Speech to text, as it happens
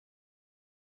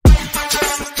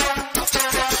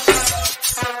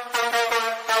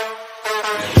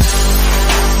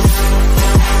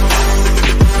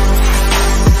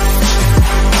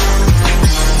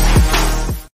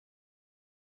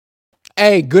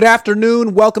Hey, good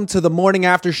afternoon. Welcome to the morning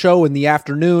after show in the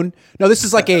afternoon. No, this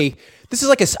is like a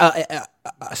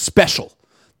special.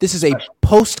 This is a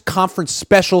post-conference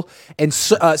special, and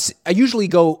I usually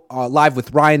go live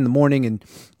with Ryan in the morning and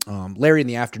Larry in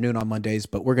the afternoon on Mondays,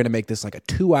 but we're going to make this like a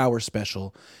 2-hour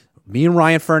special. Me and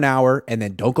Ryan for an hour, and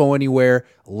then don't go anywhere.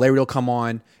 Larry will come on,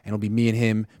 and it'll be me and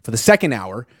him for the second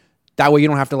hour. That way you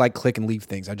don't have to like click and leave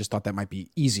things. I just thought that might be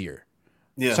easier.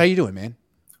 Yeah. So how you doing, man?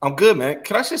 I'm good, man.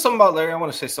 Can I say something about Larry? I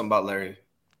want to say something about Larry.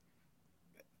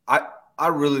 I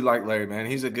really like Larry, man.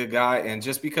 He's a good guy, and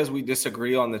just because we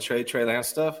disagree on the Trey Lance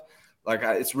stuff,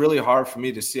 it's really hard for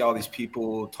me to see all these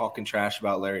people talking trash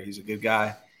about Larry. He's a good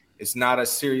guy. It's not a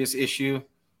serious issue.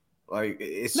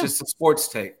 It's just a sports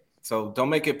take. So don't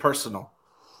make it personal.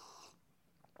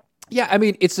 Yeah, I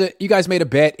mean, you guys made a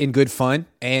bet in good fun,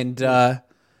 and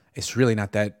it's really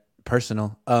not that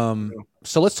personal.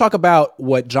 So let's talk about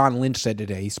what John Lynch said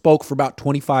today. He spoke for about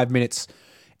 25 minutes,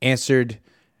 answered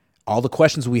all the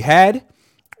questions we had.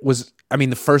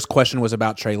 The first question was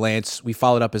about Trey Lance. We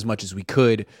followed up as much as we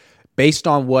could. Based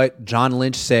on what John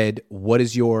Lynch said, what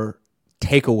is your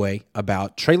takeaway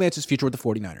about Trey Lance's future with the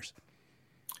 49ers?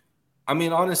 I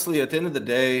mean, honestly, at the end of the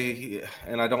day,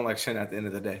 and I don't like saying at the end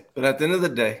of the day, but at the end of the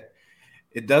day,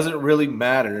 it doesn't really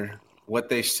matter what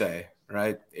they say,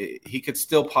 right? He could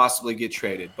still possibly get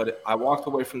traded. But I walked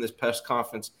away from this press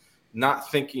conference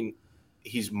not thinking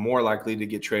he's more likely to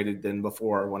get traded than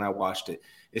before when I watched it.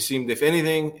 It seemed, if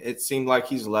anything, like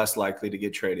he's less likely to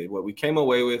get traded. What we came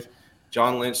away with,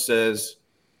 John Lynch says,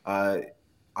 I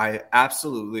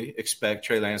absolutely expect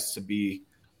Trey Lance to be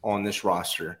on this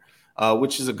roster,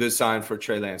 which is a good sign for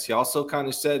Trey Lance. He also kind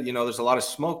of said, there's a lot of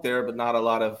smoke there, but not a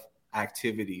lot of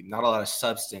activity, not a lot of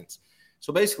substance.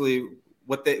 So basically,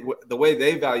 the way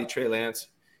they value Trey Lance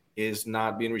is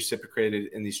not being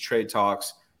reciprocated in these trade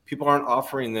talks. People aren't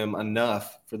offering them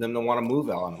enough for them to want to move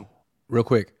on him. Real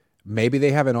quick, maybe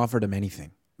they haven't offered him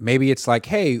anything. Maybe it's like,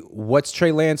 hey, what's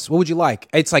Trey Lance? What would you like?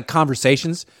 It's like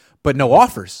conversations, but no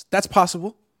offers. That's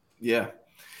possible. Yeah.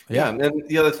 And then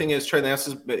the other thing is Trey Lance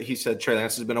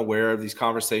has been aware of these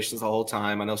conversations the whole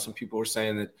time. I know some people were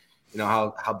saying that,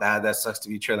 how bad that sucks to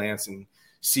be Trey Lance and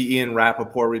see Ian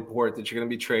Rappaport report that you're going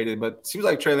to be traded. But it seems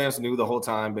like Trey Lance knew the whole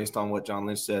time, based on what John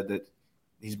Lynch said, that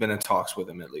he's been in talks with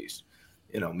him at least.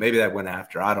 Maybe that went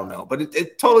after. I don't know. But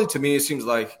it totally, to me, it seems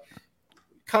like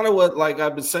kind of what, like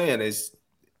I've been saying, is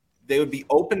they would be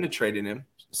open to trading him,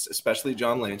 especially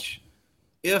John Lynch,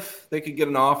 if they could get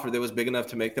an offer that was big enough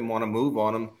to make them want to move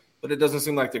on him. But it doesn't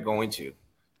seem like they're going to.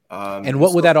 And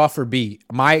what would that offer be?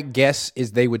 My guess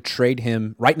is they would trade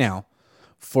him right now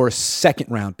for a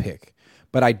second-round pick.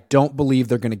 But I don't believe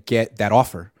they're going to get that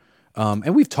offer.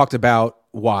 And we've talked about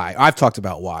why. I've talked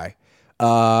about why.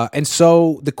 And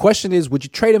so the question is, would you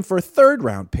trade him for a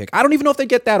third-round pick? I don't even know if they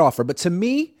get that offer. But to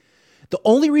me, the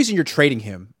only reason you're trading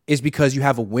him is because you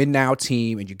have a win-now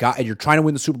team and you're trying to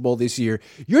win the Super Bowl this year.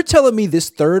 You're telling me this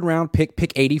third-round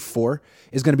pick 84,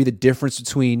 is going to be the difference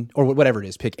between, or whatever it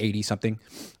is, pick 80-something,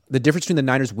 the difference between the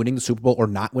Niners winning the Super Bowl or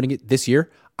not winning it this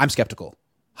year? I'm skeptical.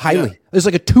 Highly. Yeah. There's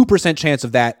like a 2% chance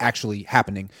of that actually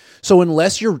happening. So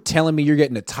unless you're telling me you're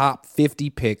getting a top 50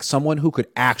 pick, someone who could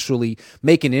actually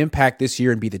make an impact this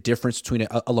year and be the difference between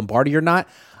a Lombardi or not,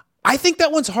 I think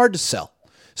that one's hard to sell.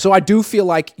 So I do feel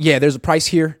like, there's a price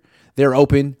here. They're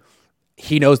open.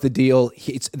 He knows the deal.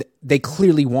 They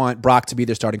clearly want Brock to be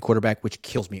their starting quarterback, which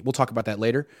kills me. We'll talk about that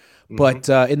later. Mm-hmm.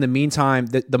 But in the meantime,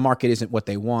 the market isn't what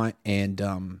they want,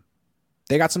 and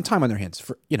they got some time on their hands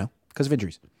because of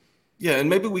injuries. Yeah, and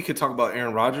maybe we could talk about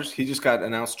Aaron Rodgers. He just got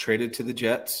announced traded to the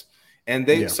Jets. And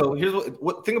so here's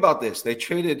what think about this. They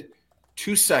traded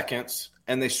 2 seconds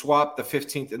and they swapped the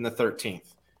 15th and the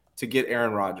 13th to get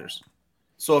Aaron Rodgers.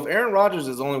 So if Aaron Rodgers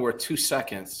is only worth 2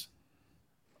 seconds,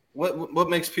 what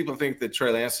makes people think that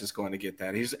Trey Lance is going to get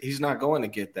that? He's not going to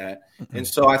get that. Mm-hmm. And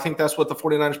so I think that's what the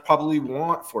 49ers probably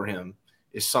want for him,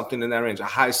 is something in that range, a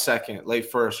high second,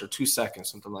 late first, or 2 seconds,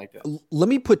 something like that. Let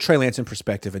me put Trey Lance in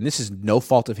perspective, and this is no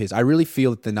fault of his. I really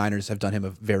feel that the Niners have done him a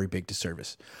very big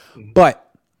disservice. Mm-hmm.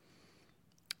 But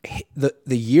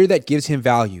the year that gives him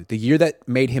value, the year that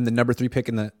made him the number 3 pick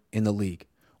in the league,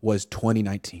 was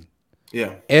 2019.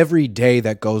 Yeah. Every day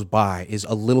that goes by is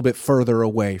a little bit further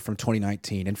away from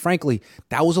 2019. And frankly,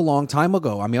 that was a long time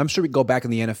ago. I mean, I'm sure we go back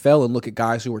in the NFL and look at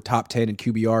guys who were top 10 in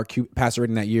QBR, passer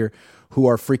rating that year, who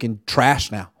are freaking trash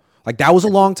now. Like, that was a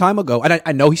long time ago. And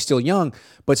I know he's still young,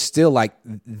 but still, like,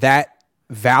 that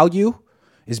value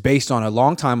is based on a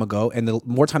long time ago. And the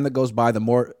more time that goes by, the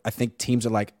more I think teams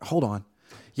are like, hold on.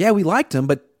 Yeah, we liked him,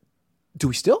 but do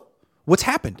we still? What's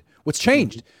happened? What's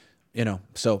changed?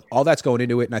 So all that's going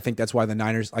into it, and I think that's why the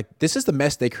Niners, like, this is the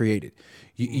mess they created.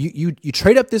 You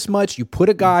trade up this much, you put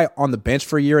a guy on the bench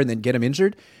for a year and then get him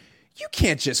injured. You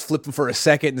can't just flip him for a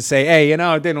second and say, hey, it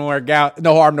didn't work out.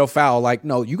 No harm, no foul. Like,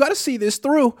 no, you got to see this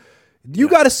through. You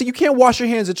got to see. You can't wash your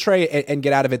hands of Trey and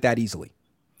get out of it that easily.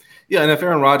 Yeah, and if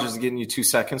Aaron Rodgers is getting you 2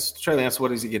 seconds, Trey Lance,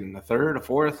 what is he getting? A third, a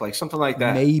fourth, like something like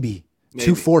that? Maybe.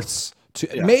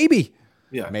 2/4. Maybe.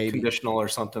 Yeah, maybe conditional or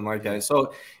something like that.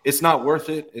 So it's not worth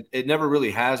it. It never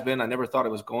really has been. I never thought it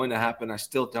was going to happen. I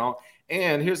still don't.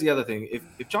 And here's the other thing: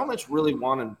 if John Lynch really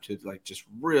wanted to just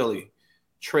really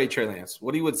trade Trey Lance,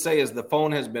 what he would say is the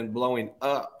phone has been blowing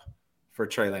up for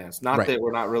Trey Lance. Not that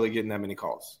we're not really getting that many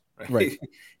calls. Right?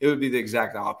 It would be the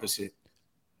exact opposite.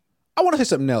 I want to say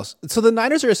something else. So the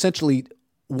Niners are essentially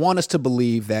want us to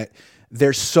believe that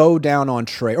they're so down on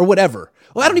Trey or whatever.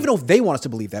 Well, I don't even know if they want us to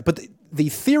believe that, but the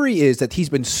theory is that he's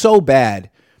been so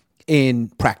bad in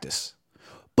practice.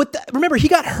 But remember, he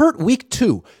got hurt week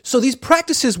 2. So these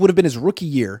practices would have been his rookie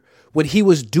year when he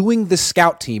was doing the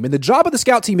scout team. And the job of the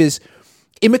scout team is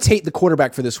imitate the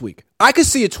quarterback for this week. I could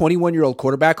see a 21-year-old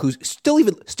quarterback who's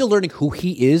still learning who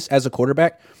he is as a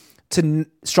quarterback to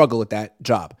struggle at that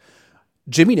job.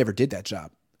 Jimmy never did that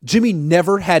job. Jimmy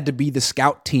never had to be the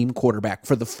scout team quarterback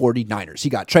for the 49ers. He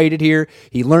got traded here.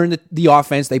 He learned the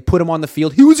offense. They put him on the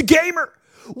field. He was a gamer.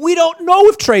 We don't know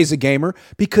if Trey's a gamer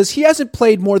because he hasn't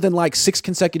played more than like 6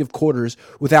 consecutive quarters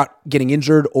without getting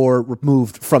injured or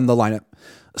removed from the lineup.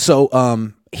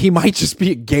 So he might just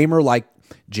be a gamer like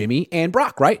Jimmy and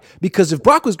Brock, right? Because if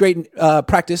Brock was great in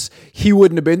practice, he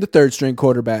wouldn't have been the 3rd-string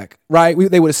quarterback, right?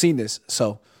 They would have seen this.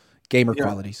 So gamer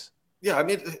qualities. Yeah, I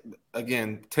mean,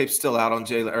 again, tape's still out on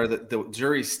Jalen, or the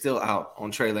jury's still out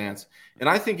on Trey Lance. And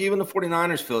I think even the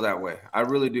 49ers feel that way. I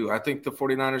really do. I think the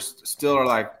 49ers still are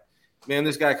like, man,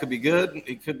 this guy could be good.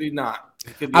 He could be not.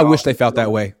 I wish they felt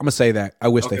that way. I'm going to say that. I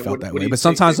wish they felt that way. But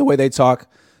sometimes the way they talk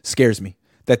scares me.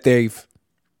 That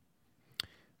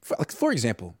for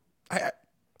example,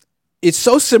 it's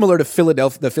so similar to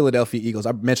the Philadelphia Eagles.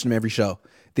 I mentioned them every show.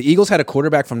 The Eagles had a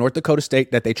quarterback from North Dakota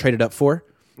State that they traded up for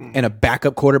and a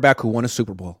backup quarterback who won a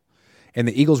Super Bowl. And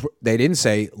the Eagles, they didn't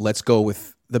say, let's go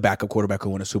with the backup quarterback who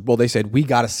won a Super Bowl. They said, we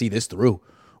got to see this through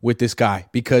with this guy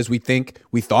because we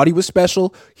thought he was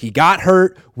special. He got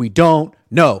hurt. We don't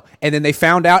know. And then they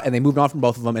found out and they moved on from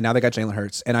both of them. And now they got Jalen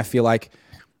Hurts. And I feel like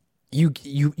you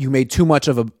made too much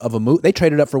of a move. They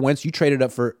traded up for Wentz. You traded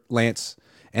up for Lance.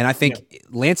 And I think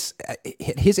Lance, at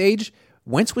his age,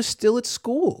 Wentz was still at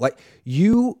school. Like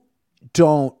you're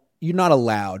not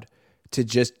allowed to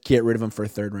just get rid of him for a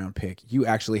 3rd-round pick. You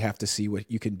actually have to see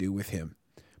what you can do with him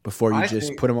before you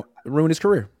ruin his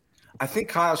career. I think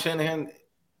Kyle Shanahan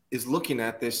is looking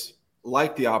at this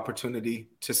like the opportunity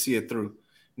to see it through.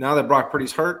 Now that Brock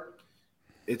Purdy's hurt,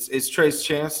 it's Trey's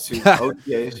chance to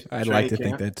OTAs. I'd like to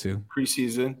think that too.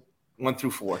 Preseason 1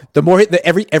 through 4. The more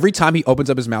every time he opens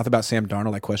up his mouth about Sam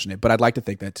Darnold, I question it. But I'd like to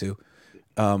think that too.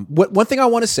 One thing I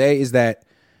want to say is that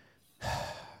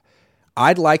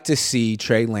I'd like to see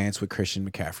Trey Lance with Christian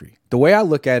McCaffrey. The way I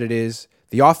look at it is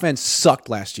the offense sucked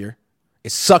last year.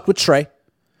 It sucked with Trey.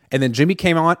 And then Jimmy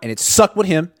came on and it sucked with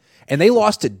him. And they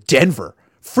lost to Denver.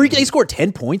 They scored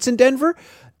 10 points in Denver.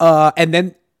 And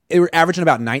then they were averaging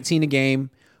about 19 a game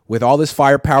with all this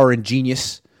firepower and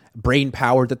genius, brain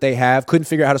power that they have. Couldn't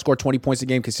figure out how to score 20 points a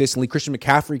game consistently. Christian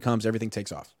McCaffrey comes, everything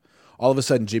takes off. All of a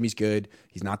sudden, Jimmy's good.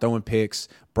 He's not throwing picks.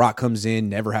 Brock comes in,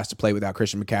 never has to play without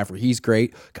Christian McCaffrey. He's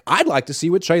great. I'd like to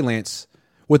see what Trey Lance,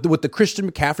 what the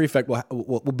Christian McCaffrey effect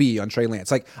will be on Trey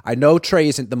Lance. Like I know Trey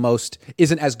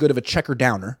isn't as good of a checker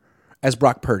downer as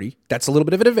Brock Purdy. That's a little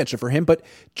bit of an adventure for him, but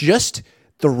just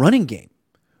the running game.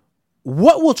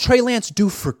 What will Trey Lance do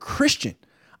for Christian?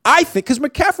 I think because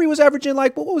McCaffrey was averaging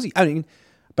like what was he? I mean,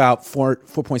 about 4.7,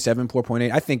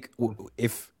 4.8. I think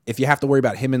if you have to worry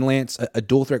about him and Lance, a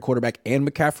dual threat quarterback and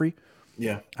McCaffrey,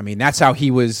 I mean, that's how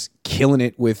he was killing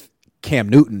it with Cam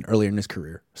Newton earlier in his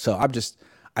career. So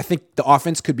I think the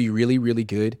offense could be really, really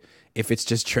good if it's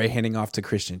just Trey handing off to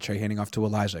Christian, Trey handing off to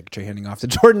Elijah, Trey handing off to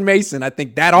Jordan Mason. I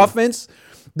think that offense,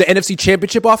 the NFC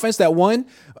Championship offense that won,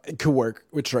 could work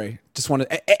with Trey.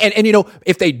 And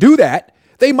if they do that,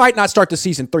 they might not start the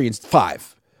season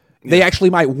 3-5. They actually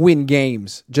might win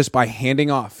games just by handing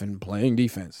off and playing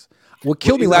defense. What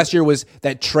killed me last year was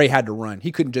that Trey had to run.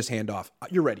 He couldn't just hand off.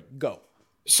 You're ready. Go.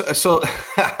 So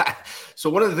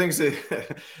one of the things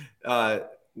that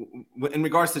in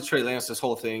regards to Trey Lance, this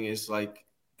whole thing is like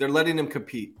they're letting him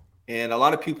compete. And a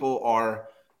lot of people are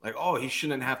like, oh, he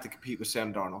shouldn't have to compete with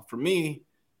Sam Darnold. For me,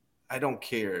 I don't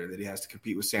care that he has to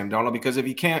compete with Sam Darnold because if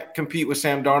he can't compete with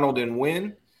Sam Darnold and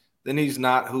win, then he's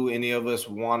not who any of us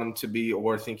want him to be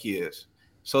or think he is.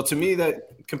 So to me,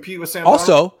 that compete with Sam Darnold.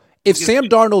 Also, if Sam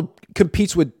Darnold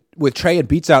competes with Trey and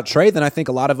beats out Trey, then I think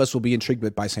a lot of us will be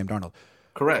intrigued by Sam Darnold.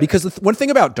 Correct. Because one thing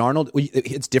about Darnold,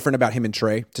 it's different about him and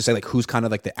Trey, to say like who's kind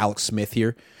of like the Alex Smith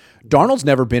here. Darnold's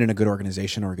never been in a good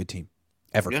organization or a good team,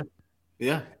 ever.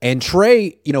 Yeah. And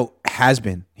Trey, has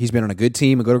been. He's been on a good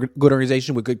team, a good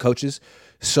organization with good coaches.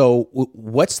 So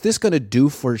what's this going to do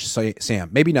for Sam?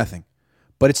 Maybe nothing,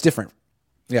 but it's different.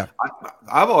 Yeah.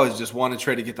 I've always just wanted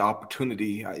Trey to get the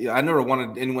opportunity. I never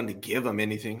wanted anyone to give him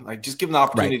anything. Like, just give him the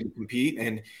opportunity to compete.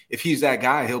 And if he's that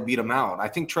guy, he'll beat him out. I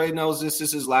think Trey knows this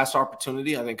is his last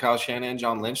opportunity. I think Kyle Shanahan and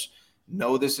John Lynch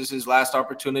know this is his last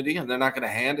opportunity, and they're not going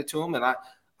to hand it to him. And I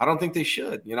don't think they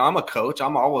should. I'm a coach.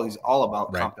 I'm always all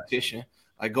about competition.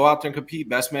 Like, go out there and compete,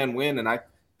 best man win. And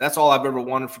that's all I've ever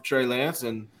wanted for Trey Lance.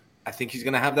 And I think he's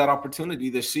going to have that opportunity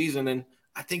this season. And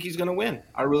I think he's going to win.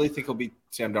 I really think he'll beat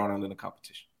Sam Darnold in the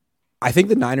competition. I think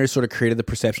the Niners sort of created the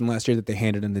perception last year that they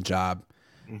handed him the job.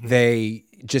 Mm-hmm. They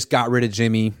just got rid of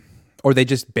Jimmy, or they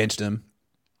just benched him.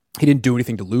 He didn't do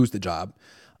anything to lose the job.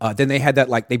 Then they had that,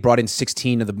 like, they brought in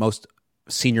 16 of the most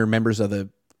senior members of the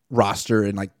roster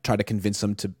and like tried to convince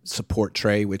them to support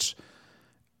Trey, which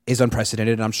is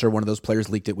unprecedented. And I'm sure one of those players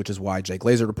leaked it, which is why Jay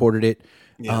Glazer reported it.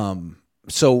 Yeah.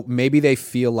 So maybe they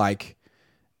feel like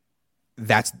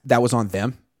that was on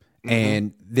them,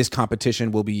 and this competition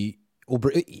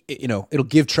it'll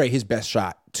give Trey his best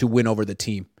shot to win over the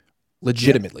team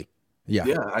legitimately.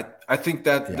 Yeah. I think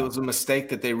that was a mistake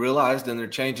that they realized, and they're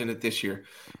changing it this year.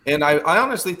 And I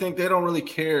honestly think they don't really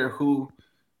care who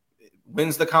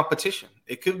wins the competition.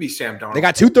 It could be Sam Darnold.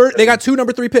 They got two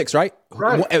number 3 picks, right?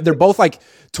 They're both like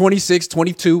 26,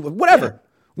 22, whatever. Yeah.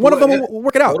 One of them will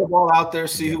work it out. Put the ball out there,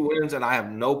 see who wins, and I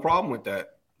have no problem with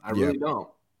that. I really don't.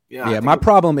 Yeah, my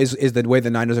problem is the way the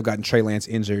Niners have gotten Trey Lance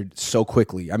injured so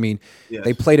quickly. I mean,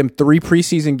 they played him 3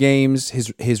 preseason games.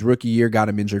 His rookie year got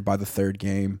him injured by the 3rd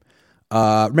game.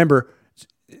 Remember,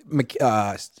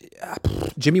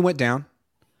 Jimmy went down.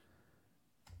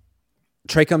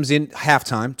 Trey comes in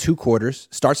halftime, 2 quarters,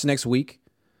 starts the next week,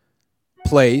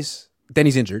 plays, then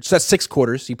he's injured. So that's 6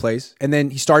 quarters he plays. And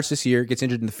then he starts this year, gets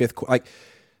injured in the 5th quarter. Like,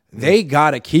 they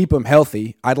got to keep him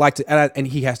healthy. I'd like to, and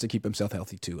he has to keep himself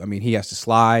healthy too. I mean, he has to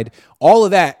slide, all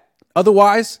of that.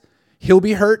 Otherwise, he'll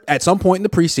be hurt at some point in the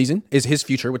preseason, is his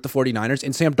future with the 49ers,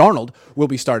 and Sam Darnold will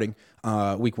be starting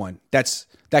week 1. That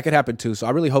could happen too. So I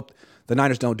really hope the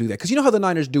Niners don't do that. Because you know how the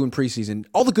Niners do in preseason?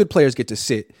 All the good players get to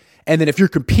sit. And then if you're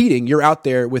competing, you're out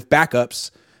there with backups,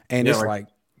 and it's like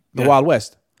the Wild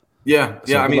West. Yeah.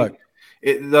 So I mean,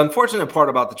 the unfortunate part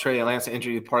about the Trey Lance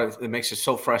injury part that makes it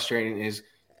so frustrating is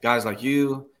guys like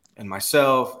you and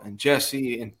myself and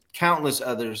Jesse and countless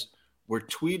others were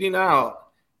tweeting out,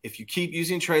 if you keep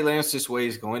using Trey Lance this way,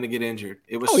 he's going to get injured.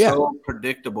 It was so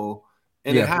predictable,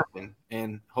 and it happened.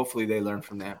 And hopefully they learn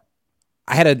from that.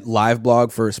 I had a live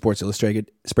blog for Sports Illustrated.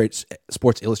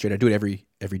 I do it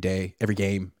every day, every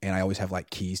game, and I always have like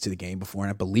keys to the game before.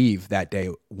 And I believe that day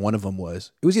one of them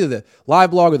was either the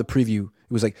live blog or the preview.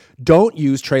 It was like, don't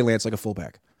use Trey Lance like a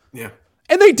fullback. Yeah,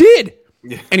 and they did.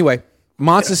 Yeah. Anyway,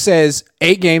 Monza says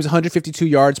 8 games, 152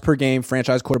 yards per game.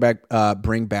 Franchise quarterback,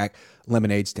 bring back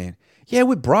lemonade stand. Yeah,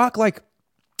 with Brock, like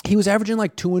he was averaging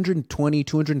like 220,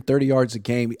 230 yards a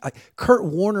game. Like Kurt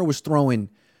Warner was throwing.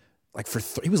 Like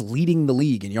he was leading the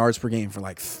league in yards per game for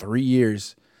like 3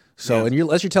 years. So, and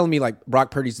unless you're telling me like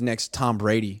Brock Purdy's the next Tom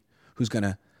Brady, who's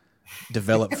gonna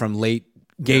develop from late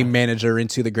game manager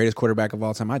into the greatest quarterback of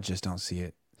all time, I just don't see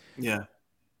it. Yeah.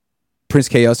 Prince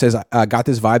KO says, I got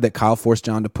this vibe that Kyle forced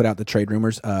John to put out the trade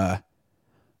rumors.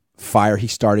 Fire. He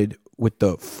started with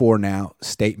the "for now"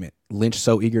 statement. Lynch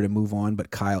so eager to move on, but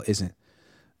Kyle isn't.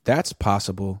 That's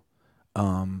possible.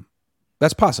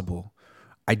 That's possible.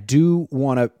 I do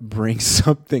want to bring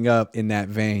something up in that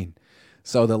vein.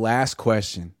 So the last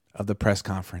question of the press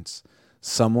conference,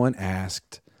 someone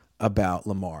asked about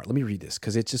Lamar. Let me read this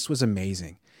because it just was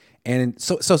amazing. And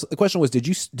so the question was,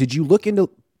 did you look into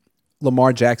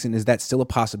Lamar Jackson? Is that still a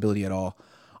possibility at all?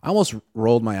 I almost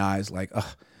rolled my eyes like,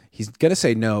 he's going to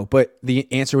say no, but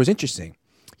the answer was interesting.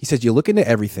 He says, you look into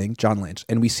everything, John Lynch,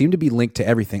 and we seem to be linked to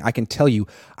everything. I can tell you,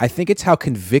 I think it's how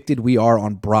convicted we are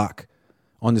on Brock,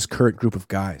 on this current group of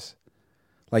guys.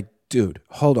 Like, dude,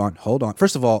 hold on.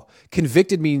 First of all,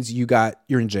 convicted means you're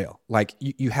in jail. Like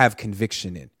you have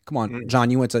conviction in. Come on, John,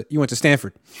 you went to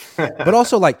Stanford. But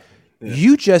also like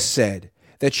you just said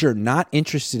that you're not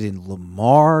interested in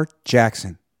Lamar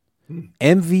Jackson,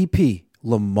 MVP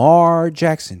Lamar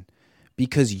Jackson,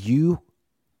 because you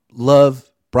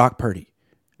love Brock Purdy.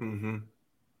 Mm-hmm.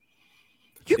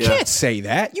 You can't say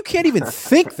that. You can't even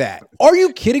think that. Are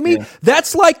you kidding me? Yeah.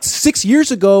 That's like 6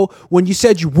 years ago when you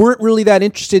said you weren't really that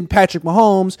interested in Patrick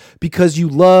Mahomes because you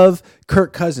love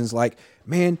Kirk Cousins. Like,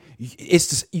 man, it's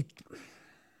just,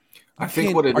 I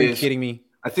think what it is. Are you kidding me?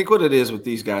 I think what it is with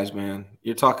these guys, man,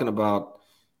 you're talking about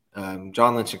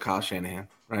John Lynch and Kyle Shanahan,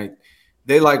 right?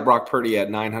 They like Brock Purdy at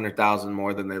 900,000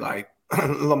 more than they like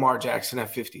Lamar Jackson at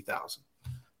 50,000.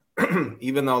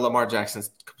 Even though Lamar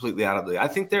Jackson's completely out of the league. I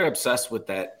think they're obsessed with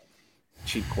that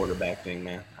cheap quarterback thing,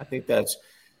 man. I think that's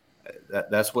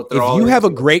what they're all If you have a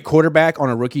into. great quarterback on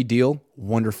a rookie deal,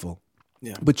 wonderful.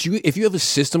 Yeah. But if you have a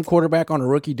system quarterback on a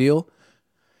rookie deal,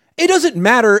 it doesn't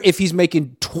matter if he's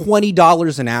making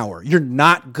 $20 an hour. You're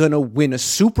not going to win a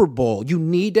Super Bowl. You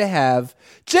need to have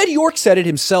 – Jed York said it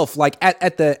himself like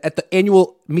at the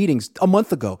annual meetings a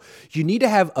month ago. You need to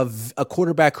have a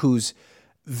quarterback who's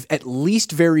at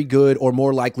least very good or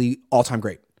more likely all-time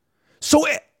great. So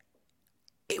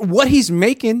what he's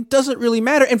making doesn't really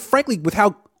matter. And frankly, with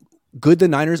how good the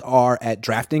Niners are at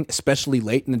drafting, especially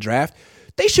late in the draft,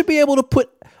 they should be able to put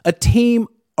a team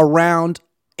around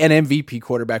an MVP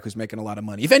quarterback who's making a lot of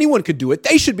money. If anyone could do it,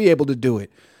 they should be able to do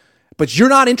it. But you're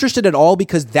not interested at all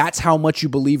because that's how much you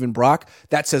believe in Brock.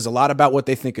 That says a lot about what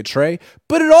they think of Trey.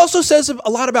 But it also says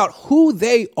a lot about who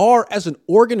they are as an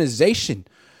organization.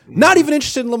 Not even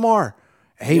interested in Lamar.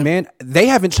 Hey, man, they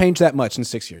haven't changed that much in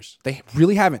 6 years. They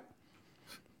really haven't.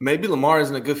 Maybe Lamar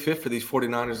isn't a good fit for these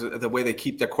 49ers the way they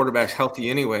keep their quarterbacks healthy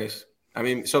anyways. I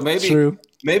mean, so maybe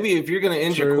if you're going to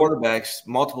injure quarterbacks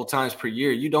multiple times per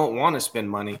year, you don't want to spend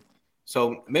money.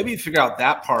 So maybe you figure out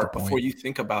that part before you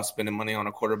think about spending money on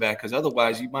a quarterback, because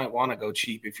otherwise you might want to go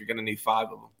cheap if you're going to need 5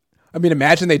 of them. I mean,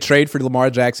 imagine they trade for Lamar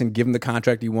Jackson, give him the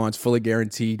contract he wants, fully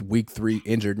guaranteed, week 3,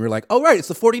 injured. And we're like, oh, right, it's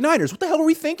the 49ers. What the hell were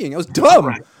we thinking? It was dumb.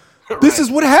 Right. This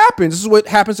is what happens. This is what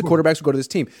happens to quarterbacks who go to this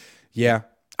team. Yeah.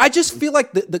 I just feel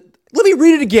like let me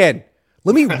read it again.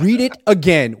 Let me read it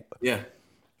again. Yeah.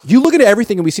 You look at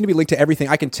everything, and we seem to be linked to everything.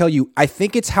 I can tell you, I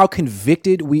think it's how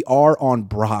convicted we are on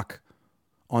Brock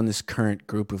on this current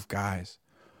group of guys.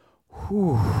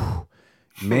 Whew.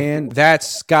 Man,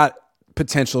 that's got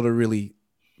potential to really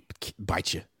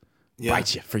bite you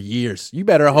for years. You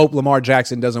better hope Lamar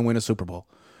Jackson doesn't win a Super Bowl,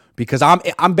 because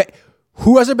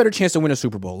who has a better chance to win a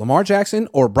Super Bowl, Lamar Jackson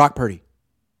or Brock Purdy?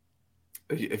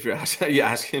 If you're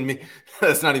asking me,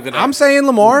 that's not even. I'm saying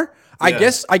Lamar. I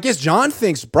guess John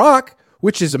thinks Brock,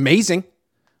 which is amazing,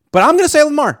 but I'm going to say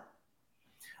Lamar.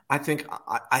 I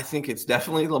think it's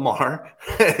definitely Lamar,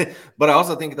 but I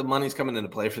also think the money's coming into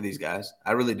play for these guys.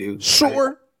 I really do.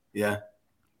 Sure. Yeah.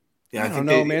 I don't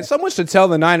know, man. Someone should tell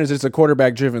the Niners it's a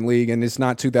quarterback-driven league and it's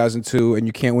not 2002 and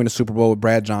you can't win a Super Bowl with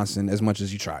Brad Johnson as much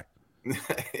as you try.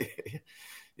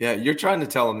 Yeah, you're trying to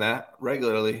tell them that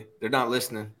regularly. They're not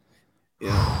listening.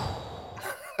 Yeah.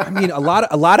 I mean, a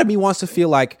lot of me wants to feel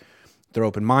like they're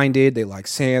open-minded. They like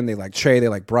Sam. They like Trey. They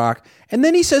like Brock. And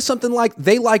then he says something like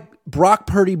they like Brock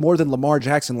Purdy more than Lamar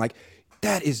Jackson. Like,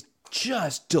 that is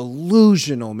just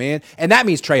delusional, man. And that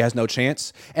means Trey has no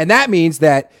chance. And that means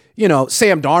that,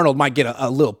 Sam Darnold might get a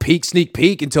little sneak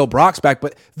peek until Brock's back.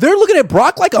 But they're looking at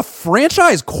Brock like a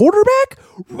franchise quarterback?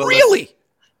 But really?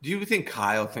 Do you think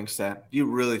Kyle thinks that? Do you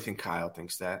really think Kyle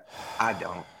thinks that? I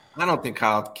don't. I don't think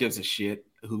Kyle gives a shit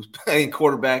who's playing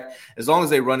quarterback. As long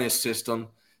as they run his system,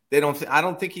 I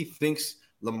don't think he thinks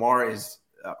Lamar is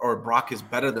or Brock is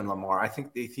better than Lamar. I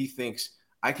think he thinks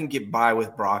I can get by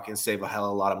with Brock and save a hell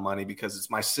of a lot of money because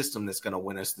it's my system that's going to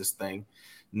win us this thing,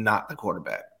 not the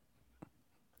quarterback.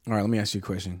 All right, let me ask you a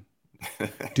question.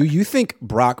 Do you think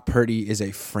Brock Purdy is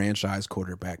a franchise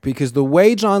quarterback? Because the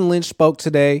way John Lynch spoke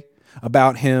today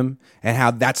about him and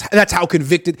how that's how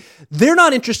convicted they're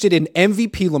not interested in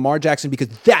MVP Lamar Jackson because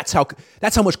that's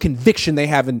how much conviction they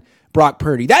have in Brock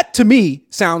Purdy. That to me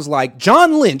sounds like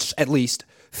John Lynch at least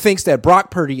thinks that Brock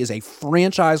Purdy is a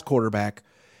franchise quarterback.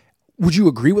 Would you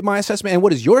agree with my assessment? And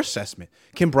what is your assessment?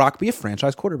 Can Brock be a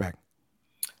franchise quarterback?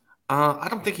 I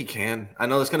don't think he can. I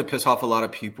know that's going to piss off a lot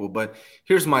of people, but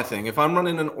here's my thing. If I'm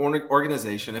running an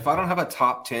organization, if I don't have a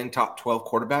top 10, top 12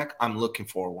 quarterback, I'm looking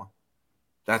for one.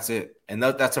 That's it. And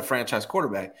that's a franchise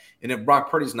quarterback. And if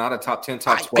Brock Purdy's not a top 10,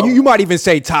 top 12. You might even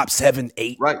say top 7,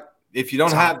 8. Right. If you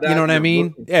don't have that, you know what I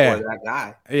mean? Yeah. For that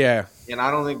guy. Yeah. And I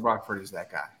don't think Brock Purdy's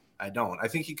that guy. I don't. I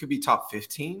think he could be top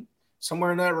 15,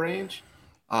 somewhere in that range.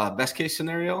 Best case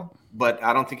scenario. But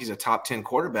I don't think he's a top 10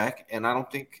 quarterback. And I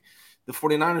don't think the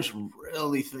 49ers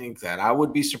really think that. I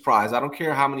would be surprised. I don't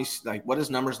care how many, what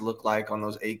his numbers look like on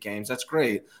those 8 games. That's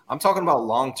great. I'm talking about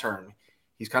long term.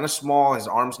 He's kind of small. His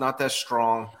arm's not that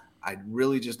strong. I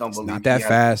really just don't believe not that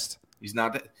fast. He's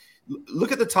not that.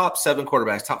 Look at the top 7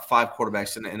 quarterbacks, top 5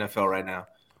 quarterbacks in the NFL right now.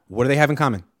 What do they have in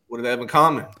common? what do they have in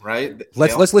common, right?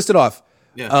 Let's list it off.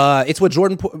 Yeah. It's what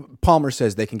Jordan Palmer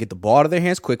says. They can get the ball out of their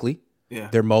hands quickly. Yeah.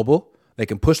 They're mobile. They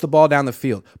can push the ball down the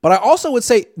field. But I also would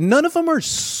say none of them are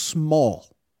small.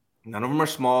 None of them are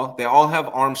small. They all have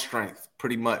arm strength,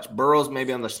 pretty much. Burrow's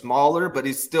maybe on the smaller, but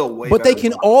he's still way But better they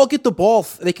can than all get the ball.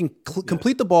 They can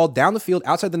complete the ball down the field,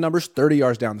 outside the numbers, 30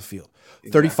 yards down the field,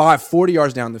 35, 40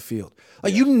 yards down the field.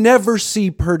 Like you never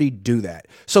see Purdy do that.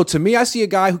 So to me, I see a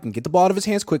guy who can get the ball out of his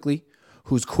hands quickly,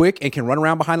 who's quick and can run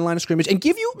around behind the line of scrimmage and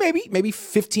give you maybe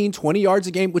 15, 20 yards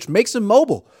a game, which makes him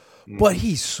mobile. But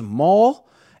he's small.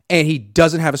 And he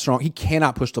doesn't have he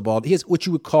cannot push the ball. He has what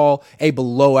you would call a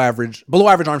below average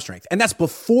arm strength. And that's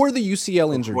before the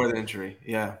UCL injury. Before the injury,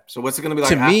 yeah. So what's it going to be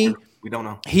like to after? Me, we don't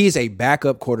know. He is a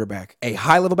backup quarterback, a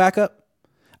high-level backup.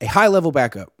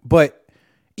 But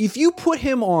if you put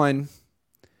him on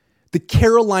the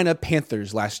Carolina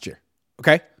Panthers last year,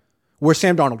 okay, where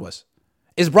Sam Darnold was,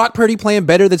 is Brock Purdy playing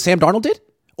better than Sam Darnold did?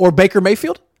 Or Baker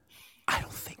Mayfield? I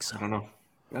don't think so. I don't know.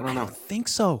 I don't think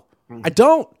so. I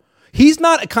don't. He's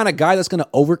not a kind of guy that's going to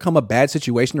overcome a bad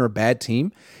situation or a bad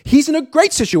team. He's in a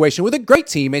great situation with a great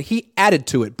team, and he added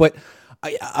to it. But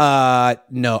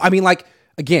no. I mean, like,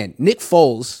 again, Nick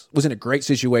Foles was in a great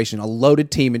situation, a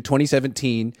loaded team in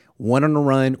 2017, won on a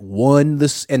run, won the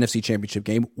NFC Championship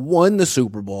game, won the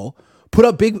Super Bowl, put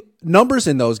up big numbers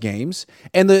in those games,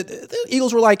 and the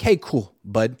Eagles were like, hey, cool,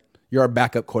 bud, you're our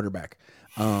backup quarterback.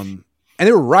 And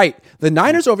they were right. The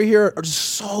Niners over here are just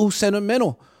so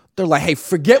sentimental. They're like, hey,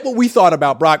 forget what we thought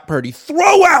about Brock Purdy.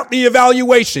 Throw out the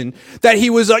evaluation that he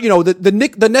was,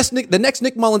 the next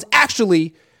Nick Mullins.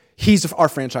 Actually, he's our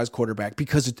franchise quarterback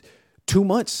because 2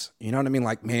 months. You know what I mean?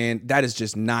 Like, man, that is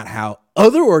just not how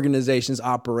other organizations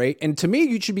operate. And to me,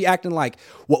 you should be acting like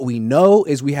what we know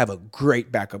is we have a great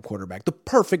backup quarterback, the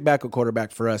perfect backup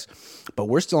quarterback for us. But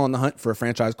we're still on the hunt for a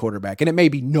franchise quarterback. And it may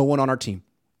be no one on our team.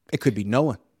 It could be no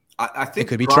one. I think it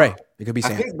could be Trey. It could be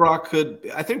Sam.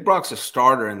 I think Brock's a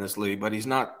starter in this league, but he's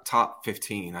not top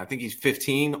 15. I think he's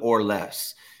 15 or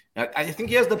less. I think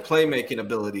he has the playmaking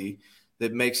ability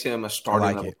that makes him a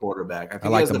starting level quarterback. I think I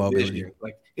like he has the mobility. vision.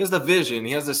 Like he has the vision,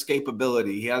 he has the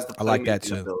escapability, he has the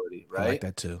playmaking ability, right? I like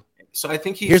that too. So I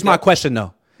think here's my question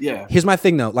though. Yeah. Here's my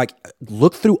thing though. Like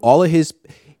look through all of his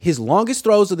longest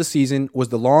throws of the season was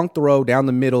the long throw down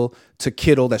the middle to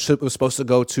Kittle that was supposed to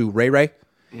go to Ray.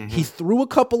 Mm-hmm. He threw a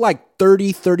couple like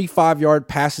 30, 35-yard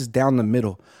passes down the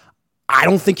middle. I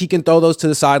don't think he can throw those to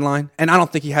the sideline, and I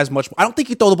don't think he has much. I don't think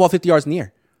he can throw the ball 50 yards in the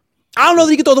air. I don't know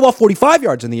that he can throw the ball 45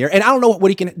 yards in the air, and I don't know what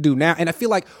he can do now. And I feel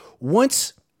like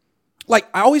once, like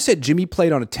I always said, Jimmy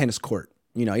played on a tennis court.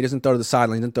 You know, he doesn't throw to the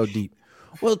sideline, he doesn't throw deep.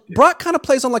 Well, Brock kind of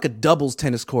plays on like a doubles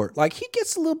tennis court. Like he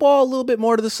gets the ball a little bit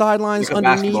more to the sidelines like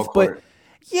underneath, but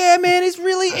yeah, man,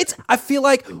 I feel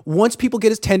like once people get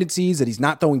his tendencies that he's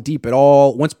not throwing deep at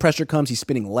all, once pressure comes, he's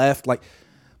spinning left. Like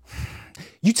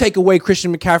you take away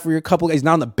Christian McCaffrey he's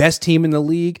not on the best team in the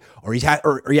league, or he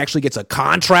actually gets a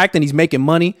contract and he's making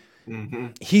money. Mm-hmm.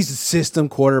 He's a system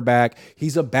quarterback.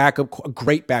 He's a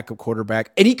great backup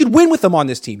quarterback, and he could win with them on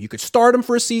this team. You could start him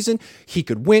for a season, he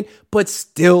could win, but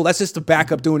still, that's just a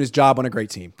backup doing his job on a great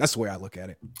team. That's the way I look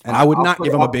at it, and I would not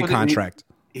give him a big contract.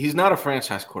 He's not a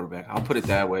franchise quarterback. I'll put it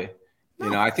that way. No.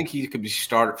 You know, I think he could be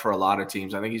started for a lot of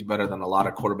teams. I think he's better than a lot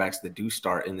of quarterbacks that do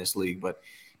start in this league, but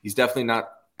he's definitely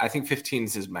not. I think 15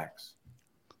 is his max.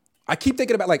 I keep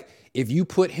thinking about, like, if you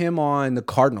put him on the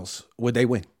Cardinals, would they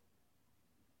win?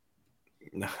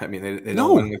 No, I mean, they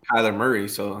don't win with Kyler Murray,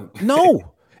 so.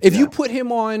 No. If you put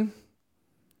him on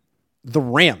the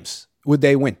Rams, would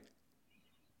they win?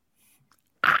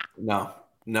 No.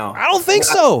 I don't think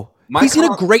so. He's in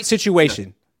a great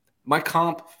situation. My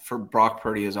comp for Brock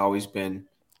Purdy has always been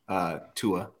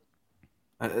Tua.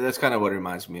 That's kind of what it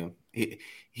reminds me of.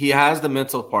 He has the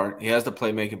mental part. He has the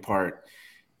playmaking part.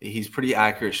 He's pretty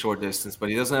accurate short distance, but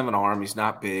he doesn't have an arm. He's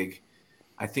not big.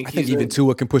 I think even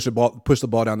Tua can push the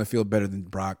ball down the field better than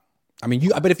Brock. I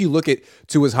mean, I bet if you look at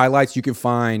Tua's highlights, you can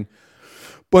find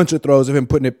a bunch of throws of him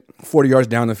putting it 40 yards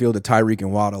down the field to Tyreek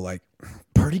and Waddle. Like,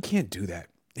 Purdy can't do that.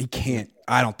 He can't.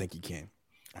 I don't think he can.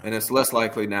 And it's less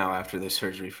likely now after this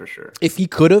surgery for sure. If he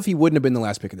could have, he wouldn't have been the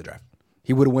last pick in the draft.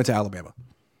 He would have went to Alabama.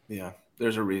 Yeah,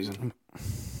 there's a reason.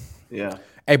 Yeah.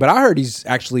 Hey, but I heard he's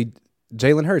actually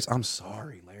Jalen Hurts. I'm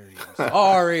sorry, Larry. I'm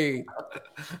sorry.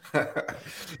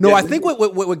 No, I think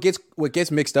what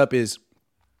gets mixed up is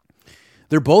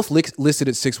they're both listed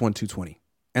at 6'1", 220.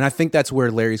 And I think that's where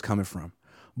Larry's coming from.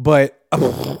 But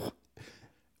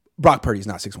Brock Purdy's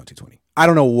not 6'1", 220. I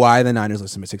don't know why the Niners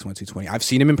list him at 6'1", 220. I've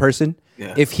seen him in person.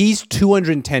 Yeah. If he's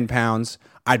 210 pounds,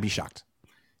 I'd be shocked.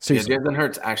 Seriously. Yeah, Jalen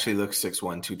Hurts actually looks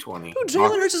 6'1", 220. Dude,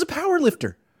 Jalen Hurts is a power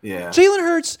lifter. Yeah. Jalen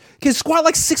Hurts can squat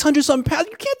like 600 something pounds.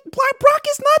 You can't. Brock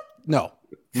is not.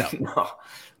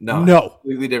 No.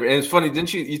 Completely different. And it's funny,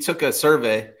 didn't you took a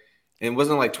survey and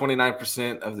wasn't like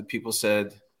 29% of the people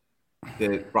said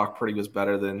that Brock Purdy was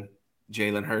better than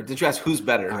Jalen Hurts. Didn't you ask who's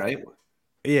better, right?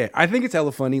 Yeah, I think it's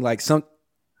hella funny. Like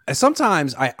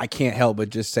sometimes I can't help but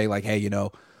just say like, hey,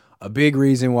 a big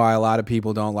reason why a lot of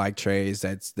people don't like Trey is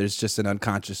that there's just an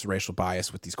unconscious racial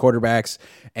bias with these quarterbacks,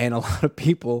 and a lot of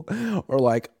people are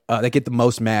like, they get the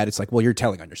most mad. It's like, well, you're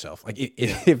telling on yourself. Like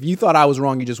if you thought I was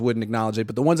wrong, you just wouldn't acknowledge it.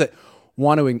 But the ones that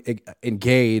want to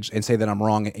engage and say that I'm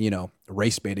wrong,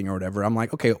 race baiting or whatever, I'm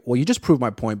like, okay, well, you just proved my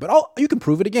point, but you can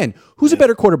prove it again. Who's a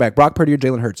better quarterback, Brock Purdy or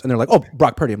Jalen Hurts? And they're like, oh,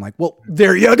 Brock Purdy. I'm like, well,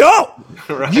 there you go.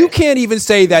 Right. You can't even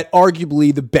say that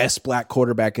arguably the best black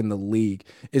quarterback in the league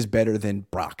is better than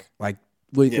Brock. Like,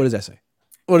 what does that say?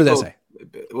 What does that say?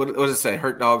 What does it say?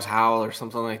 Hurt dogs howl or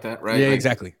something like that, right? Yeah, like,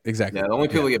 exactly. Yeah, the only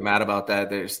people get mad about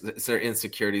that, it's their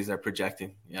insecurities they're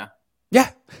projecting. Yeah.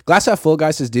 Yeah. Glass half full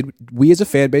guy says, did we as a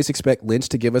fan base expect Lynch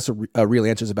to give us a real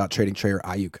answers about trading Trey or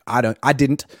Ayuk? I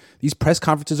didn't. These press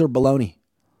conferences are baloney.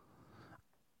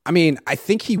 I mean, I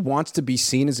think he wants to be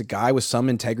seen as a guy with some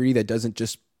integrity that doesn't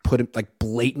just put him like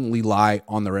blatantly lie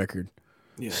on the record.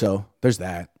 Yeah. So there's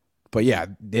that. But yeah,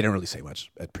 they didn't really say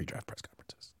much at pre-draft press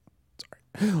conferences.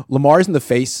 Sorry. Lamar's in the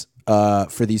face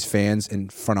for these fans in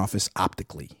front office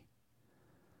optically.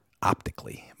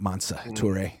 Mansa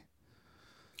Toure.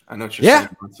 I know what you're saying.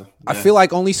 Yeah. I feel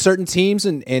like only certain teams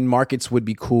and markets would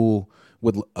be cool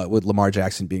with Lamar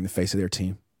Jackson being the face of their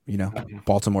team.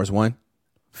 Baltimore's one,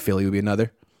 Philly would be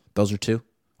another. Those are two.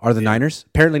 Are the Niners?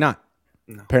 Apparently not.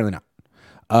 No. Apparently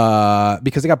not.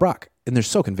 Because they got Brock and they're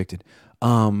so convicted.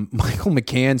 Michael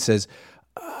McCann says,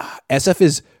 SF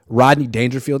is Rodney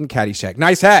Dangerfield and Caddyshack.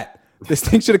 Nice hat. This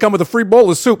thing should have come with a free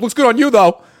bowl of soup. Looks good on you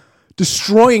though.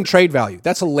 Destroying trade value.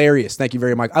 That's hilarious. Thank you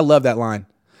very much. I love that line.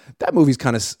 That movie's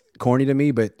kind of corny to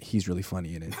me, but he's really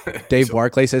funny in it. Dave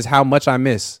Barclay says, how much I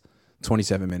miss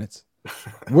 27 minutes.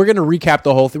 We're going to recap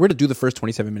the whole thing. We're going to do the first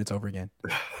 27 minutes over again.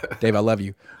 Dave, I love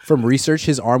you. From research,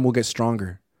 his arm will get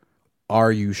stronger.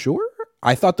 Are you sure?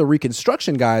 I thought the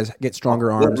reconstruction guys get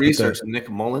stronger arms. What research? Nick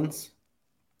Mullins?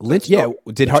 Lynch, yeah.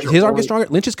 Did his arm get stronger?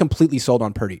 Lynch is completely sold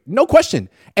on Purdy. No question.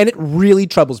 And it really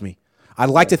troubles me. I'd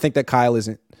like to think that Kyle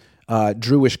isn't.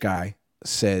 Drewish guy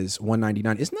says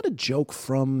 199. Isn't that a joke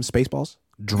from Spaceballs?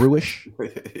 Drewish?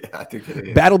 Yeah, I think it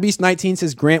is. Battle Beast 19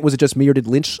 says, Grant, was it just me or did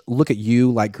Lynch look at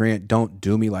you like, Grant, don't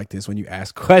do me like this when you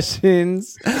ask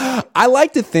questions? I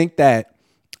like to think that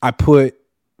I put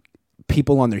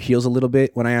people on their heels a little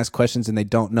bit when I ask questions and they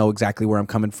don't know exactly where I'm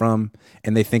coming from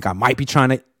and they think I might be trying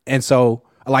to. And so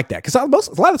I like that because a lot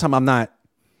of the time I'm not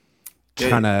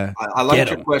trying to. I like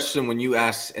your question when you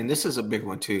asked, and this is a big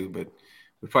one too, but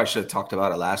we probably should have talked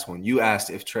about it last one. You asked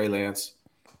if Trey Lance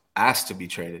asked to be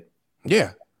traded.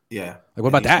 Yeah. Yeah. Like, what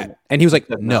about that? And he was like,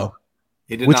 no.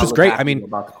 He did which not was look great. happy I mean,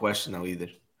 about the question though either.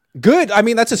 Good. I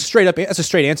mean, that's a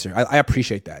straight answer. I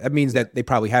appreciate that. That means that they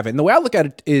probably have it. And the way I look at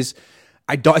it is,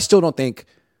 I don't think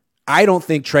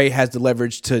Trey has the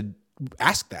leverage to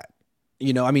ask that.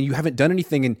 I mean, you haven't done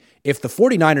anything. And if the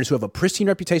 49ers, who have a pristine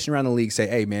reputation around the league, say,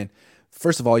 hey, man,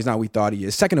 first of all, he's not what we thought he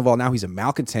is. Second of all, now he's a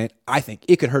malcontent. I think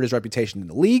it could hurt his reputation in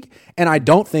the league. And I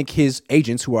don't think his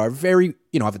agents, who are very,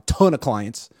 have a ton of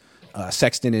clients,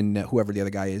 Sexton and whoever the other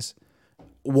guy is,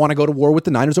 want to go to war with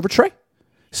the Niners over Trey.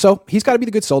 So he's got to be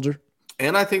the good soldier.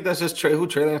 And I think that's just who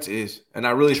Trey Lance is. And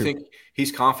I really think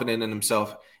he's confident in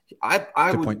himself. I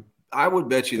would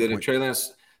bet you that if Trey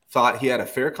Lance thought he had a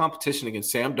fair competition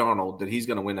against Sam Darnold, that he's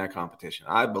going to win that competition.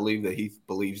 I believe that he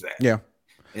believes that. Yeah.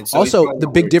 And so also, the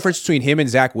big difference between him and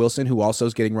Zach Wilson, who also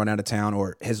is getting run out of town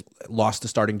or has lost the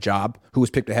starting job, who was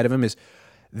picked ahead of him, is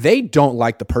they don't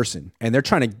like the person. And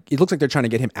it looks like they're trying to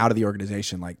get him out of the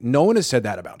organization. Like, no one has said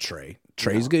that about Trey.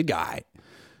 Trey's a good guy.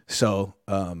 So,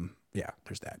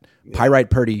 there's that. Yeah.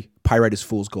 Pyrite is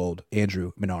fool's gold.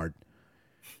 Andrew Menard.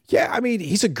 Yeah, I mean,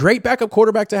 he's a great backup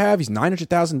quarterback to have. He's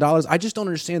 $900,000. I just don't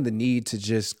understand the need to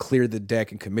just clear the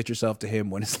deck and commit yourself to him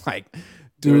when it's like,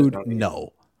 dude,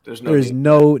 no. There's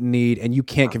no need, and you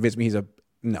can't convince me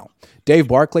no. Dave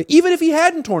Barclay, even if he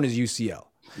hadn't torn his UCL.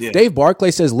 Yeah. Dave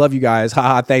Barclay says, love you guys.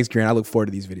 Haha, thanks, Grant. I look forward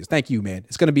to these videos. Thank you, man.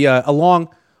 It's going to be a long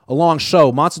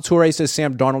show. Monsa Toure says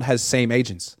Sam Darnold has same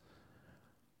agents.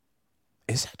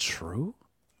 Is that true?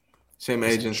 Same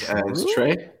agents as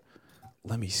Trey?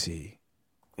 Let me see.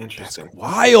 Interesting. That's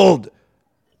wild.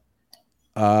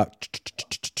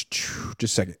 Just a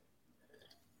second.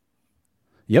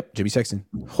 Yep, Jimmy Sexton.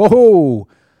 Oh,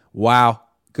 wow.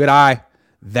 Good eye.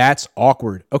 That's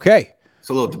awkward. Okay. It's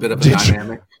a little bit of a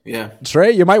dynamic. Yeah.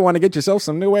 Trey, you might want to get yourself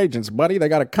some new agents, buddy. They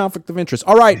got a conflict of interest.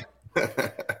 All right.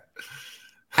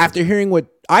 After hearing what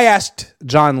I asked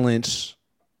John Lynch,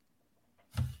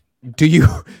 do you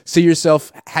see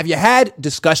yourself? Have you had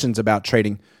discussions about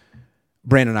trading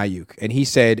Brandon Ayuk? And he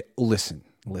said, listen,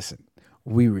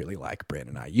 we really like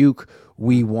Brandon Ayuk.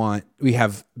 We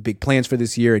have big plans for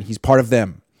this year, and he's part of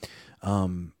them.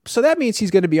 So that means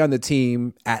he's going to be on the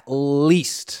team at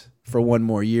least for one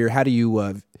more year. How do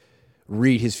you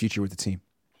read his future with the team?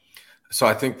 So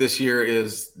I think this year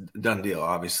is done deal.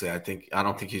 Obviously, I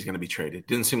don't think he's going to be traded.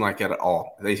 Didn't seem like that at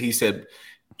all. He said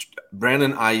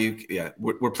Brandon Ayuk. Yeah,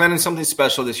 we're planning something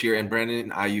special this year, and Brandon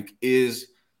Ayuk is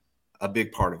a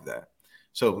big part of that.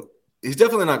 So he's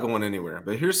definitely not going anywhere.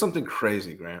 But here's something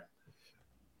crazy, Grant.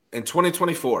 In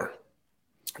 2024,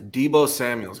 Deebo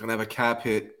Samuel is going to have a cap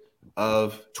hit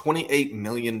of $28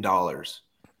 million.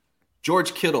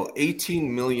 George Kittle, $18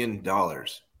 million.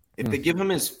 If they give him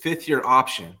his fifth-year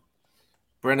option,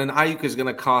 Brandon Ayuk is going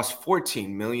to cost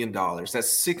 $14 million.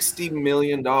 That's $60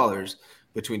 million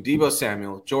between Deebo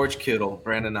Samuel, George Kittle,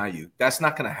 Brandon Ayuk. That's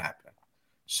not going to happen.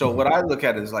 So what I look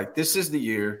at is like this is the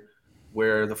year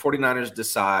where the 49ers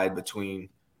decide between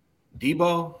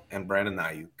Deebo and Brandon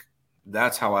Ayuk.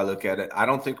 That's how I look at it. I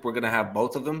don't think we're going to have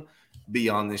both of them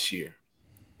beyond this year.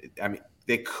 I mean,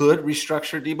 they could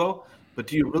restructure Deebo, but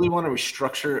do you really want to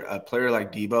restructure a player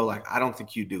like Deebo? Like, I don't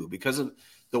think you do because of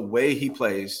the way he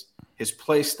plays. His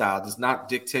play style does not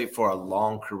dictate for a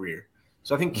long career.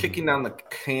 So I think kicking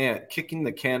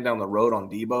the can down the road on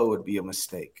Deebo would be a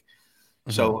mistake.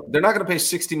 So they're not going to pay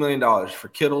 $60 million for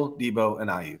Kittle, Deebo, and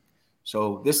Ayuk.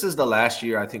 So this is the last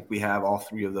year I think we have all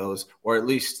three of those, or at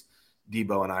least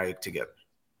Deebo and Ayuk together.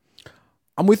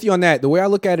 I'm with you on that. The way I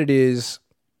look at it is,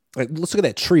 like, let's look at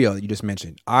that trio that you just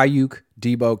mentioned: Ayuk,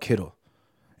 Deebo, Kittle.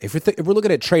 If we're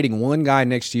looking at trading one guy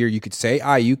next year, you could say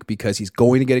Ayuk because he's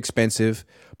going to get expensive,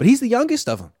 but he's the youngest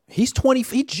of them. He's 20.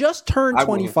 He just turned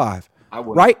 25,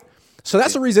 right? So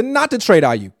that's a reason not to trade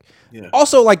Ayuk. Yeah.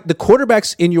 Also, like, the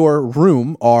quarterbacks in your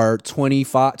room are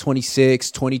 25,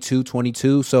 26, 22,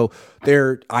 22. So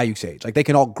they're Ayuk's age. Like, they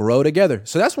can all grow together.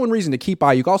 So that's one reason to keep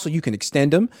Ayuk. Also, you can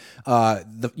extend him.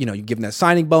 You give him that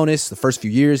signing bonus the first few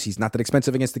years. He's not that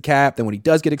expensive against the cap. Then when he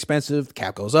does get expensive, the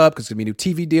cap goes up because it's going to be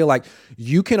a new TV deal. Like,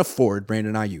 you can afford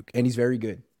Brandon Ayuk, and he's very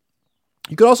good.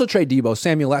 You could also trade Deebo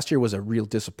Samuel. Last year was a real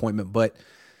disappointment, but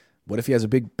what if he has a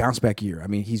big bounce back year? I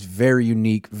mean, he's very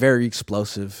unique, very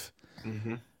explosive.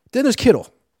 Mm-hmm. Then there's Kittle,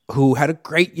 who had a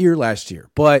great year last year,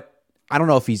 but I don't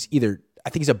know if I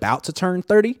think he's about to turn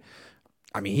 30.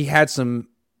 I mean, he had some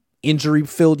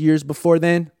injury-filled years before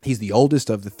then. He's the oldest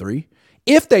of the three.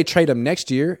 If they trade him next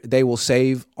year, they will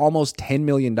save almost $10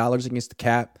 million against the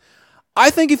cap.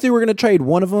 I think if they were going to trade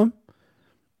one of them,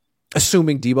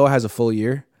 assuming Deebo has a full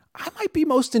year, I might be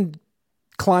most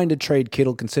inclined to trade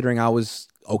Kittle, considering I was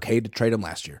okay to trade him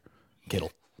last year. Kittle.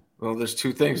 Well, there's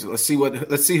two things. Let's see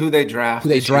who they draft.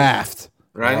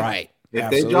 Right.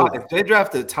 If they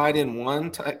draft a tight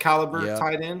end caliber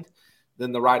tight end,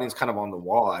 then the writing's kind of on the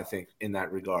wall, I think, in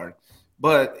that regard.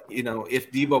 But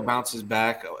if Deebo bounces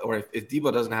back, or if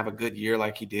Deebo doesn't have a good year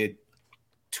like he did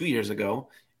 2 years ago,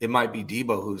 it might be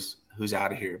Deebo who's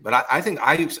out of here. But I think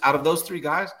Ayuk's out of those three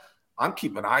guys. I'm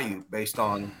keeping Ayuk based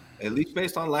on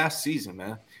last season,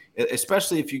 man.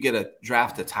 Especially if you get a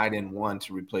draft a tight end one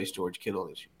to replace George Kittle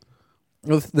this year.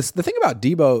 Well, the thing about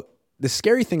Deebo, the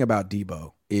scary thing about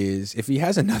Deebo is if he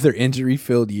has another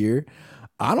injury-filled year,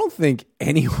 I don't think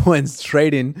anyone's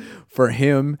trading for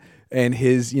him and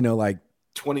his, 21,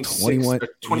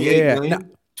 28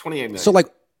 million. 28 million. So,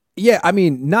 I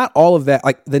mean, not all of that.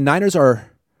 Like, the Niners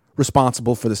are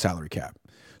responsible for the salary cap.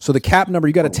 So the cap number,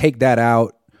 you got to take that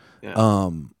out. Yeah.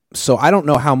 So I don't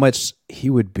know how much he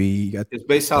would be. His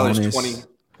base salary is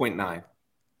 20.9.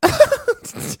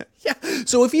 Yeah.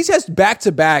 So if he has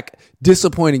back-to-back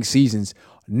disappointing seasons,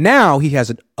 now he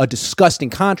has a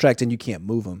disgusting contract and you can't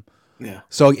move him. Yeah.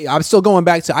 So I'm still going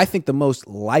back to, I think the most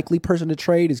likely person to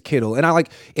trade is Kittle. And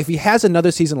if he has another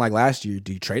season like last year,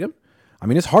 do you trade him? I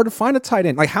mean, it's hard to find a tight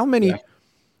end. Like, how many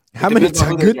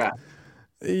good?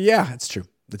 Yeah, it's true.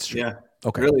 That's true. Yeah.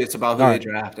 Okay. Really, it's about who they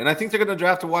draft. And I think they're going to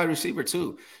draft a wide receiver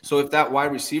too. So if that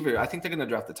wide receiver, I think they're going to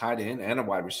draft a tight end and a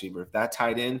wide receiver. If that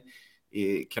tight end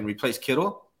can replace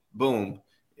Kittle, boom.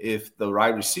 If the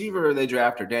wide receiver they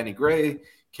draft or Danny Gray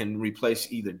can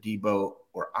replace either Deebo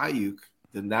or Ayuk,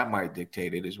 then that might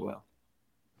dictate it as well.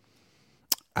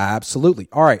 Absolutely.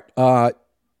 All right.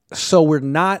 So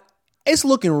it's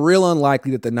looking real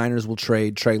unlikely that the Niners will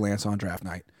trade Trey Lance on draft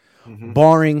night,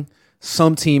 barring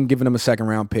some team giving him a second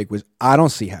round pick, which I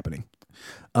don't see happening,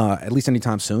 at least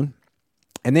anytime soon.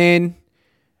 And then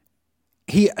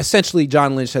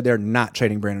John Lynch said they're not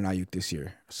trading Brandon Ayuk this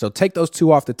year. So take those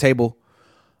two off the table.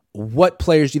 What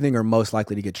players do you think are most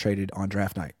likely to get traded on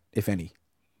draft night, if any?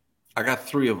 I got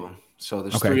 3 of them. So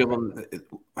there's Okay. 3 of them.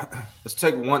 Let's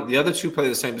take one. The other 2 play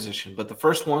the same position, but the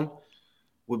first one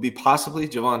would be possibly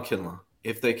Javon Kinlaw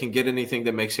if they can get anything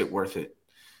that makes it worth it.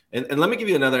 And let me give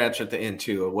you another answer at the end,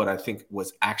 too, of what I think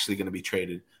was actually going to be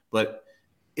traded. But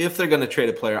if they're going to trade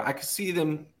a player, I could see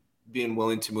them being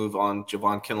willing to move on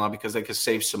Javon Kinlaw because they could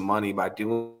save some money by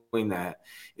doing that.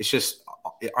 It's just,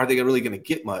 are they really going to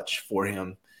get much for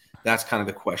him? That's kind of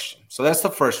the question. So that's the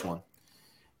first one.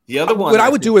 The other one, what I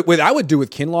would do with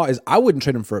Kinlaw is I wouldn't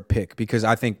trade him for a pick because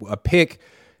I think a pick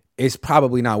is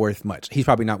probably not worth much. He's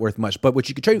probably not worth much. But what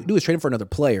you could do is trade him for another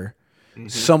player.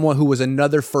 Someone who was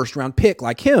another first-round pick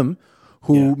like him,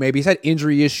 who maybe has had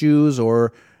injury issues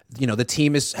or, the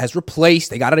team has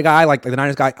replaced. They got a guy like the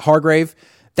Niners got Hargrave.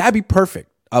 That'd be perfect.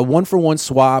 A one-for-one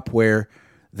swap where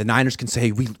the Niners can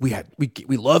say, we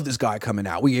love this guy coming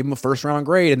out. We gave him a first-round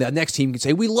grade. And the next team can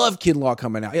say, we love Kinlaw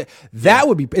coming out. That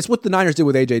would be – it's what the Niners did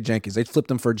with A.J. Jenkins. They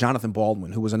flipped him for Jonathan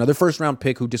Baldwin, who was another first-round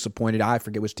pick who disappointed. I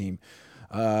forget which team.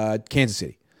 Kansas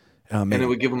City. And it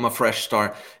would give him a fresh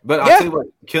start. But I'll tell you what,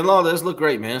 Kinlaw does look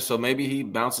great, man. So maybe he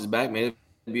bounces back. Maybe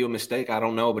it'd be a mistake. I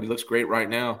don't know. But he looks great right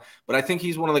now. But I think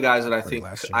he's one of the guys that I think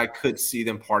I could see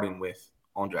them parting with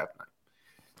on draft night.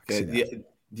 Okay.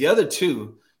 The other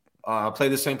 2 play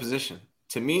the same position.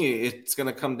 To me, it's going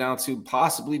to come down to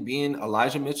possibly being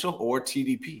Elijah Mitchell or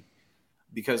TDP.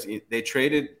 Because they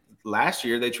traded – last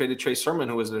year, they traded Trey Sermon,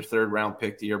 who was their 3rd-round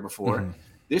pick the year before. Mm-hmm.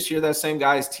 This year, that same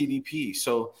guy is TDP.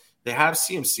 So – they have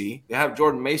CMC. They have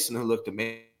Jordan Mason, who looked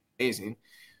amazing.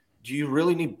 Do you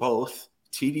really need both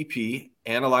TDP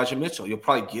and Elijah Mitchell? You'll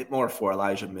probably get more for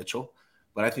Elijah Mitchell,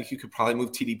 but I think you could probably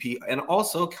move TDP. And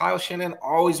also, Kyle Shanahan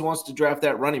always wants to draft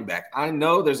that running back. I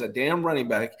know there's a damn running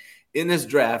back in this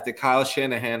draft that Kyle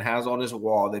Shanahan has on his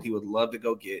wall that he would love to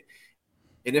go get.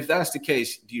 And if that's the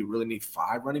case, do you really need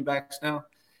 5 running backs now?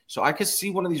 So I could see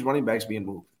one of these running backs being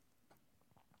moved.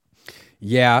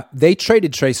 Yeah, they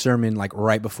traded Trey Sermon like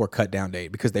right before cut down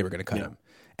date because they were going to cut him.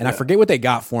 And I forget what they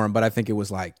got for him, but I think it was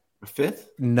like a 5th?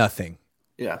 Nothing.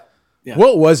 Yeah.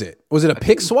 What was it? Was it a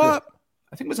pick swap?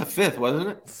 I think it was a 5th, wasn't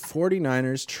it?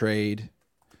 49ers trade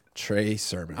Trey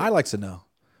Sermon. I'd like to know.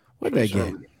 What did they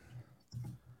get?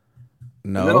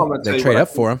 No, they traded up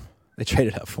for him. They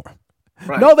traded up for him.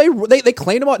 Right. No, they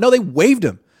claimed him off. No, they waived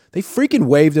him. They freaking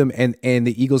waived him, and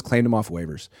the Eagles claimed him off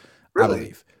waivers. Really? I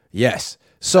believe. Yes.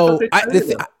 So I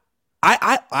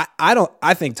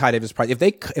think Ty Davis Price. If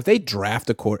they draft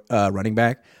a running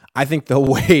back, I think they'll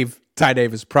waive Ty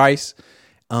Davis Price,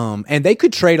 and they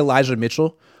could trade Elijah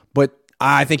Mitchell, but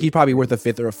I think he's probably worth a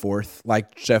 5th or a 4th,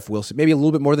 like Jeff Wilson, maybe a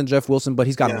little bit more than Jeff Wilson, but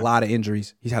he's got a lot of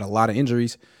injuries. He's had a lot of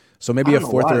injuries, so maybe a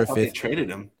 4th or a 5th. They traded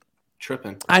him,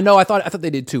 tripping. I know. I thought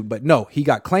they did too, but no, he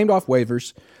got claimed off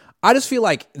waivers. I just feel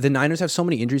like the Niners have so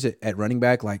many injuries at running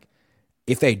back. Like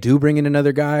if they do bring in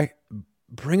another guy,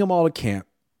 bring them all to camp.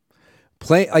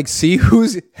 See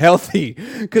who's healthy,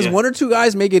 because 1 or 2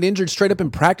 guys may get injured straight up in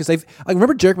practice.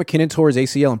 Remember Jerick McKinnon tore his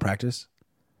ACL in practice.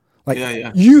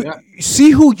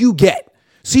 See who you get.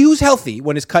 See who's healthy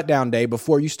when it's cut down day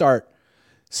before you start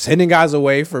sending guys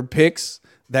away for picks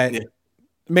that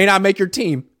may not make your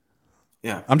team.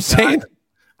 Yeah, I'm saying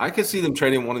I could see them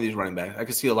trading one of these running backs. I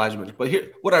could see Elijah Mitchell, but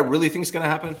here, what I really think is going to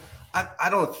happen. I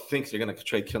don't think they're going to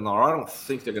trade Kinlaw. I don't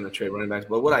think they're going to trade running backs.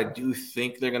 But what I do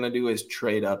think they're going to do is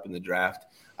trade up in the draft.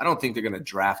 I don't think they're going to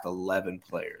draft 11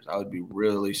 players. I would be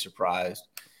really surprised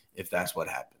if that's what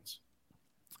happens.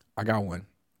 I got one.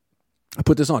 I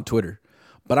put this on Twitter,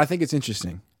 but I think it's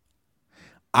interesting.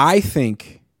 I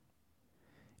think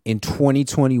in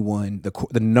 2021,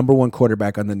 the number 1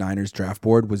 quarterback on the Niners draft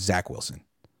board was Zach Wilson.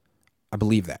 I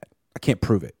believe that. I can't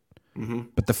prove it. Mm-hmm.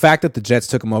 But the fact that the Jets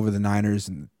took him over the Niners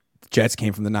and Jets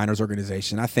came from the Niners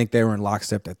organization, I think they were in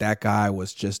lockstep that guy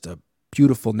was just a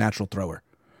beautiful natural thrower.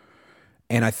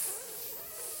 And I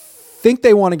think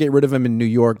they want to get rid of him in New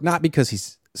York, not because he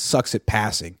sucks at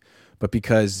passing, but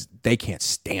because they can't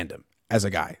stand him as a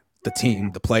guy. The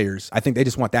team, the players, I think they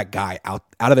just want that guy out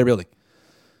of their building.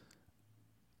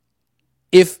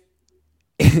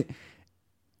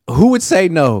 Who would say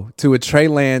no to a Trey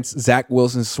Lance, Zach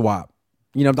Wilson swap?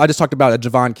 I just talked about a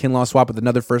Javon Kinlaw swap with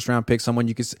another first-round pick, someone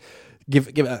you could give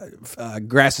a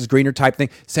grass is greener type thing.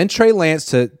 Send Trey Lance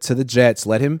to the Jets.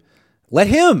 Let him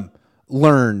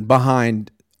learn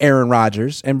behind Aaron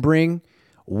Rodgers and bring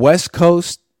West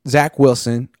Coast Zach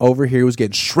Wilson over here, who's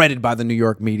getting shredded by the New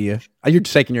York media. You're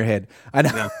shaking your head. I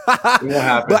know. It won't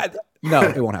happen. No,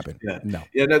 it won't happen. No.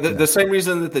 The same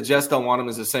reason that the Jets don't want him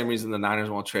is the same reason the Niners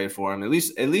won't trade for him. At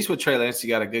least with Trey Lance, you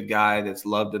got a good guy that's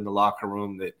loved in the locker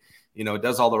room that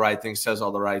does all the right things, says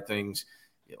all the right things.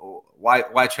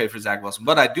 why trade for Zach Wilson?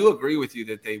 But I do agree with you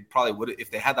that they probably would,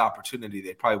 if they had the opportunity,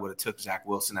 they probably would have took Zach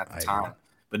Wilson at the time.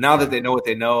 But now that they know what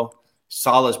they know,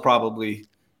 Saleh's probably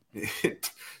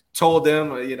told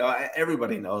them,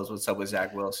 everybody knows what's up with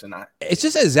Zach Wilson. It's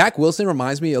just that Zach Wilson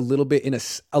reminds me a little bit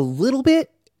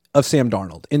of Sam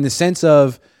Darnold in the sense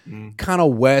of kind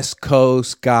of West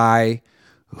Coast guy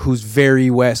who's very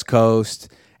West Coast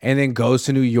and then goes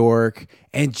to New York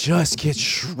and just gets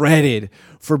shredded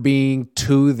for being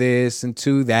to this and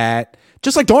to that,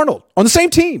 just like Darnold on the same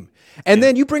team. And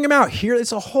then you bring him out here,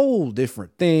 it's a whole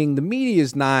different thing. The media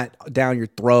is not down your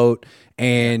throat,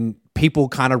 and people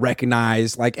kind of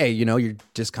recognize, like, hey, you're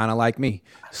just kind of like me.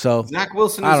 So Zach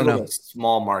Wilson is a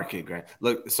small market, Grant.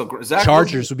 Look, so Zach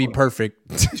Chargers would be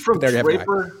perfect. He's from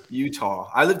Draper,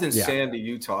 Utah. I lived in Sandy,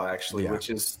 Utah, actually, which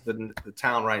is the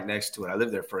town right next to it. I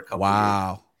lived there for a couple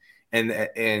of years.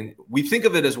 And we think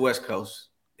of it as West Coast.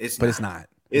 It's not.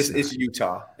 It's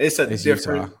Utah. It's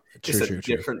different.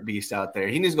 Different beast out there.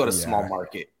 He needs to go to small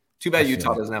market. Too bad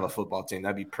Utah doesn't have a football team.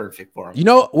 That'd be perfect for him. You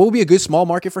know what would be a good small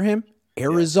market for him?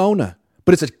 Arizona.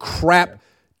 But it's a crap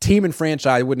team and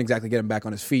franchise. Wouldn't exactly get him back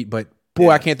on his feet. But boy,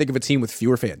 I can't think of a team with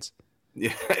fewer fans.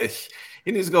 Yeah,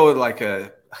 he needs to go with like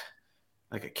a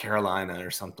Carolina or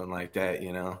something like that.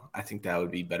 I think that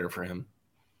would be better for him.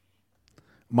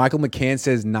 Michael McCann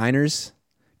says Niners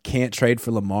can't trade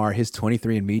for Lamar. His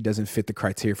 23andMe doesn't fit the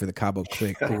criteria for the Cabo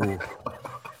click. Ooh.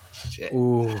 Shit.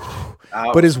 Ooh.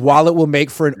 But his wallet will make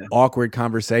for an awkward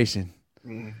conversation.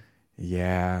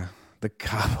 Yeah. The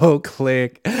Cabo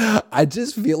click. I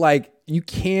just feel like you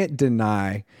can't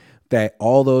deny that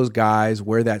all those guys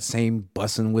wear that same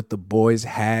bussin' with the boys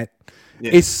hat.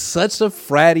 Yeah. It's such a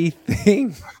fratty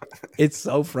thing. It's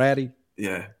so fratty.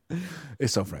 Yeah.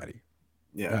 It's so fratty.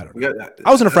 Yeah.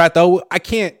 I was in a frat though.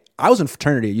 I was in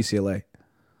fraternity at UCLA.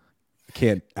 I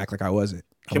can't act like I wasn't.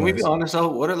 Can we be honest though?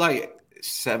 What are like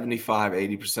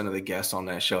 75-80% of the guests on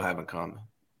that show have in common?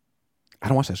 I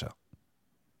don't watch that show.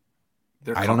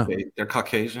 I don't know. They're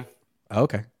Caucasian. Oh,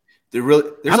 okay. There's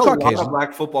a lot of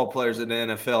black football players in the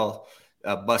NFL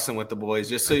busting with the boys.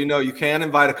 Just so you know, you can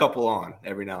invite a couple on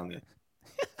every now and then.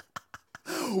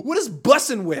 What is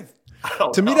busting with?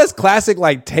 To me, that's classic,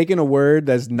 like taking a word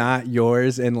that's not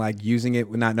yours and like using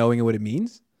it not knowing what it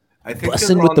means. I think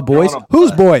busting with the boys.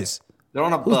 Whose boys? They're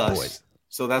on a bus. Boys?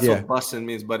 So that's what busting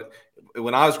means. But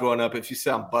when I was growing up, if you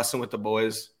said I'm busting with the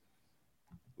boys,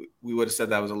 we would have said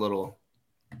that was a little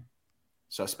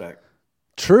suspect.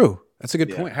 True. That's a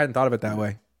good point. I hadn't thought of it that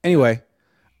way. Anyway,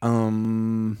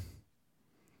 yeah.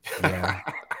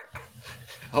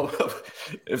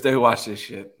 If they watch this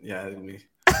shit, we're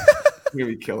gonna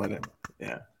be killing it.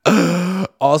 Yeah.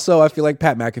 Also, I feel like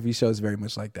Pat McAfee show is very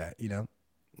much like that. Yeah.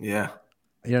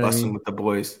 Busting what I mean? With the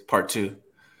boys, part 2.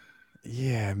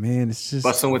 Yeah, man, it's just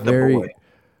busting with the boy.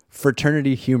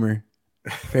 Fraternity humor.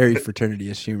 Very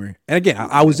fraternity-ish humor. And again,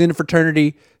 I was in a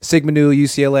fraternity, Sigma Nu,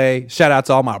 UCLA. Shout out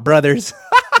to all my brothers.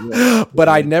 But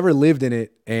I never lived in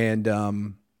it. And I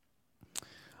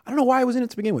don't know why I was in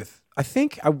it to begin with. I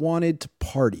think I wanted to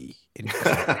party in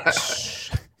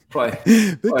college.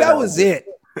 That was it.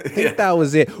 I think that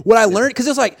was it. What I learned, because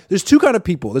it's like, there's two kind of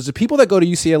people. There's the people that go to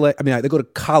UCLA. I mean, they go to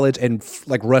college and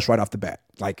like rush right off the bat.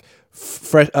 Like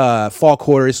fresh fall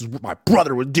quarter, this is what my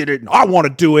brother did it and I want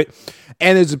to do it.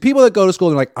 And there's the people that go to school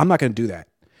and like, I'm not going to do that.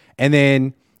 And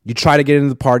then you try to get into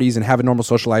the parties and have a normal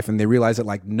social life, and they realize that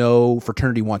like no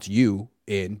fraternity wants you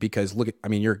in because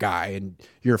you're a guy and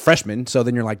you're a freshman. So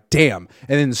then you're like, damn. And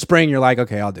then in the spring, you're like,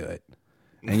 okay, I'll do it.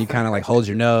 And you kind of like hold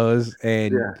your nose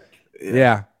and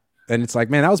yeah. And it's like,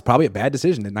 man, that was probably a bad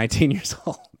decision at 19 years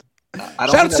old. Shout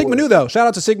out to Sigma Nu, though. Shout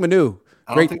out to Sigma Nu.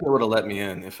 I don't think they would have let me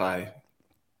in if I,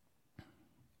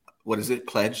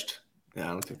 pledged? Yeah,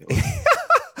 I don't think they would.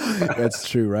 That's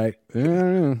true, right?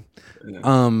 Yeah.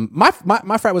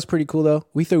 My frat was pretty cool, though.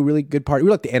 We threw a really good party. We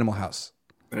were like the Animal House.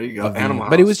 There you go, Animal House.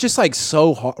 But it was just like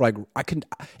so hard. Like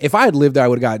if I had lived there, I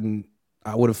would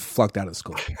have flunked out of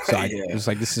school. So it was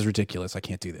like, this is ridiculous. I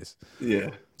can't do this.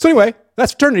 Yeah. So anyway,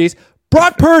 that's fraternities.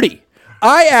 Brock Purdy.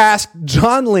 I asked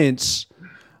John Lynch.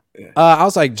 I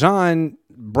was like, John,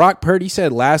 Brock Purdy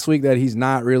said last week that he's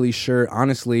not really sure,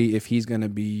 honestly, if he's going to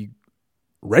be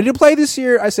ready to play this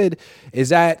year. I said, is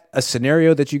that a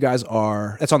scenario that you guys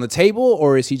that's on the table,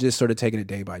 or is he just sort of taking it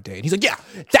day by day? And he's like, yeah,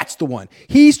 that's the one.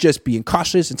 He's just being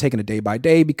cautious and taking it day by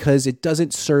day because it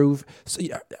doesn't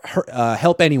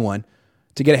help anyone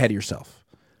to get ahead of yourself.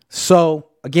 So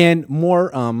again,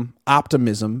 more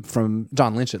optimism from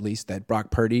John Lynch, at least, that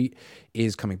Brock Purdy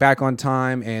is coming back on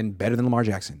time and better than Lamar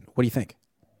Jackson. What do you think?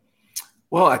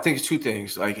 Well, I think it's two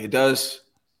things. Like it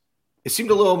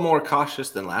seemed a little more cautious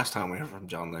than last time we heard from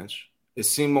John Lynch. it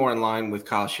seemed more in line with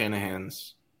Kyle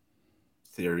Shanahan's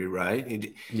theory,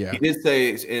 right? Yeah. He did say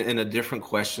in a different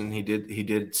question, he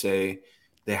did say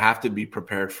they have to be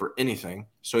prepared for anything.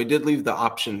 So he did leave the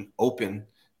option open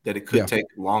that it could Yeah. take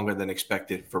longer than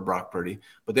expected for Brock Purdy.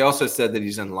 But they also said that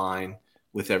he's in line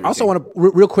with I also everything.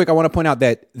 want to, real quick, I want to point out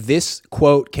that this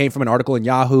quote came from an article in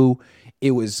Yahoo.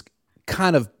 It was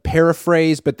kind of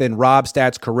paraphrased, but then Rob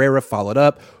Stats Guerrera followed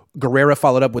up. Guerrera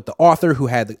followed up with the author who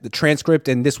had the transcript,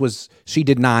 and she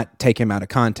did not take him out of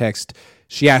context.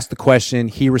 She asked the question.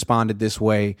 He responded this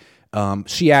way.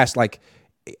 She asked, like,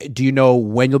 do you know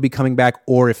when you'll be coming back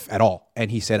or if at all? And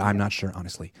he said, I'm not sure,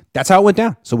 honestly. That's how it went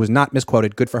down. So it was not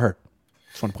misquoted. Good for her.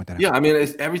 Just want to point that out. Yeah, I mean,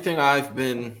 everything I've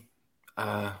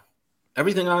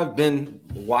been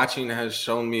watching has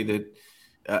shown me that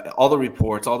all the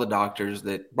reports, all the doctors,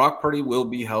 that Brock Purdy will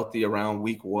be healthy around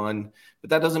week 1, but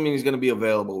that doesn't mean he's going to be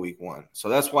available week 1. So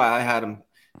that's why I had him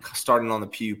starting on the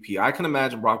PUP. I can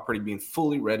imagine Brock Purdy being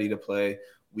fully ready to play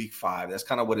week 5. That's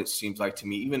kind of what it seems like to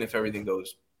me, even if everything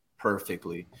goes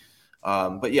perfectly.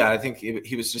 But yeah, I think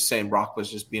he was just saying Brock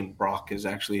was just being Brock is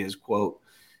actually his quote,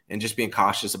 and just being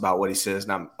cautious about what he says,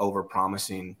 not over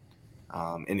promising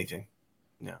anything.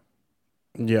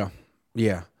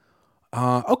 Yeah.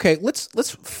 Okay,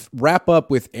 let's wrap up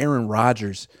with Aaron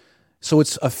Rodgers. So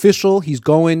it's official. He's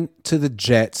going to the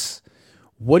Jets.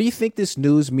 What do you think this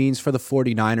news means for the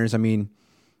 49ers? I mean,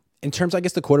 in terms, I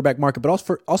guess, the quarterback market, but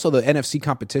also the NFC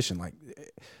competition. Like,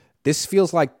 this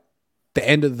feels like the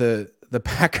end of the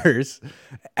Packers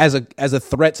as a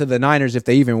threat to the Niners, if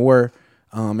they even were,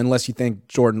 unless you think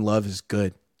Jordan Love is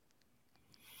good.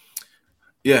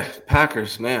 Yeah,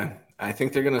 Packers, man. I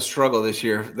think they're going to struggle this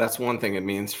year. That's one thing it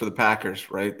means for the Packers,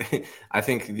 right? I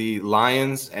think the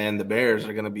Lions and the Bears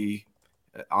are going to be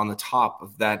on the top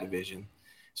of that division.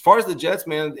 As far as the Jets,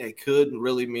 man, it could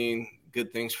really mean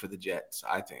good things for the Jets,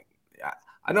 I think.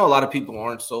 I know a lot of people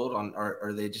aren't sold on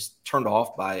or they just turned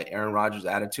off by Aaron Rodgers'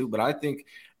 attitude, but I think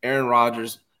Aaron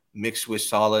Rodgers mixed with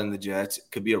Saleh and the Jets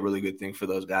could be a really good thing for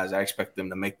those guys. I expect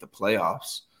them to make the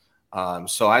playoffs.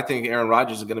 So I think Aaron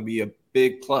Rodgers is going to be a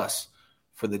big plus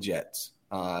for the Jets.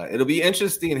 It'll be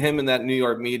interesting, him in that New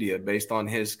York media, based on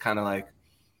his kind of like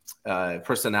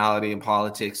personality and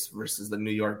politics versus the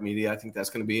New York media. I think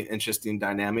that's going to be an interesting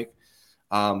dynamic.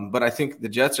 But I think the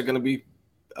Jets are going to be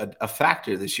a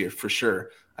factor this year for sure.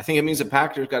 I think it means the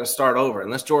Packers got to start over.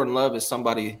 Unless Jordan Love is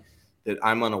somebody that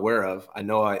I'm unaware of. I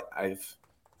know I've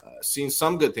seen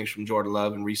some good things from Jordan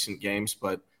Love in recent games,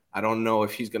 but I don't know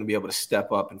if he's going to be able to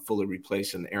step up and fully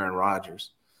replace an Aaron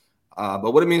Rodgers.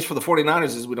 But what it means for the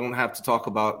 49ers is we don't have to talk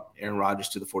about Aaron Rodgers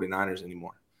to the 49ers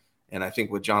anymore. And I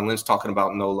think with John Lynch talking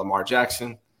about no Lamar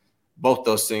Jackson, both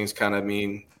those things kind of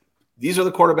mean these are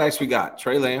the quarterbacks we got: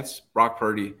 Trey Lance, Brock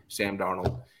Purdy, Sam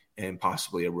Darnold, and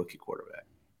possibly a rookie quarterback.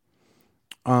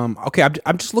 Okay,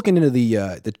 I'm just looking into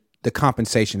the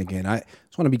compensation again. I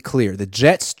just want to be clear. The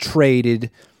Jets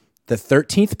traded the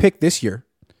 13th pick this year,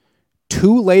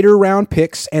 2 later round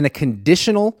picks, and a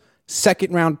conditional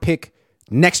second round pick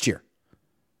next year.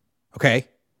 Okay?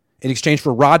 In exchange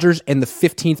for Rodgers and the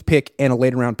 15th pick and a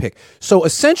later round pick. So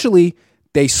essentially,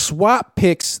 they swap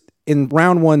picks in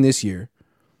round 1 this year.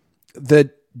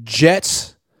 The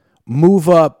Jets move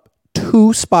up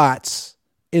 2 spots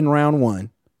in round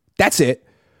 1. That's it,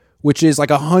 which is like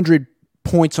 100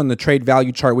 points on the trade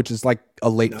value chart, which is like a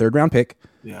late third round pick.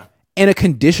 Yeah. And a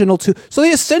conditional 2. So they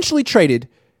essentially traded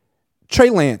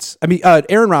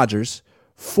Aaron Rodgers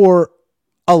for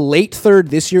a late third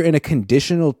this year and a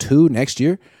conditional 2 next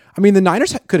year. I mean, the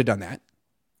Niners could have done that.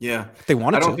 Yeah. If they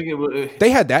wanted to. I don't think it would.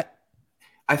 They had that.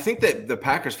 I think that the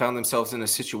Packers found themselves in a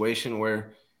situation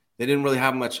where they didn't really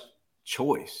have much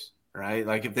choice, right?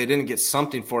 Like if they didn't get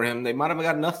something for him, they might have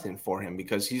got nothing for him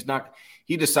because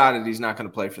he decided he's not going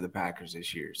to play for the Packers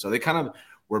this year. So they kind of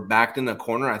were backed in the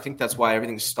corner. I think that's why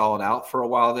everything stalled out for a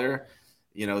while there.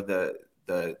 You know, the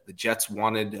Jets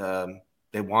wanted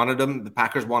they wanted him. The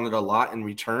Packers wanted a lot in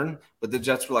return, but the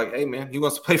Jets were like, hey, man, he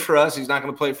wants to play for us. He's not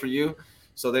going to play for you.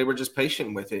 So they were just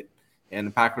patient with it. And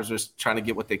the Packers were trying to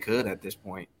get what they could at this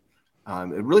point.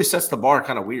 It really sets the bar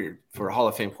kind of weird for a Hall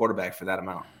of Fame quarterback for that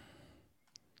amount.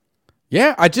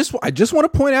 Yeah, I just want to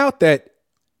point out that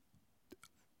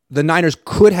the Niners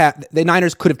could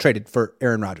have traded for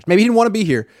Aaron Rodgers. Maybe he didn't want to be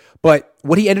here, but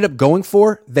what he ended up going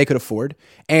for, they could afford.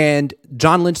 And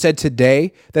John Lynch said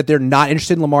today that they're not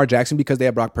interested in Lamar Jackson because they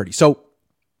have Brock Purdy. So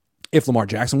if Lamar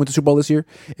Jackson wins the Super Bowl this year,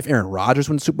 if Aaron Rodgers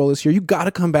wins the Super Bowl this year, you got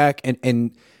to come back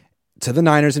and to the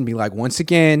Niners and be like, once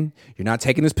again, you're not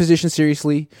taking this position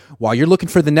seriously. While you're looking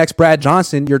for the next Brad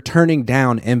Johnson, you're turning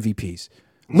down MVPs.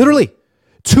 Literally.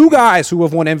 Two guys who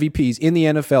have won MVPs in the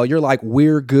NFL. You're like,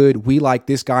 we're good. We like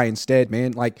this guy instead,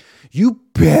 man. Like, you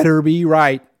better be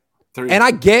right. 3. And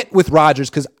I get with Rodgers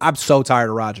because I'm so tired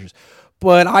of Rodgers.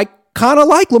 But I kind of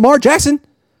like Lamar Jackson.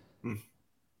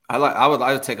 I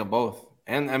would take them both.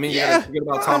 And I mean, you gotta forget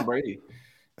about Tom Brady.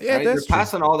 Yeah, right? that's They're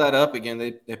passing all that up again.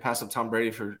 They passed up Tom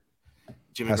Brady for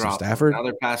Jimmy Garoppolo. Stafford. Now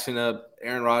they're passing up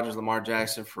Aaron Rodgers, Lamar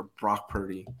Jackson for Brock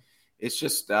Purdy. It's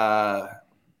just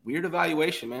weird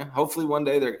evaluation, man. Hopefully one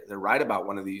day they're right about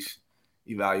one of these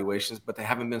evaluations, but they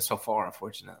haven't been so far,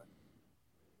 unfortunately.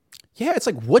 Yeah, it's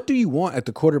like, what do you want at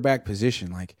the quarterback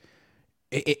position? Like,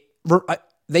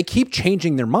 they keep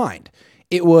changing their mind.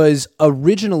 It was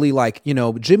originally like, you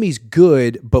know, Jimmy's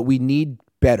good, but we need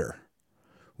better.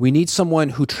 We need someone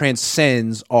who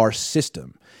transcends our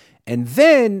system. And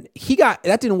then that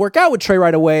didn't work out with Trey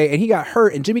right away, and he got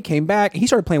hurt, and Jimmy came back, and he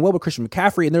started playing well with Christian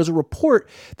McCaffrey, and there's a report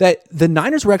that the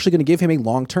Niners were actually going to give him a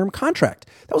long-term contract.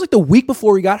 That was like the week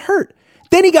before he got hurt.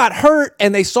 Then he got hurt,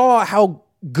 and they saw how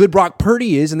good Brock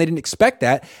Purdy is, and they didn't expect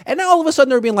that. And now all of a sudden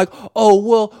they're being like, oh,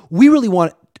 well, we really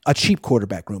want a cheap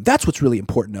quarterback room. That's what's really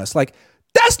important to us. Like,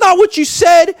 that's not what you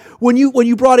said when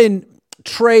you brought in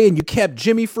Trey and you kept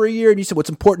Jimmy for a year and you said what's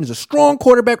important is a strong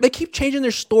quarterback. They keep changing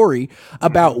their story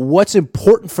about what's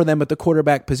important for them at the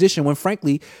quarterback position when,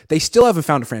 frankly, they still haven't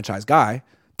found a franchise guy.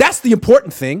 That's the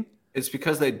important thing. It's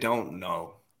because they don't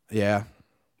know. Yeah.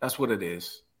 That's what it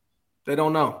is. They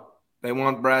don't know. They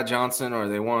want Brad Johnson or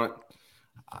they want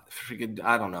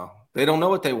I don't know. They don't know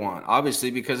what they want, obviously,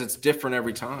 because it's different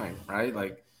every time, right?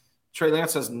 Like, Trey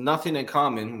Lance has nothing in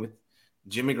common with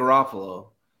Jimmy Garoppolo,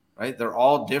 right? They're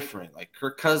all different. Like,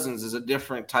 Kirk Cousins is a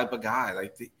different type of guy.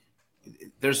 Like,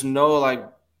 there's no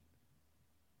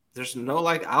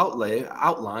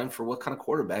outline for what kind of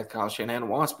quarterback Kyle Shanahan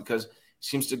wants because he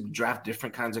seems to draft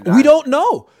different kinds of guys. We don't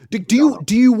know.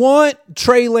 Do you want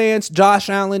Trey Lance, Josh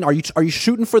Allen? Are you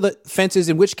shooting for the fences?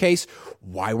 In which case,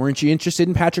 why weren't you interested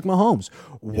in Patrick Mahomes?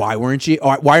 Why aren't you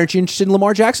interested in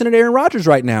Lamar Jackson and Aaron Rodgers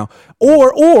right now?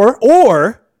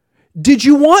 Or did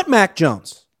you want Mac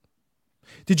Jones?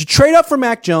 Did you trade up for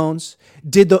Mac Jones?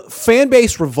 Did the fan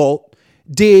base revolt?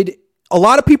 Did a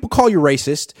lot of people call you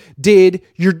racist? Did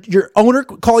your owner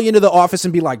call you into the office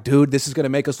and be like, dude, this is going to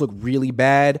make us look really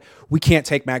bad. We can't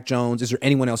take Mac Jones. Is there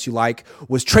anyone else you like?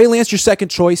 Was Trey Lance your second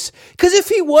choice? Because if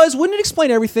he was, wouldn't it explain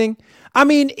everything? I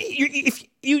mean, if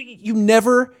you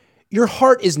never, your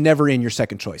heart is never in your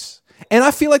second choice. And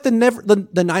I feel like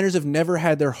the Niners have never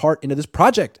had their heart into this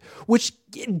project, which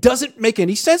doesn't make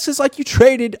any sense. It's like you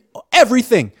traded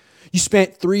everything. You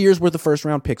spent 3 years worth of first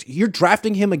round picks. You're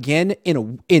drafting him again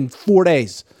in 4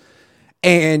 days.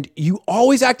 And you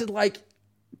always acted like,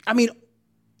 I mean,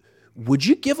 would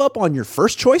you give up on your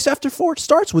first choice after 4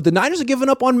 starts? Would the Niners have given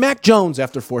up on Mac Jones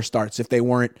after 4 starts if he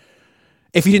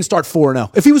didn't start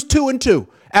 4-0? If he was 2-2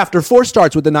 after 4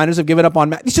 starts, would the Niners have given up on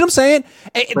Mac? You see what I'm saying?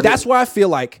 That's why I feel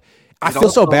like I feel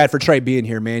so bad for Trey being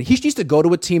here, man. He needs to go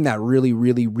to a team that really,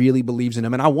 really, really believes in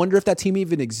him. And I wonder if that team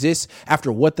even exists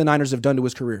after what the Niners have done to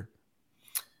his career.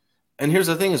 And here's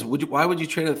the thing is, why would you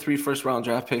trade a 3 first-round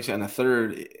draft picks and a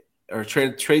third, or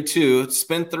trade 2,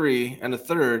 spend 3 and a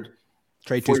third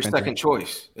trade for your second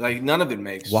choice? Like, none of it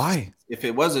makes. Why? If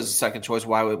it was his second choice,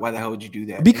 why the hell would you do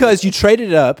that? Because you traded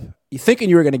it up, you thinking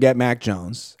you were going to get Mac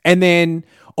Jones, and then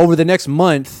over the next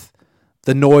month,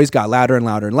 the noise got louder and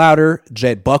louder and louder.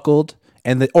 Jed buckled.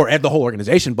 And the whole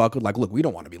organization buckled, like, look, we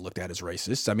don't want to be looked at as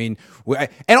racists. I mean,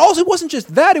 and also it wasn't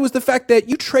just that. It was the fact that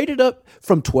you traded up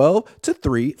from 12 to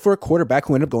 3 for a quarterback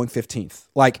who ended up going 15th.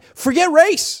 Like, forget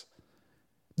race.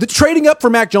 The trading up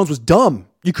for Mac Jones was dumb.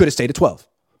 You could have stayed at 12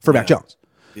 for Mac Jones.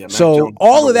 Yeah, so Jones,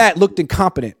 all of that looked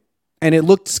incompetent, and it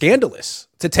looked scandalous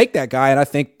to take that guy, and I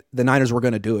think the Niners were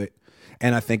going to do it.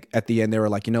 And I think at the end they were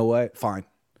like, you know what? Fine.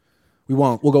 We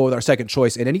won't. We'll go with our second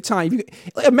choice. And anytime,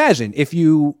 imagine if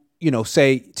you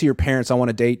say to your parents, I want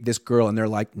to date this girl, and they're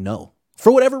like, no,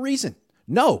 for whatever reason.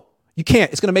 No, you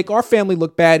can't. It's going to make our family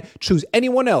look bad. Choose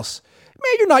anyone else.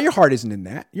 Man, you're not. Your heart isn't in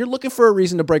that. You're looking for a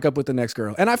reason to break up with the next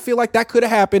girl. And I feel like that could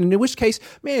have happened. And in which case,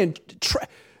 man,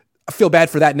 I feel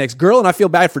bad for that next girl, and I feel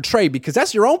bad for Trey because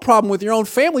that's your own problem with your own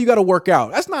family you got to work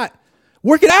out. That's not –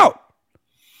 work it out.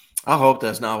 I hope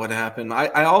that's not what happened.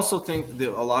 I also think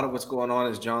that a lot of what's going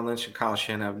on is John Lynch and Kyle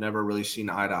Shanahan have never really seen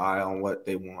eye to eye on what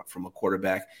they want from a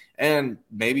quarterback. And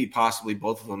maybe possibly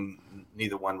both of them,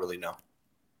 neither one really know.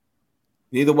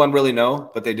 Neither one really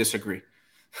know, but they disagree.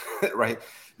 Right?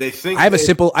 They think I have a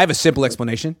simple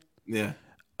explanation. Yeah.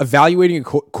 Evaluating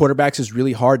quarterbacks is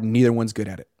really hard and neither one's good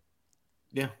at it.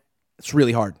 Yeah. It's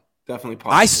really hard. Definitely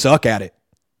possible. I suck at it.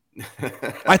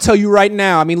 I tell you right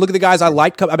now, I mean, look at the guys I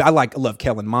like. I love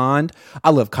Kellen Mond. I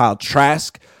love Kyle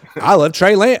Trask. I love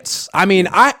Trey Lance. I mean,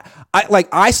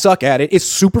 I suck at it. It's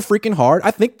super freaking hard.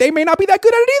 I think they may not be that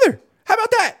good at it either. How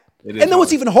about that? And then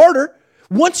what's even harder,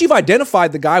 once you've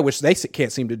identified the guy, which they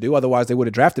can't seem to do, otherwise they would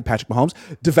have drafted Patrick Mahomes,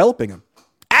 developing him,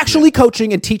 actually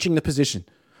coaching and teaching the position,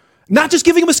 not just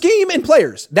giving him a scheme and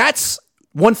players. That's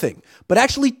one thing, but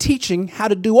actually teaching how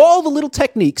to do all the little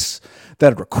techniques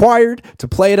that are required to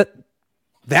play it.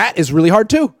 That is really hard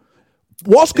too.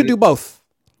 Walsh could do both.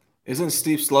 Isn't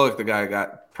Steve Slowick the guy who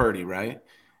got Purdy, right?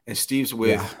 And Steve's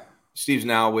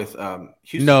now with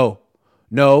Houston. No.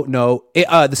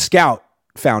 The scout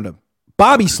found him.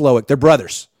 Bobby Slowick, they're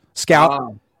brothers.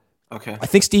 Scout. Okay. I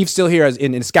think Steve's still here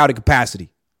in scouting capacity.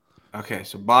 Okay,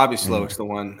 so Bobby Slowick's the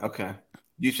one. Okay.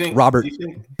 Do you think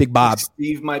Big Bob,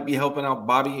 Steve might be helping out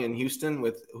Bobby in Houston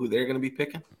with who they're going to be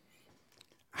picking?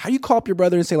 How do you call up your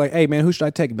brother and say like, "Hey man, who should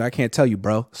I take?" But I can't tell you,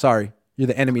 bro. Sorry, you're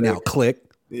the enemy now. Click.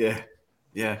 Yeah.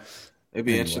 It'd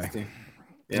be interesting.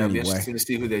 Yeah, it'd be interesting to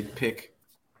see who they pick.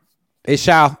 It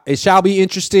shall be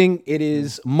interesting. It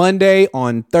is Monday.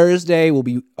 On Thursday will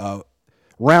be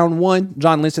round one.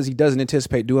 John Lynch says he doesn't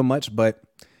anticipate doing much, but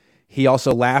he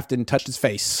also laughed and touched his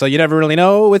face. So you never really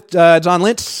know with John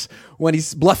Lynch when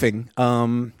he's bluffing.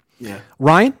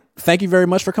 Ryan, thank you very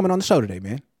much for coming on the show today,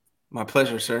 man. My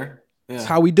pleasure, sir. Yeah. That's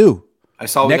how we do.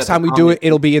 Next time we do it,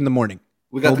 it'll be in the morning.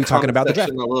 We'll be talking about the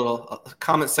draft.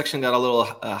 Comment section got a little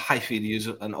hyphy, to use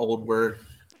an old word.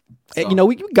 So. You know,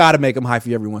 we got to make them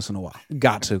hyphy every once in a while.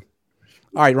 Got to.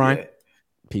 All right, Ryan. Yeah.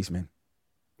 Peace, man.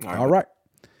 All right.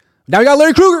 Now we got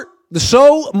Larry Krueger. The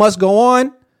show must go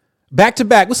on back to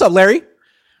back. What's up, Larry?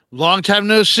 Long time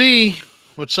no see.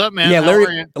 What's up, man? Yeah,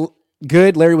 Larry.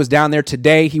 Good. Larry was down there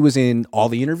today. He was in all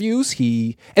the interviews.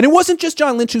 And it wasn't just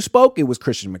John Lynch who spoke. It was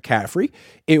Christian McCaffrey.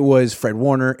 It was Fred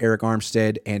Warner, Eric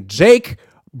Armstead, and Jake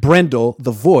Brendel,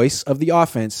 the voice of the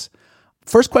offense.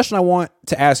 First question I want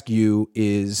to ask you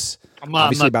is I'm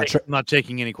not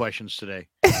taking any questions today.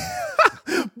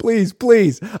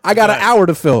 Please. I got an hour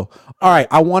to fill. All right.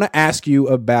 I want to ask you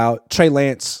about Trey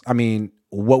Lance. I mean,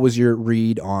 what was your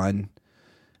read on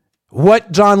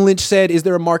what John Lynch said? Is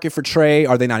there a market for Trey?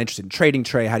 Are they not interested in trading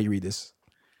Trey? How do you read this?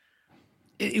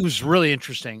 It was really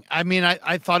interesting. I mean,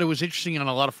 I thought it was interesting on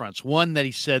a lot of fronts. One, that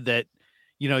he said that,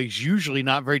 you know, he's usually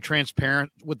not very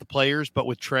transparent with the players, but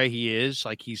with Trey, he is.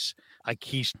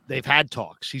 They've had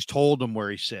talks. He's told them where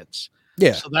he sits.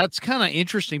 Yeah. So that's kind of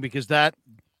interesting because that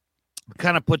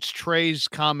kind of puts Trey's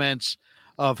comments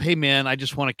of, hey, man, I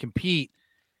just want to compete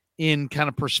in kind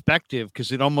of perspective,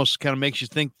 because it almost kind of makes you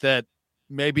think that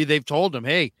maybe they've told him,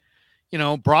 hey, you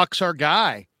know, Brock's our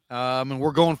guy, and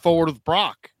we're going forward with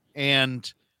Brock.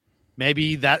 And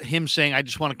maybe that him saying, I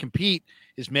just want to compete,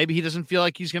 is maybe he doesn't feel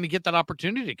like he's going to get that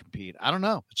opportunity to compete. I don't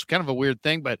know. It's kind of a weird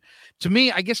thing. But to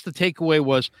me, I guess the takeaway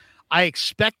was I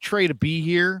expect Trey to be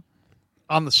here.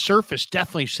 On the surface,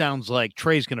 definitely sounds like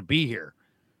Trey's going to be here.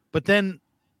 But then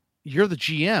you're the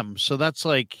GM, so that's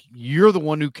like you're the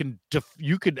one who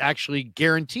you could actually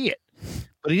guarantee it.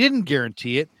 But he didn't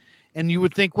guarantee it. And you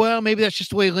would think, well, maybe that's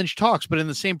just the way Lynch talks. But in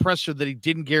the same presser that he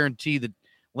didn't guarantee that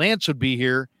Lance would be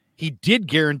here, he did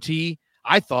guarantee,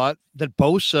 I thought, that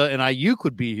Bosa and Ayuk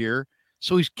would be here.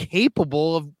 So he's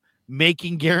capable of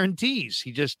making guarantees.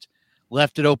 He just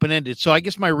left it open-ended. So I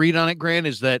guess my read on it, Grant,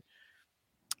 is that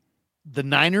the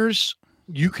Niners,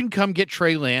 you can come get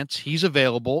Trey Lance. He's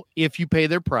available if you pay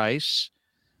their price.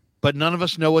 But none of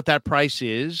us know what that price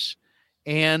is.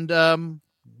 And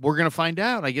we're going to find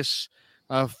out, I guess,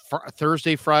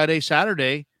 Thursday, Friday,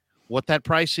 Saturday, what that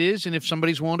price is and if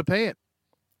somebody's willing to pay it,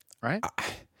 right?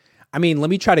 I mean, let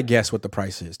me try to guess what the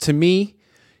price is. To me,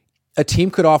 a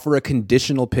team could offer a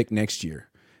conditional pick next year.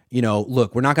 You know,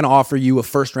 look, we're not going to offer you a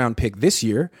first-round pick this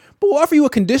year, but we'll offer you a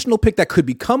conditional pick that could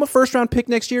become a first-round pick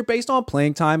next year based on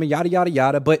playing time and yada, yada,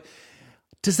 yada. But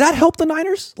does that help the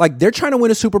Niners? Like, they're trying to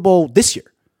win a Super Bowl this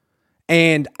year.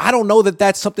 And I don't know that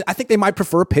that's something. I think they might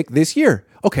prefer a pick this year.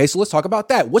 Okay, so let's talk about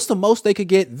that. What's the most they could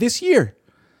get this year?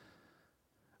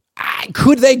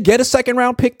 Could they get a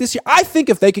second-round pick this year? I think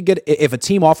if a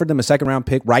team offered them a second-round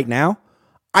pick right now,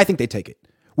 I think they take it,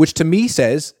 which to me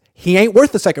says he ain't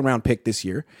worth the second-round pick this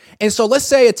year. And so let's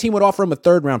say a team would offer him a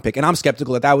third-round pick, and I'm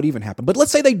skeptical that would even happen. But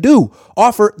let's say they do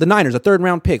offer the Niners a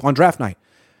third-round pick on draft night.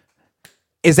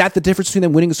 Is that the difference between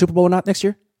them winning a Super Bowl or not next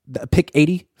year? Pick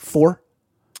 84?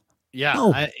 Yeah,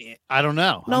 no. I don't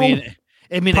know. No, I mean,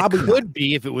 it could not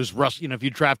be if it was Russ, you know, if you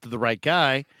drafted the right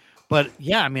guy. But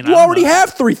yeah, I mean, you already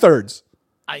have 3/3.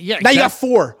 Yeah, now you got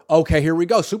 4. Okay, here we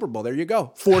go. Super Bowl. There you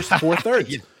go. 4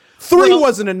 thirds. 3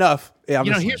 wasn't enough. Yeah,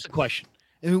 here's the question.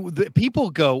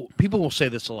 People will say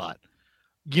this a lot.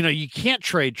 You know, you can't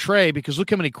trade Trey because look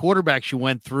how many quarterbacks you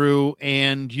went through,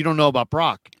 and you don't know about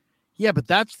Brock. Yeah, but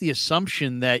that's the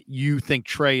assumption that you think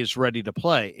Trey is ready to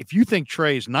play. If you think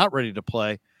Trey is not ready to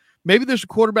play, maybe there's a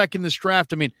quarterback in this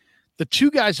draft. I mean, the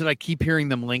two guys that I keep hearing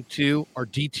them linked to are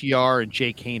DTR and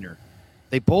Jake Haener.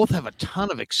 They both have a ton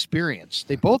of experience.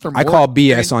 They both are more I call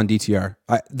BS on DTR.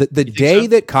 The day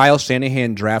that Kyle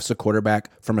Shanahan drafts a quarterback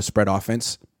from a spread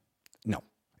offense, no,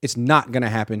 it's not going to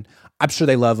happen. I'm sure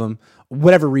they love him.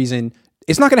 Whatever reason,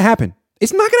 it's not going to happen.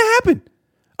 It's not going to happen.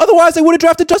 Otherwise, they would have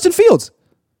drafted Justin Fields.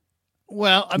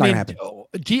 Well, I mean,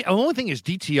 the only thing is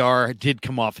DTR did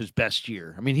come off his best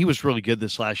year. I mean, he was really good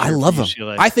this last year. I love him.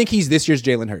 UCLA. I think he's this year's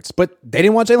Jalen Hurts, but they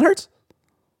didn't want Jalen Hurts.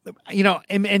 You know,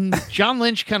 and John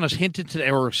Lynch kind of hinted to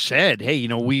or said, hey, you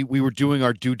know, we were doing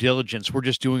our due diligence. We're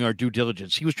just doing our due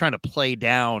diligence. He was trying to play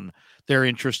down their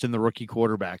interest in the rookie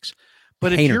quarterbacks.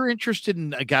 But if you're interested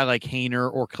in a guy like Haener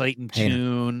or Clayton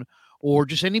Tune or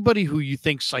just anybody who you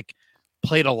think's like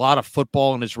played a lot of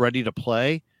football and is ready to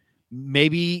play,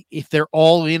 maybe if they're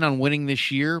all in on winning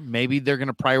this year, maybe they're going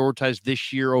to prioritize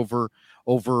this year over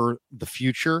the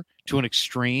future to an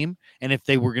extreme. And if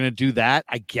they were going to do that,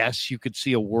 I guess you could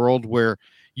see a world where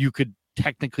you could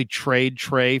technically trade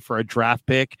Trey for a draft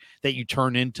pick that you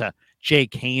turn into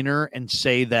Jake Haener and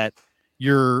say that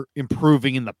you're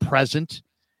improving in the present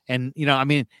and, you know, I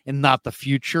mean, and not the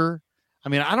future. I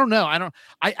mean, I don't know.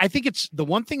 I think it's the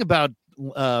one thing about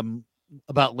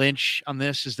Lynch on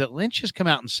this is that Lynch has come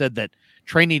out and said that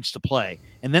Trey needs to play.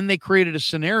 And then they created a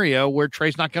scenario where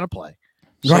Trey's not going to play.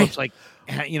 So It's like,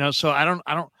 you know, so I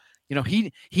don't, you know,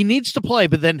 he needs to play,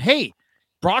 but then, hey,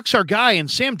 Brock's our guy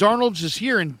and Sam Darnold's is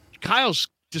here and Kyle's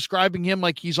describing him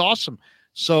like he's awesome.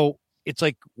 So it's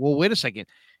like, well, wait a second.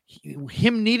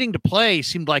 Him needing to play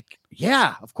seemed like,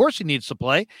 yeah, of course he needs to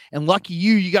play. And lucky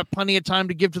you got plenty of time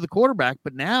to give to the quarterback.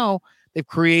 But now they've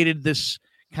created this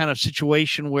kind of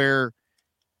situation where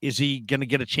is he going to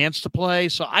get a chance to play?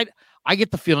 So I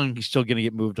get the feeling he's still going to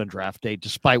get moved on draft day,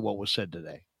 despite what was said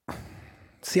today.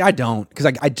 See, I don't, because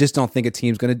I just don't think a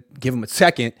team's going to give him a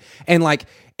second. And, like,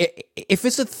 if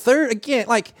it's a third, again,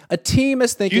 like, a team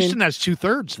is thinking... Houston has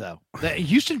 2/3, though.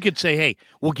 Houston could say, hey,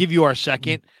 we'll give you our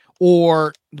second,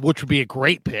 or, which would be a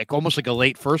great pick, almost like a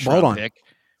late first-round pick,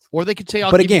 or they could say,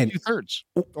 I'll give you 2/3.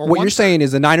 What you're saying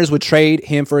is the Niners would trade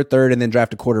him for a third and then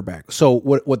draft a quarterback. So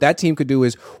what that team could do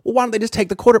is, well, why don't they just take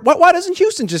the quarterback? Why doesn't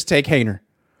Houston just take Haener?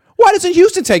 Why doesn't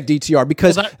Houston take DTR?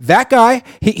 Because that guy,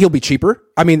 he'll be cheaper.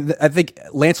 I mean, I think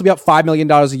Lance will be up $5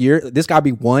 million a year. This guy will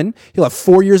be $1 million. He'll have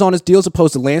 4 years on his deal as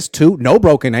opposed to Lance 2. No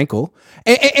broken ankle.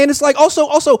 And it's like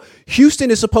also Houston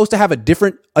is supposed to have a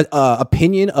different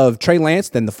opinion of Trey Lance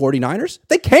than the 49ers.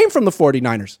 They came from the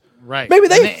 49ers. Right. Maybe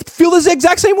they feel the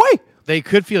exact same way. They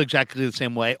could feel exactly the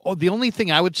same way. Oh, the only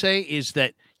thing I would say is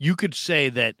that you could say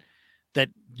that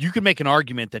you could make an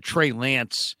argument that Trey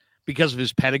Lance, because of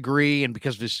his pedigree and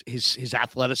because of his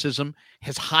athleticism,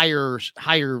 has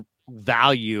higher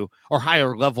value or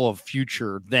higher level of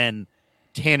future than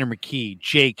Tanner McKee,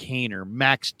 Jake Haener,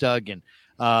 Max Duggan,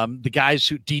 the guys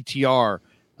who DTR.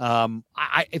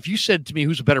 If you said to me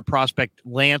who's a better prospect,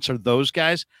 Lance or those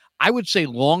guys, I would say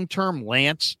long-term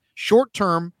Lance.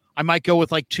 Short-term, I might go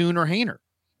with like Tune or Haener.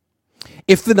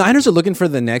 If the Niners are looking for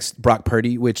the next Brock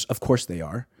Purdy, which of course they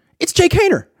are, it's Jake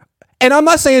Haener. And I'm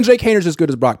not saying Jake Haener's as good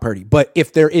as Brock Purdy, but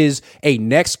if there is a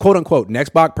next, quote unquote, next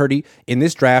Brock Purdy in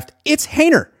this draft, it's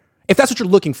Haener. If that's what you're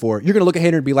looking for, you're going to look at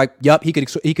Haener and be like, yup, he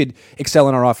could excel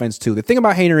in our offense too. The thing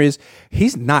about Haener is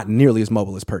he's not nearly as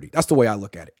mobile as Purdy. That's the way I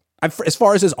look at it. As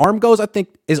far as his arm goes, I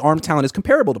think his arm talent is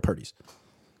comparable to Purdy's.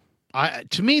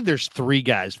 To me, there's three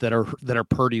guys that are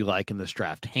Purdy-like in this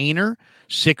draft. Haener,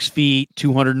 6 feet,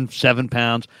 207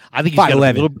 pounds. I think he's got a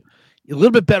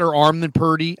little bit better arm than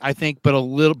Purdy, I think, but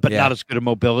not as good a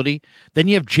mobility. Then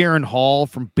you have Jaron Hall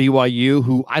from BYU,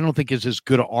 who I don't think is as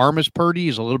good an arm as Purdy.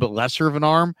 He's a little bit lesser of an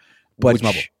arm, but he's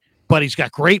mobile. But he's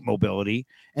got great mobility.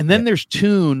 And then there's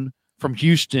Tune from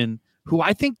Houston, who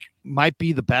I think might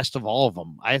be the best of all of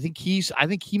them. I think he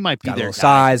might be got their a little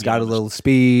size, got a little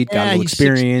speed, got a little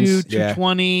experience. He's 6'2",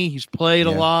 220. He's played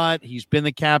a lot. He's been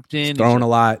the captain. He's thrown a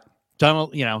lot. Done,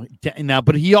 now,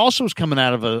 but he also is coming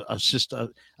out of a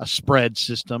spread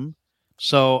system.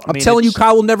 So I'm telling you,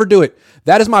 Kyle will never do it.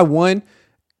 That is my one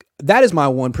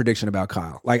prediction about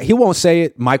Kyle. Like, he won't say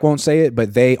it, Mike won't say it,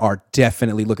 but they are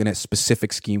definitely looking at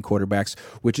specific scheme quarterbacks,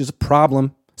 which is a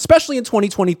problem, especially in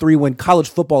 2023 when college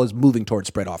football is moving towards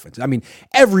spread offense. I mean,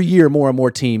 every year more and more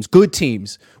teams, good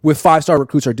teams with 5-star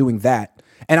recruits are doing that.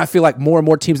 And I feel like more and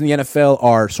more teams in the NFL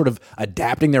are sort of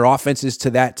adapting their offenses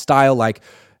to that style, like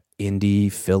Indy,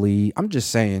 Philly. I'm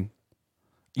just saying,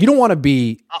 you don't want to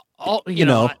be,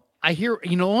 I hear,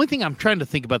 the only thing I'm trying to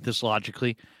think about this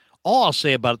logically, all I'll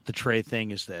say about the Trey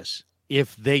thing is this.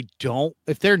 if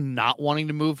they're not wanting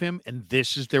to move him and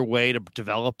this is their way to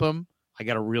develop him, I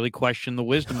got to really question the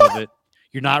wisdom of it.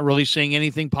 You're not really saying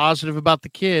anything positive about the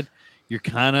kid. You're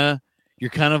kind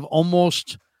of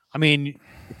almost, I mean,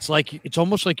 it's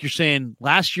almost like you're saying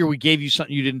last year we gave you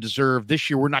something you didn't deserve. This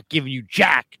year we're not giving you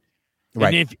jack.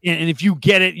 Right. And if you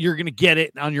get it, you're going to get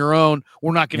it on your own.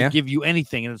 We're not going to give you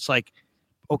anything. And it's like,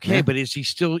 okay, but isn't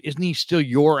he still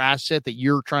your asset that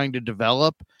you're trying to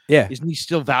develop? Yeah. Isn't he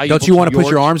still valuable? Don't you want to put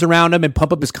your arms around him and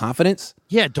pump up his confidence?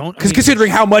 Yeah, don't. Because considering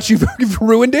how much you've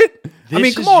ruined it, I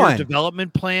mean, come on. Your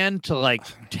development plan to like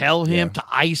tell him to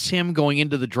ice him going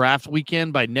into the draft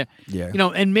weekend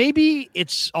and maybe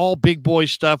it's all big boy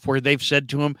stuff where they've said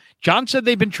to him. John said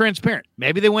they've been transparent.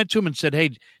 Maybe they went to him and said,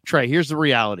 "Hey, Trey, here's the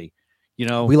reality. You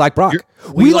know, we like Brock.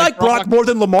 We like Brock more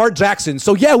than Lamar Jackson.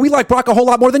 So yeah, we like Brock a whole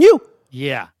lot more than you.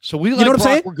 Yeah. So we like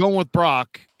Brock. We're going with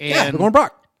Brock. And we're going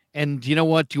Brock. And you know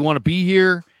what? Do you want to be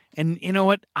here? And you know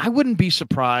what? I wouldn't be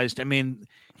surprised. I mean,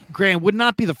 Grant, would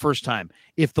not be the first time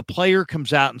if the player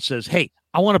comes out and says, "Hey,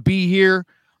 I want to be here.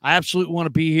 I absolutely want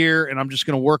to be here, and I'm just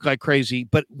going to work like crazy."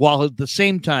 But while at the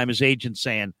same time, his agent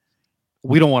saying,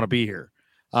 "We don't want to be here."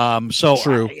 So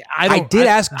true. I did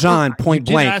ask John point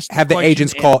blank, have the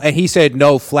agents call, and he said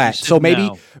no flat. So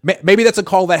maybe that's a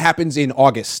call that happens in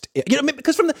August. You know,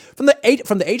 because from the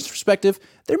agent's perspective,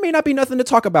 there may not be nothing to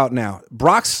talk about now.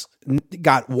 Brock's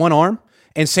got one arm,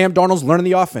 and Sam Darnold's learning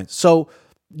the offense. So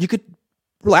you could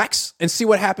relax and see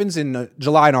what happens in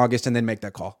July and August, and then make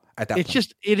that call at that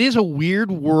point. It is a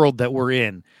weird world that we're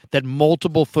in, that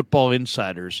multiple football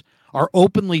insiders are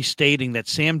openly stating that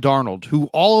Sam Darnold, who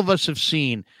all of us have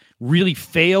seen really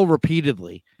fail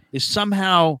repeatedly, is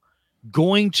somehow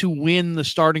going to win the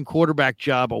starting quarterback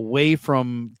job away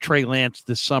from Trey Lance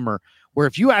this summer, where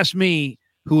if you ask me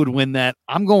who would win that,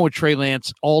 I'm going with Trey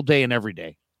Lance all day and every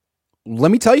day. Let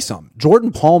me tell you something.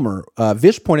 Jordan Palmer,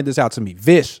 Vish pointed this out to me.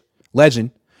 Vish,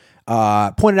 legend,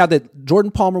 pointed out that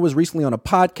Jordan Palmer was recently on a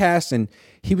podcast, and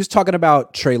he was talking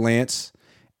about Trey Lance,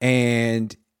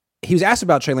 and he was asked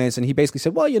about Trey Lance, and he basically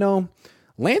said, well, you know,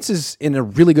 Lance is in a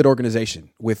really good organization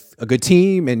with a good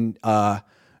team and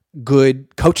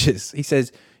good coaches. He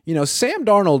says, you know, Sam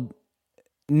Darnold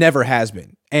never has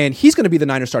been, and he's going to be the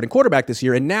Niners starting quarterback this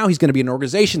year, and now he's going to be in an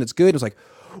organization that's good. It was like,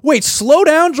 wait, slow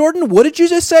down, Jordan. What did you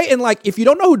just say? And like, if you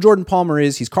don't know who Jordan Palmer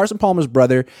is, he's Carson Palmer's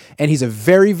brother, and he's a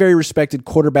very, very respected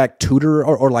quarterback tutor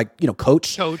or like, you know,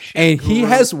 coach. And he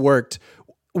has worked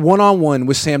one-on-one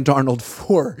with Sam Darnold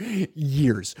for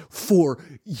years.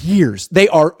 They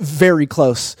are very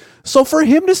close. So for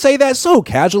him to say that so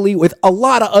casually with a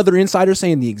lot of other insiders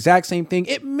saying the exact same thing,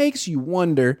 it makes you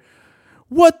wonder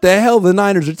what the hell the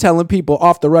Niners are telling people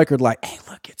off the record, like, hey,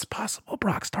 look, it's possible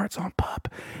Brock starts on PUP.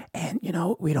 And, you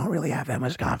know, we don't really have that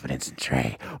much confidence in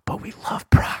Trey, but we love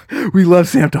Brock. We love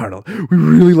Sam Darnold. We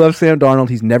really love Sam Darnold.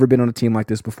 He's never been on a team like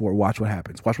this before. Watch what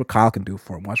happens. Watch what Kyle can do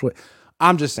for him. Watch what...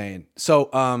 I'm just saying. So,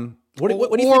 what do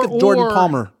you think of Jordan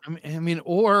Palmer? I mean,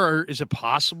 or is it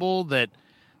possible that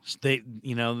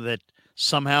that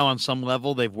somehow on some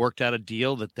level they've worked out a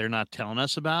deal that they're not telling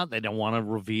us about? They don't want to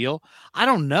reveal. I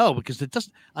don't know, because it does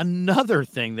another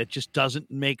thing that just doesn't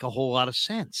make a whole lot of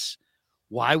sense.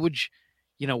 Why would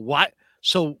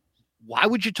why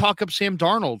would you talk up Sam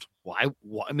Darnold? Why?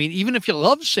 I mean, even if you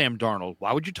love Sam Darnold,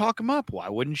 why would you talk him up? Why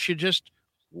wouldn't you just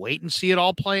wait and see it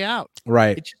all play out?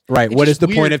 Right. What is the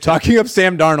point of talking up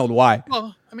Sam Darnold? Why?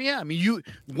 Well,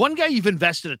 one guy you've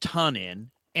invested a ton in,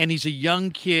 and he's a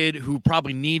young kid who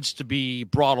probably needs to be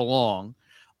brought along.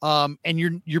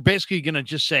 And you're basically going to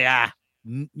just say,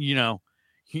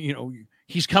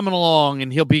 he's coming along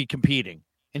and he'll be competing,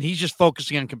 and he's just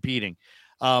focusing on competing.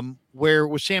 Where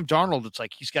with Sam Darnold, it's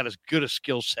like he's got as good a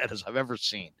skill set as I've ever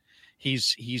seen.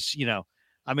 He's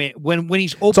when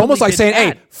he's open, it's almost like saying,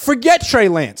 "Hey, forget Trey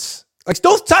Lance. Like,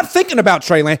 don't stop thinking about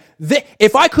Trey Lance.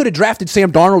 If I could have drafted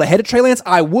Sam Darnold ahead of Trey Lance,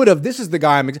 I would have. This is the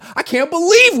guy I can't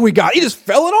believe we got. He just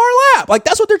fell in our lap. Like,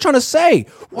 that's what they're trying to say.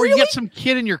 Or you get some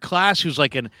kid in your class who's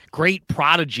like a great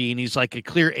prodigy, and he's like a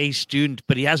clear A student,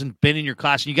 but he hasn't been in your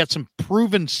class, and you got some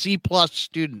proven C+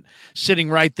 student sitting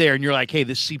right there, and you're like, hey,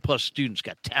 this C+ student's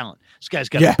got talent. This guy's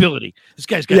got ability. This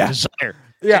guy's got desire.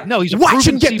 Yeah. No, he's a Watch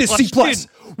him get this C+. Student.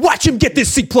 Watch him get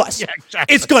this C+. Yeah,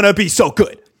 exactly. It's going to be so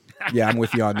good. Yeah, I'm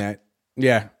with you on that.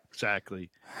 Yeah.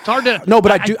 Exactly. It's hard to... No,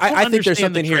 but I think there's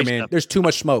something here, man. There's too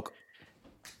much smoke.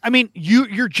 I mean,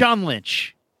 you're John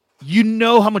Lynch. You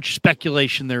know how much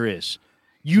speculation there is.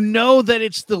 You know that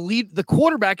it's the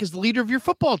quarterback is the leader of your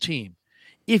football team.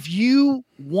 If you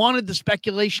wanted the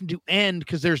speculation to end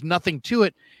because there's nothing to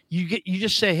it, you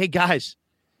just say, hey, guys,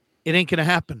 it ain't going to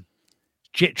happen.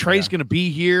 Trey's going to be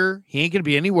here. He ain't going to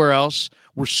be anywhere else.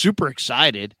 We're super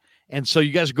excited. And so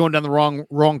you guys are going down the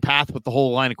wrong path with the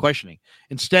whole line of questioning.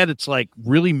 Instead, it's like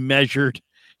really measured.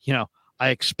 I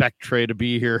expect Trey to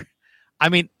be here. I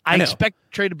mean, I expect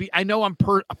Trey to be. I know I'm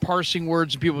parsing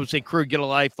words, and people would say, "Crew, get a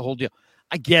life," the whole deal.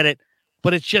 I get it,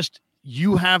 but it's just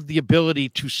you have the ability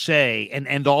to say and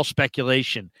end all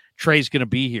speculation. Trey's going to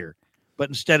be here, but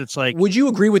instead, it's like, would you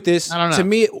agree with this? I don't know. To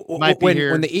me,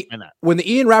 when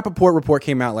the Ian Rappaport report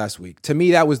came out last week, to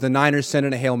me that was the Niners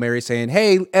sending a Hail Mary saying,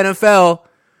 "Hey, NFL.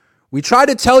 We tried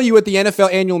to tell you at the NFL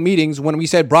annual meetings when we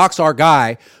said Brock's our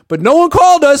guy, but no one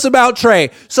called us about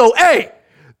Trey. So, hey,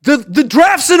 the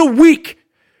draft's in a week.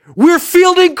 We're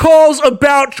fielding calls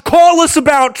call us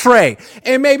about Trey."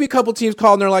 And maybe a couple teams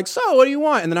called and they're like, "So, what do you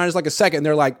want?" And the Niners like a second, and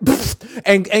they're like,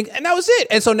 and that was it.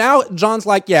 And so now John's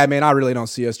like, "Yeah, man, I really don't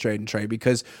see us trading Trey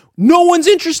because no one's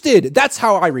interested." That's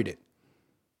how I read it.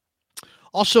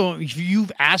 Also, if you've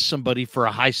asked somebody for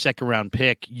a high second round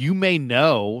pick, you may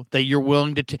know that you're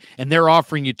willing to, and they're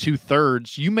offering you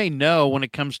 2/3. You may know when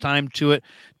it comes time to it,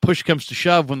 push comes to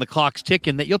shove, when the clock's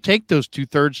ticking, that you'll take those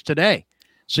 2/3 today.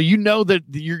 So you know that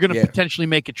you're going to potentially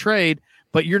make a trade,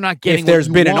 but you're not getting. If there's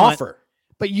been an offer,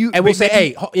 but we'll say,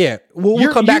 "Hey,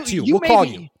 we'll come back to you. We'll call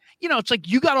you." It's like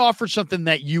you got offered something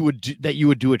that you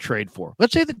would do a trade for.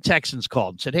 Let's say the Texans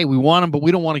called and said, "Hey, we want him, but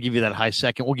we don't want to give you that high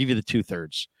second. We'll give you the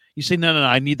 2/3." You say, no,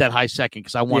 I need that high second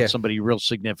because I want somebody real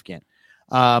significant.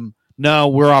 No,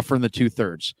 we're offering the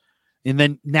 2/3. And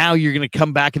then now you're going to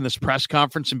come back in this press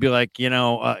conference and be like,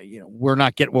 we're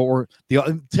not getting what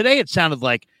today it sounded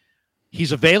like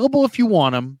he's available if you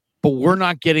want him, but we're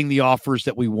not getting the offers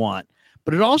that we want.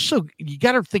 But it also, you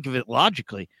got to think of it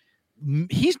logically.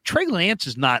 Trey Lance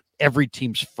is not every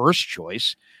team's first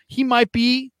choice. He might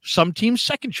be some team's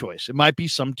second choice. It might be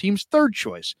some team's third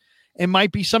choice. It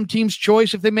might be some team's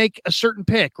choice if they make a certain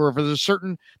pick or if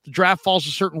the draft falls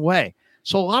a certain way.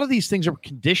 So a lot of these things are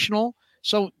conditional.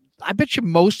 So I bet you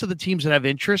most of the teams that have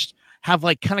interest have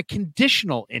like kind of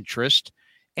conditional interest,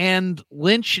 and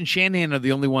Lynch and Shanahan are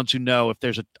the only ones who know if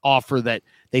there's an offer that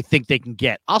they think they can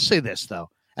get. I'll say this though,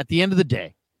 at the end of the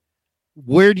day,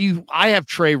 I have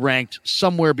Trey ranked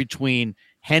somewhere between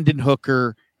Hendon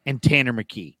Hooker and Tanner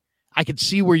McKee. I could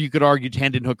see where you could argue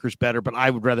Hendon Hooker's better, but I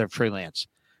would rather have Trey Lance.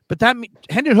 But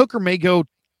Hendon Hooker may go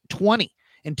 20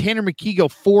 and Tanner McKee go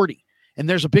 40. And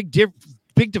there's a big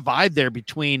divide there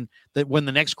between when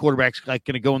the next quarterback's like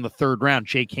going to go in the third round,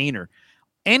 Jake Haener.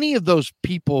 Any of those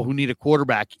people who need a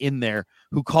quarterback in there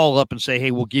who call up and say,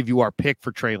 "Hey, we'll give you our pick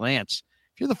for Trey Lance."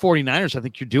 If you're the 49ers, I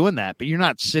think you're doing that. But you're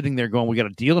not sitting there going, "We got a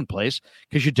deal in place,"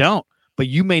 because you don't. But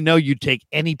you may know you'd take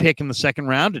any pick in the second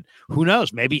round. And who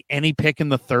knows, maybe any pick in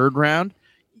the third round.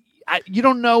 You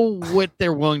don't know what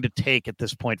they're willing to take at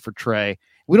this point for Trey.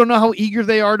 We don't know how eager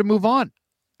they are to move on.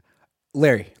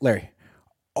 Larry,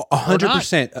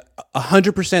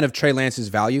 100% of Trey Lance's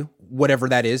value, whatever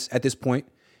that is at this point,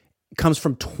 comes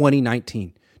from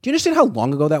 2019. Do you understand how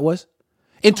long ago that was?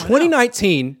 In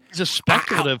 2019, he's a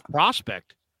speculative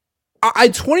prospect.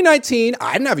 In 2019,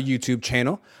 I didn't have a YouTube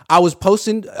channel. I was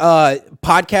posting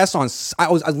podcasts on.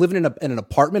 I was living in an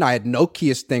apartment. I had no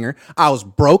Kia Stinger. I was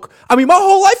broke. I mean, my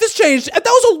whole life has changed. That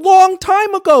was a long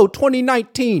time ago,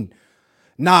 2019.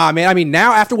 Nah, man. I mean,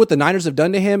 now after what the Niners have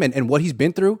done to him and what he's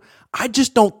been through, I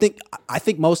just don't think. I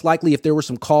think most likely, if there were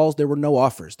some calls, there were no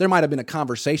offers. There might have been a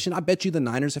conversation. I bet you the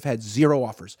Niners have had 0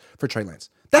 offers for Trey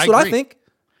Lance. That's what I think.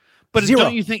 But 0.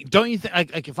 Don't you think?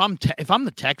 Like if I'm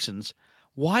the Texans.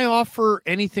 Why offer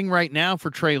anything right now for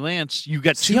Trey Lance? You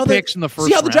got 2 picks in the first round.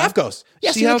 See how the draft goes.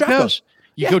 Yeah, see how the draft goes.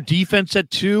 You go defense at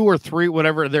 2 or 3,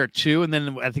 whatever. They're at 2, and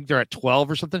then I think they're at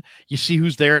 12 or something. You see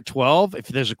who's there at 12. If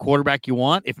there's a quarterback you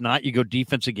want, if not, you go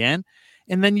defense again.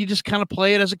 And then you just kind of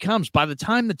play it as it comes. By the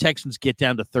time the Texans get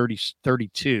down to 30,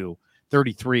 32,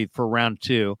 33 for round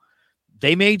 2,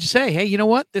 they may say, "Hey, you know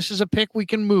what? This is a pick we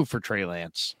can move for Trey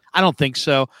Lance." I don't think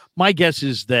so. My guess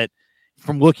is that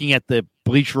from looking at the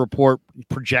Bleacher Report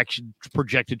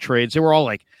projected trades, they were all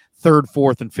like 3rd,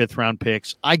 4th, and 5th round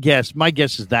picks. My guess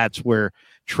is that's where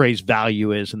Trey's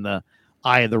value is in the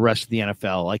eye of the rest of the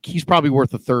NFL. Like, he's probably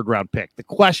worth a 3rd round pick. The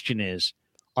question is,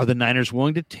 are the Niners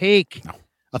willing to take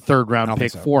a 3rd round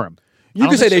pick for him? You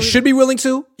could say they should be willing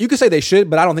to. You could say they should,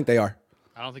 but I don't think they are.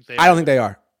 I don't think they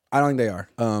are.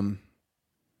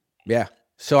 Yeah.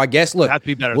 So I guess, look,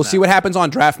 we'll see what happens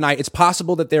on draft night. It's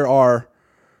possible that there are,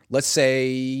 let's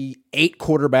say, 8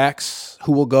 quarterbacks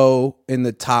who will go in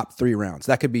the top 3 rounds.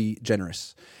 That could be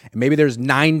generous. And maybe there's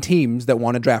 9 teams that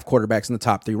want to draft quarterbacks in the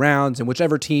top 3 rounds, and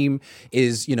whichever team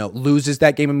loses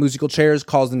that game of musical chairs,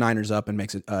 calls the Niners up and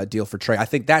makes a deal for Trey. I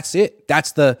think that's it.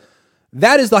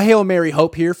 That is the Hail Mary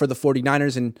hope here for the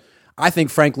 49ers. And I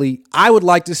think, frankly, I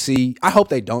hope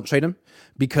they don't trade him,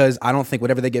 because I don't think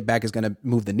whatever they get back is going to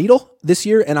move the needle this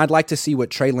year. And I'd like to see what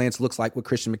Trey Lance looks like with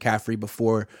Christian McCaffrey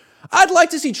before. I'd like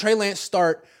to see Trey Lance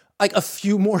start like a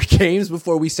few more games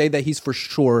before we say that he's for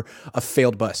sure a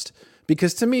failed bust.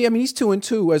 Because to me, I mean, he's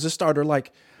 2-2 as a starter.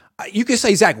 Like, you could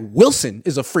say Zach Wilson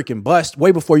is a freaking bust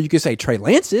way before you could say Trey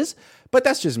Lance is, but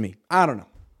that's just me. I don't know.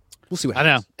 We'll see what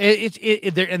happens.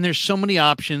 I know. And there's so many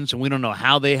options, and we don't know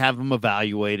how they have them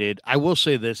evaluated. I will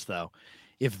say this, though.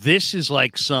 If this is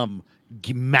like some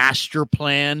master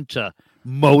plan to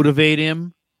motivate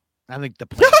him, I think the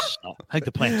plan sucks. I think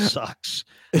the plan sucks.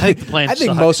 I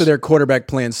think most of their quarterback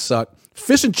plans suck.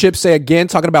 Fish and Chips say, again,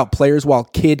 talking about players while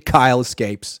Kid Kyle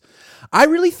escapes. I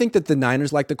really think that the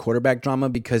Niners like the quarterback drama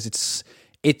because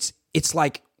it's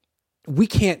like we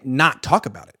can't not talk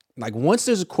about it. Like once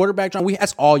there's a quarterback drama,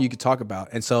 that's all you could talk about.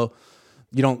 And so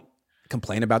you don't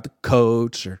complain about the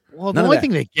coach or the only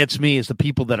thing that gets me is the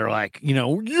people that are like,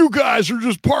 you guys are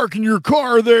just parking your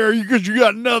car there because you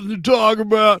got nothing to talk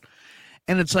about.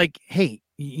 And it's like, hey,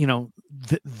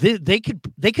 they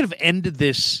could have ended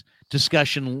this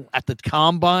discussion at the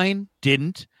combine,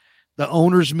 didn't. The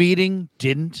owners meeting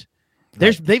didn't.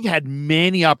 They've had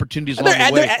many opportunities along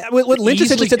the way. What Lynch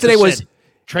essentially said today was,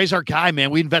 Trey's our guy,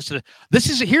 man. We invested.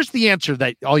 Here's the answer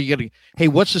that all you got to. Hey,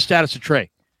 what's the status of Trey?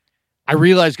 I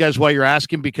realize, guys, why you're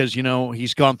asking because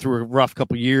he's gone through a rough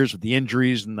couple of years with the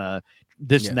injuries and the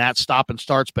this and that stop and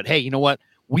starts. But hey, you know what?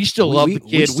 We still love the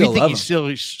kid. We think he's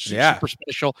still super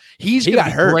special. He's going to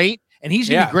be great, and he's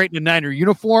going to be great in a Niner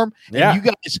uniform. And you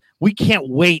guys, we can't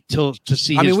wait to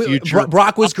see his future.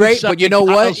 Brock was great, but you know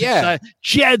what?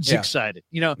 Jed's excited.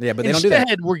 But they don't do instead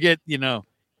that. we're getting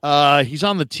he's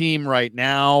on the team right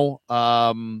now.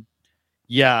 I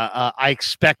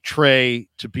expect Trey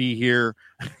to be here.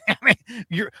 I mean,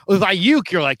 with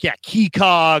Ayuk, you're like, key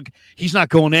cog. He's not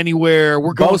going anywhere.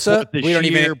 We're going Bosa. This we don't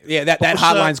year. even. That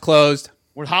hotline's closed.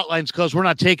 Hotline's closed. We're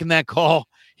not taking that call.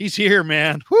 He's here,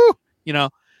 man. Woo.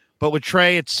 But with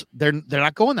Trey, they're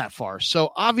not going that far.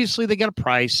 So obviously they got a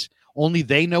price. Only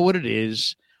they know what it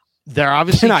is. They're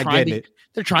obviously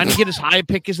they're trying to get as high a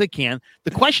pick as they can.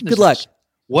 The question is,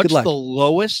 what's the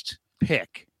lowest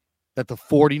pick that the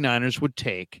 49ers would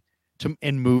take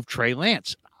and move Trey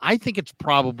Lance? I think it's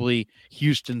probably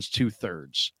Houston's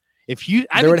 2/3.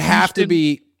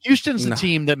 Houston's the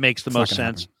team that makes the most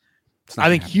sense. I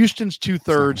think Houston's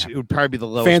 2/3. It would probably be the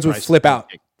lowest. Fans would flip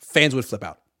out.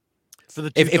 For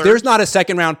the if there's not a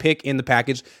second round pick in the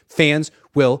package, fans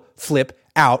will flip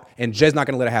out, and Jed's not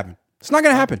going to let it happen. It's not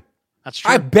going to happen. That's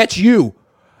true. I bet you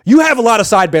have a lot of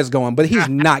side bets going, but he's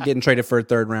not getting traded for a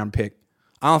third round pick.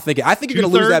 I don't think it. I think you're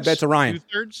going to lose that bet to Ryan.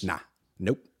 2/3? Nah,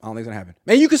 nope. I don't think it's going to happen.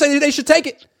 Man, you could say that they should take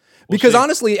it because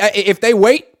honestly, if they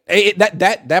wait,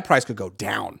 that price could go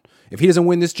down. If he doesn't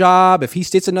win this job, if he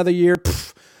sits another year,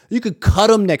 you could cut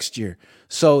him next year.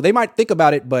 So they might think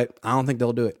about it, but I don't think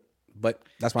they'll do it. But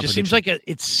that's my prediction. Seems like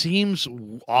it seems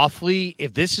awfully.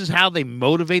 If this is how they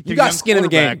motivate their you got skin in the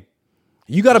game.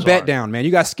 You got a bet down, man.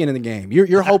 You got skin in the game.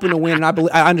 You're hoping to win, and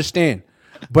I understand.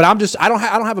 But I don't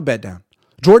have a bet down.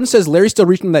 Jordan says Larry's still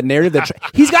reaching that narrative that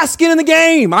he's got skin in the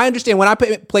game. I understand. When I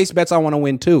place bets, I want to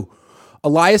win too.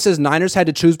 Elias says Niners had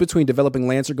to choose between developing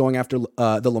Lance or going after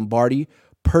the Lombardi.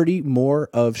 Purdy, more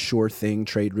of sure thing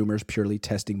trade rumors, purely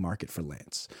testing market for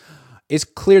Lance. It's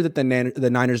clear that the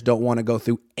Niners don't want to go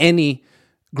through any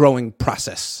growing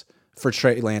process for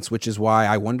Trey Lance, which is why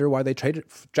I wonder why they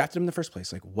drafted him in the first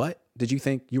place. Like, what did you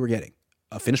think you were getting?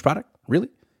 A finished product? Really?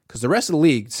 Because the rest of the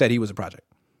league said he was a project.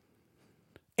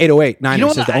 808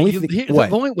 Niners says the only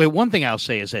thing. One thing I'll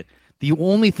say is that the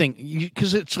only thing,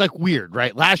 because it's like weird,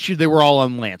 right? Last year they were all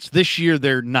on Lance. This year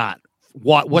they're not.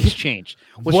 What's changed?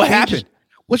 What happened?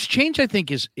 What's changed, I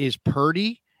think, is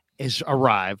Purdy has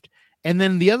arrived. And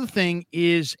then the other thing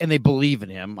is, and they believe in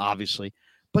him, obviously.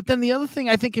 But then the other thing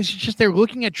I think is just they're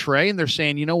looking at Trey and they're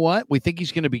saying, you know what? We think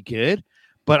he's going to be good.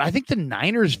 But I think the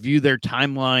Niners view their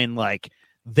timeline like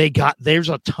there's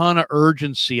a ton of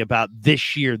urgency about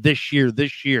this year.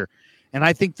 And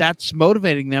I think that's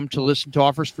motivating them to listen to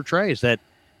offers for Trey, is that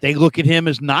they look at him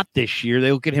as not this year.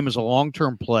 They look at him as a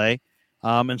long-term play.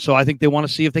 And so I think they want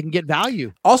to see if they can get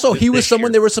value. Also, he was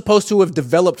someone they were supposed to have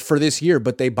developed for this year,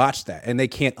 but they botched that, and they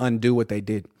can't undo what they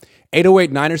did.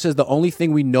 808 Niner says the only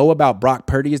thing we know about Brock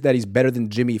Purdy is that he's better than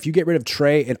Jimmy. If you get rid of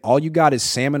Trey and all you got is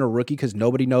Sam and a rookie because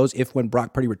nobody knows if when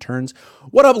Brock Purdy returns,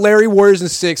 what up, Larry? Warriors in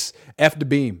 6, F the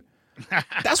beam.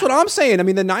 That's what I'm saying. I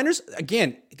mean, the Niners,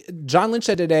 again, John Lynch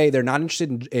said today they're not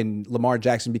interested in Lamar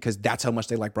Jackson because that's how much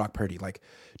they like Brock Purdy. Like,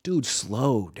 dude,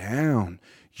 slow down.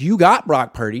 You got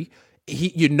Brock Purdy.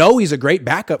 He's a great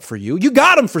backup for you. You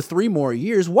got him for 3 more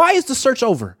years. Why is the search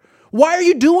over? Why are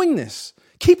you doing this?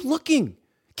 Keep looking.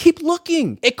 Keep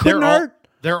looking. It couldn't hurt.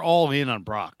 They're all in on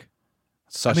Brock.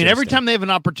 Such every time they have an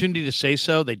opportunity to say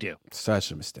so, they do.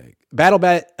 Such a mistake.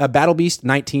 Battle Beast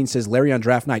 19 says Larry on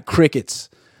draft night. Crickets.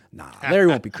 Nah, Larry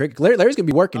won't be cricket. Larry's going to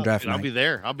be working draft night.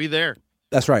 I'll be there.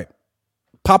 That's right.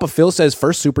 Papa Phil says,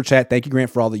 first super chat. Thank you,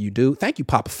 Grant, for all that you do. Thank you,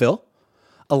 Papa Phil.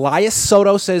 Elias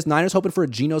Soto says, Niners hoping for a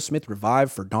Geno Smith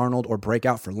revive for Darnold or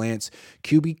breakout for Lance.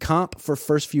 QB comp for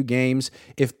first few games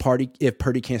if Purdy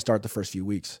can't start the first few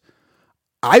weeks.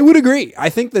 I would agree. I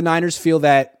think the Niners feel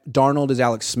that Darnold is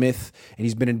Alex Smith, and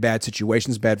he's been in bad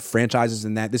situations, bad franchises,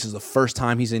 and that this is the first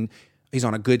time he's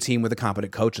on a good team with a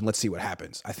competent coach, and let's see what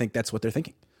happens. I think that's what they're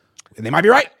thinking. And they might be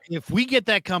right. If we get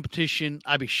that competition,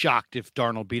 I'd be shocked if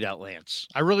Darnold beat out Lance.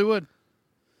 I really would.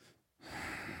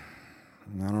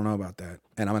 I don't know about that.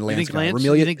 And I'm a Lance guy.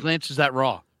 You think Lance is that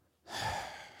raw?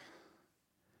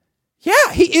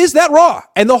 Yeah, he is that raw.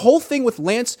 And the whole thing with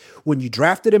Lance, when you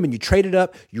drafted him and you traded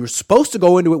up, you were supposed to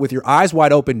go into it with your eyes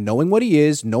wide open, knowing what he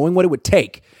is, knowing what it would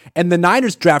take. And the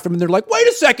Niners draft him and they're like, wait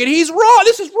a second, he's raw.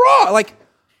 This is raw. Like,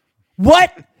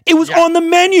 what? It was on the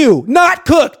menu, not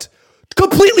cooked.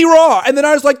 Completely raw. And then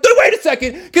I was like, wait a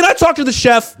second. Can I talk to the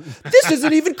chef? This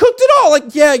isn't even cooked at all.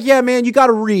 Like, yeah, man, you got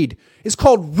to read. It's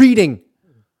called reading.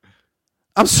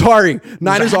 I'm sorry.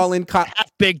 Niners all in.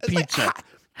 Half-baked pizza.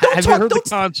 Have you heard the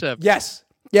concept? Yes.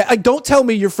 Yeah, like, don't tell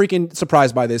me you're freaking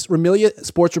surprised by this. Remilia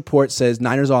Sports Report says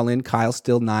Niners all in. Kyle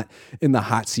still not in the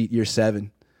hot seat year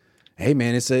 7. Hey,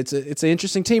 man, it's an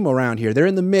interesting team around here. They're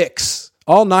in the mix.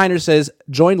 All Niners says,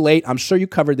 join late. I'm sure you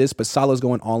covered this, but Salah's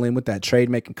going all in with that trade,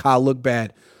 making Kyle look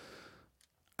bad.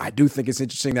 I do think it's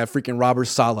interesting that freaking Robert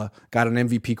Saleh got an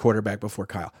MVP quarterback before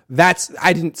Kyle.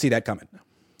 I didn't see that coming.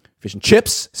 Fish and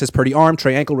Chips says Purdy arm,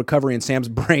 Trey ankle recovery, and Sam's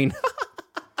brain.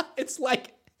 It's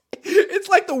like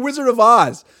the Wizard of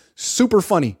Oz. Super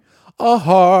funny. A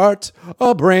heart,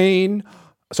 a brain.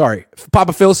 Sorry.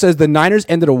 Papa Phil says the Niners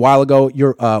ended a while ago.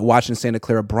 You're watching Santa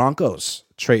Clara Broncos.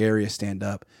 Trey Arias stand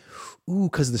up. Ooh,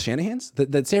 because of the Shanahans?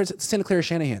 The Santa Clara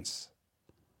Shanahans.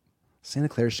 Santa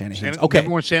Clara Shanahans. Okay.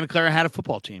 Remember when Santa Clara had a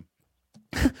football team?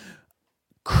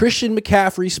 Christian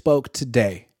McCaffrey spoke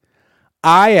today.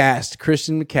 I asked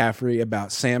Christian McCaffrey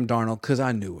about Sam Darnold because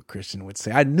I knew what Christian would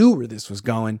say. I knew where this was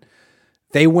going.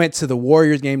 They went to the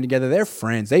Warriors game together. They're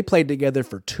friends. They played together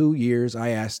for 2 years.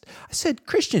 I said,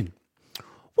 Christian,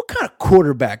 what kind of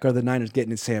quarterback are the Niners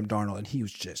getting in Sam Darnold? And he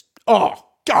was just,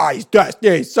 guys,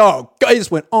 he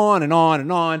just went on and on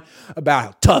and on about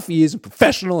how tough he is and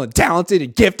professional and talented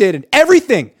and gifted and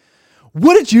everything.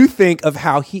 What did you think of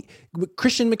how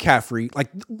Christian McCaffrey,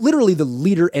 like literally the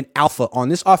leader and alpha on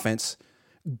this offense,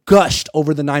 gushed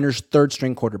over the Niners' third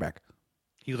string quarterback?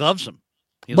 He loves him.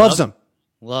 Loves him.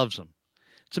 Loves him.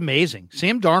 It's amazing.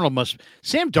 Sam Darnold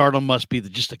must be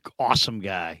just an awesome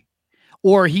guy,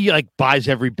 or he like buys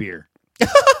every beer. You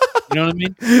know what I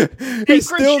mean? He's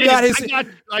still got his.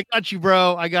 I got you,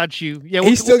 bro. I got you. Yeah,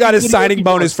 he's still got his signing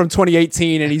bonus from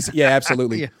 2018, and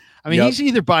absolutely. Yeah. I mean, he's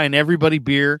either buying everybody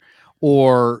beer,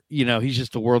 or he's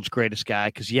just the world's greatest guy.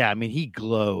 Because he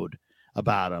glowed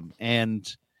about him, and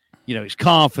he's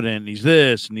confident. And he's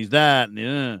this and he's that,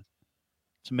 and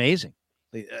it's amazing.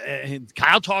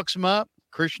 Kyle talks him up.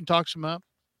 Christian talks him up.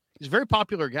 He's a very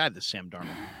popular guy, this Sam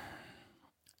Darnold.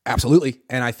 Absolutely.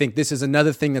 And I think this is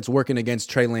another thing that's working against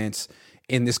Trey Lance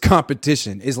in this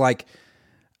competition is like,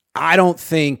 I don't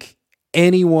think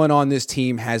anyone on this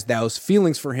team has those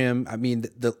feelings for him. I mean,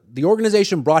 the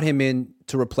organization brought him in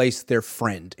to replace their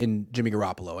friend in Jimmy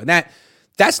Garoppolo. And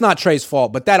that's not Trey's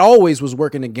fault, but that always was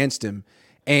working against him.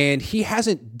 And he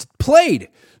hasn't played.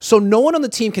 So no one on the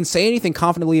team can say anything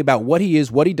confidently about what he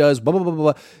is, what he does, blah, blah, blah,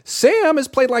 blah. Sam has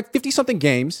played like 50-something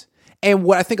games. And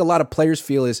what I think a lot of players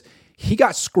feel is he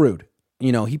got screwed.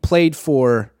 He played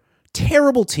for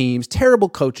terrible teams, terrible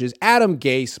coaches, Adam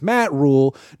Gase, Matt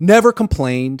Rule, never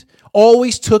complained,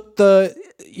 always got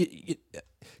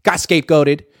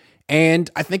scapegoated. And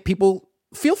I think people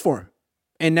feel for him.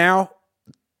 And now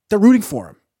they're rooting for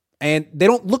him. And they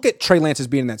don't look at Trey Lance as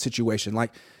being in that situation.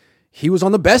 Like, he was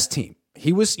on the best team.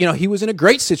 He was in a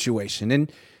great situation,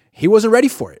 and he wasn't ready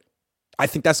for it. I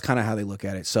think that's kind of how they look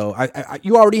at it. So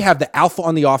you already have the alpha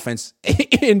on the offense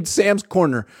in Sam's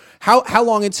corner. How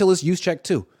long until it's Juszczyk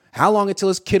 2? How long until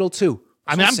it's Kittle 2?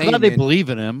 I'm glad they believe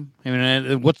in him. I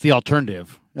mean, what's the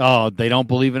alternative? Oh, they don't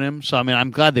believe in him? So,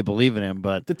 I'm glad they believe in him,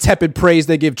 but... The tepid praise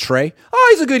they give Trey. Oh,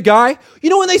 he's a good guy.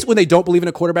 When they don't believe in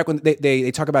a quarterback, when they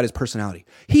talk about his personality.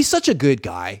 He's such a good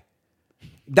guy.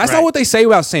 That's not what they say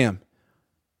about Sam.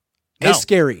 No. It's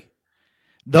scary.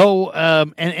 Though,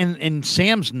 and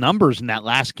Sam's numbers in that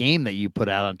last game that you put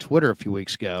out on Twitter a few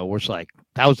weeks ago was like,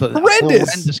 that was a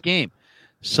horrendous game.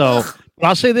 So but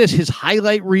I'll say this, his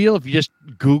highlight reel, if you just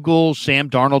Google Sam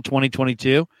Darnold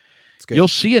 2022, you'll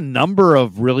see a number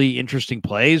of really interesting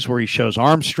plays where he shows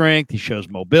arm strength, he shows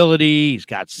mobility, he's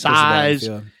got size.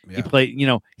 He played,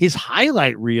 his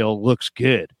highlight reel looks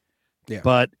good. Yeah.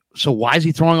 But so why is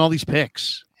he throwing all these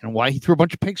picks? And why he threw a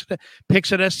bunch of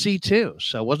picks at SC too.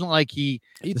 So it wasn't like he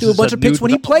threw a bunch of picks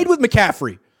when he played with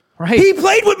McCaffrey. Right. He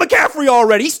played with McCaffrey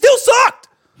already. He still sucked.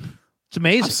 It's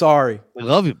amazing. I'm sorry. They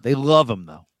love him. They love him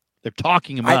though. They're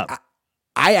talking him up.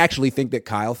 I actually think that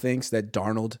Kyle thinks that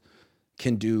Darnold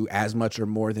can do as much or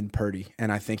more than Purdy.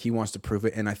 And I think he wants to prove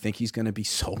it. And I think he's going to be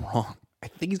so wrong.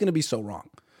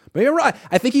 But you're right.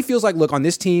 I think he feels like, look, on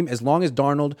this team, as long as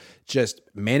Darnold just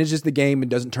manages the game and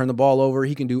doesn't turn the ball over,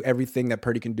 he can do everything that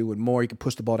Purdy can do and more. He can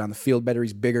push the ball down the field better.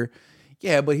 He's bigger.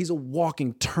 Yeah, but he's a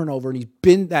walking turnover, and he's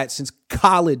been that since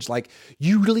college. Like,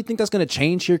 you really think that's going to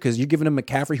change here because you're giving him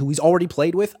McCaffrey, who he's already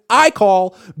played with? I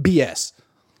call BS.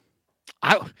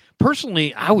 I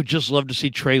would just love to see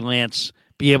Trey Lance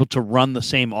be able to run the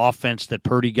same offense that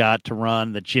Purdy got to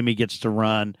run, that Jimmy gets to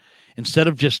run, instead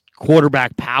of just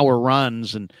quarterback power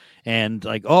runs and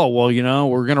like, oh, well,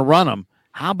 we're going to run them.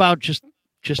 How about just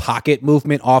pocket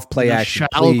movement, off play action,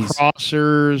 shallow please.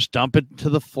 Crossers, dump it to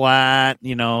the flat,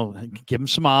 give them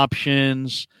some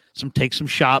options, take some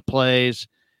shot plays.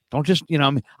 Don't just,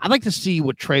 I'd like to see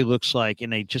what Trey looks like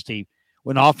in an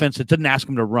offense that didn't ask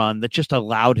him to run, that just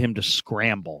allowed him to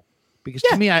scramble. Because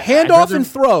to me, hand off and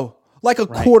throw like a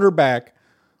quarterback.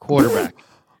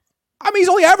 I mean, he's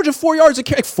only averaging 4 yards a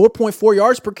carry, 4.4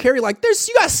 yards per carry. Like,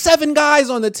 you got 7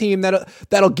 guys on the team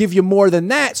that'll give you more than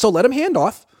that. So let him hand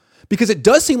off, because it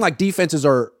does seem like defenses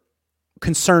are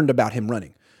concerned about him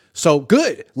running. So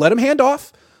good, let him hand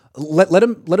off. Let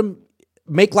him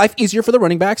make life easier for the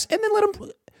running backs, and then let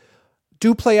him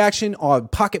do play action on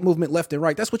pocket movement left and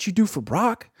right. That's what you do for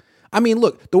Brock. I mean,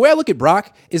 look, the way I look at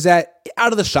Brock is that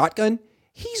out of the shotgun,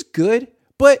 he's good,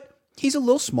 but he's a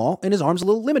little small and his arm's a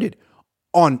little limited.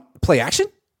 On play action,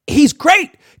 he's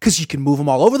great because you can move him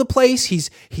all over the place. He's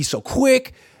so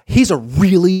quick. He's a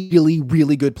really, really,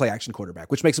 really good play action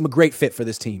quarterback, which makes him a great fit for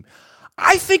this team.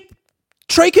 I think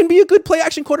Trey can be a good play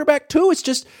action quarterback too. It's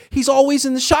just he's always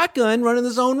in the shotgun running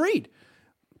the zone read.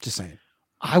 Just saying.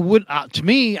 I would, to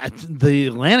me, the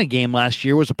Atlanta game last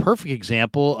year was a perfect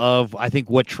example of, I think,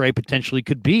 what Trey potentially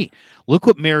could be. Look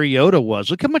what Mariota was.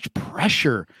 Look how much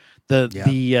pressure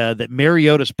that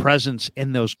Mariota's presence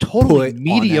and those totally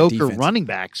mediocre running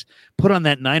backs put on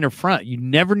that Niner front. You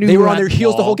never knew they were on their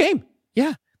heels the whole game.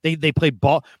 Yeah, they played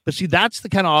ball, but see, that's the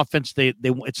kind of offense they.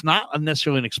 It's not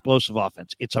necessarily an explosive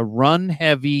offense. It's a run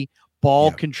heavy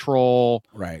ball control.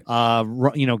 Right.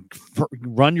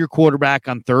 Run your quarterback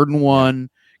on 3rd and 1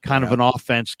 kind of an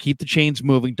offense. Keep the chains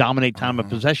moving. Dominate time of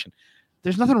possession.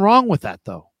 There's nothing wrong with that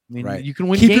though. I mean, you can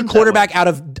win. Keep your quarterback out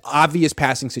of obvious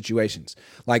passing situations.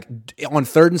 Like on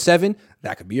 3rd and 7,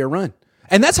 that could be a run.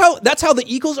 And that's how the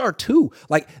Eagles are too.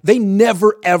 Like, they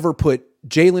never ever put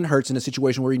Jalen Hurts in a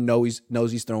situation where he knows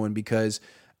he's throwing, because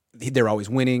they're always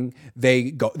winning.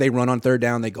 They run on 3rd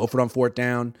down. They go for it on 4th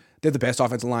down. They're the best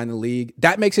offensive line in the league.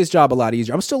 That makes his job a lot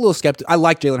easier. I'm still a little skeptical. I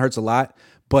like Jalen Hurts a lot,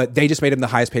 but they just made him the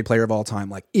highest paid player of all time.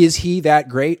 Like, is he that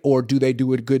great, or do they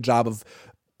do a good job of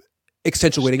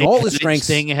accentuating all his strengths,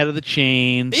 staying ahead of the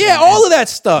chains? Yeah, all of that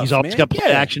stuff. He's always got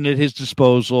play action at his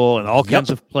disposal and all kinds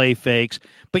of play fakes.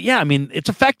 But yeah, I mean, it's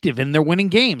effective, and they're winning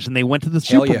games, and they went to the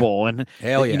Super Bowl. And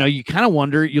you kind of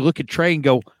wonder. You look at Trey and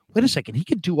go, "Wait a second, he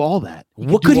could do all that.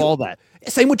 All that."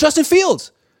 Same with Justin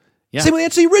Fields. Yeah. Same with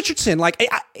Anthony Richardson. Like,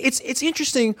 it's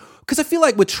interesting because I feel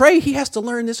like with Trey, he has to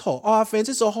learn this whole offense.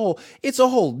 It's a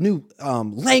whole new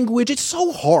language. It's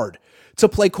so hard to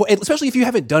play, especially if you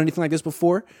haven't done anything like this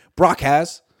before. Brock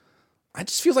has. I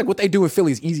just feel like what they do in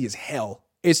Philly is easy as hell.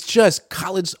 It's just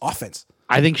college offense.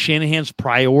 I think Shanahan's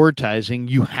prioritizing.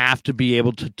 You have to be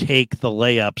able to take the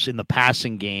layups in the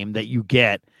passing game that you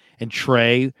get, and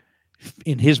Trey,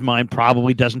 in his mind,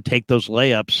 probably doesn't take those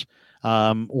layups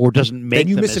or doesn't make. Then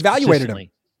you misevaluated him.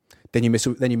 Then you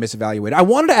misevaluated. I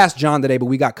wanted to ask John today, but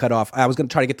we got cut off. I was going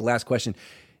to try to get the last question.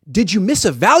 Did you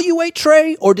misevaluate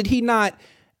Trey, or did he not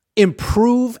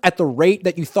improve at the rate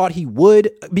that you thought he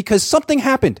would? Because something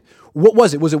happened. What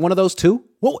was it? Was it one of those two?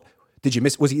 What did you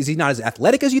miss? Is he not as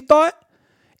athletic as you thought?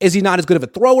 Is he not as good of a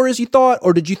thrower as you thought?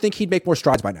 Or did you think he'd make more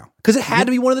strides by now? Because it had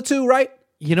to be one of the two, right?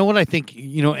 You know what I think,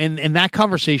 and that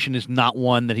conversation is not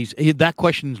one that that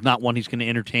question is not one he's going to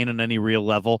entertain on any real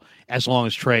level, as long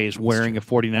as Trey is wearing a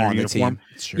 49er uniform.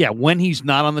 Yeah, when he's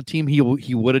not on the team, he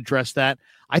would address that.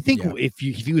 I think if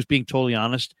he was being totally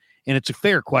honest, and it's a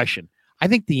fair question, I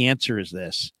think the answer is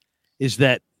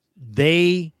that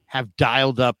they have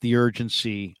dialed up the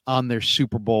urgency on their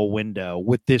Super Bowl window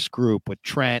with this group, with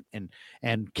Trent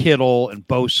and Kittle and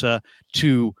Bosa,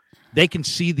 they can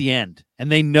see the end,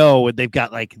 and they know they've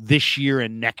got like this year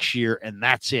and next year, and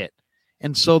that's it.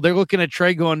 And so they're looking at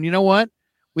Trey going, you know what?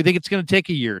 We think it's going to take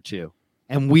a year or two,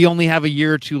 and we only have a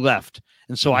year or two left.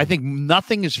 And so I think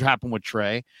nothing has happened with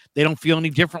Trey. They don't feel any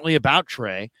differently about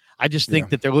Trey. I just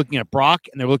think that they're looking at Brock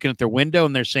and they're looking at their window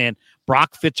and they're saying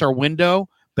Brock fits our window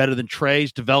better than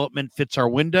Trey's development fits our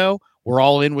window. We're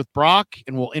all in with Brock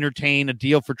and we'll entertain a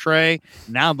deal for Trey.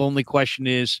 Now the only question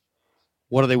is,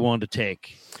 what are they willing to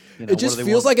take? It just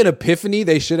feels like an epiphany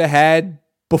they should have had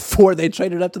before they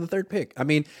traded up to the third pick. I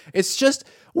mean, it's just,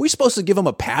 we're supposed to give them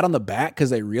a pat on the back because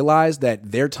they realized that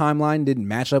their timeline didn't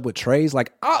match up with Trey's.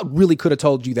 Like, I really could have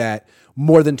told you that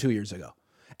more than 2 years ago.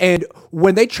 And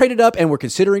when they traded up and were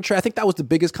considering Trey, I think that was the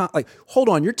biggest hold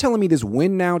on, you're telling me this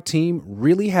win now team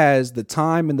really has the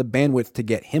time and the bandwidth to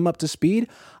get him up to speed?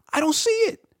 I don't see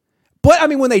it. But I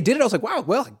mean, when they did it, I was like, wow,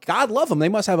 well, God love them. They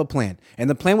must have a plan. And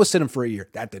the plan was sit him for a year.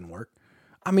 That didn't work.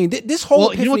 I mean, this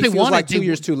whole epiphany feels like 2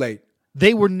 years too late.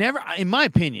 They were never, in my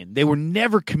opinion, they were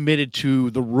never committed to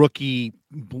the rookie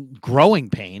growing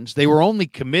pains. They were only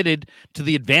committed to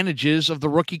the advantages of the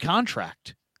rookie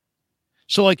contract.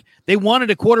 So, like, they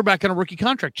wanted a quarterback on a rookie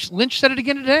contract. Lynch said it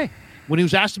again today when he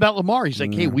was asked about Lamar. He's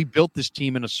like, hey, we built this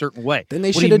team in a certain way. Then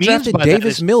they should have drafted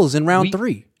Davis Mills in round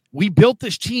 3. We built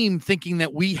this team thinking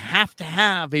that we have to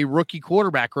have a rookie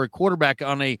quarterback or a quarterback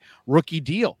on a rookie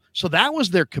deal. So that was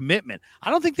their commitment. I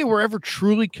don't think they were ever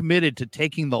truly committed to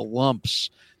taking the lumps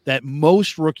that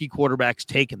most rookie quarterbacks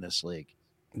take in this league.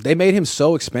 They made him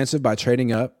so expensive by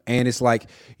trading up, and it's like,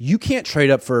 you can't trade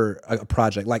up for a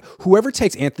project. Like, whoever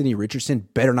takes Anthony Richardson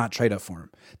better not trade up for him.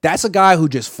 That's a guy who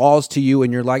just falls to you,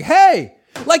 and you're like, hey,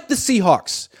 like the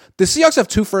Seahawks. The Seahawks have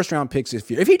 2 first-round picks this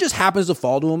year. If he just happens to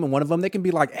fall to them and one of them, they can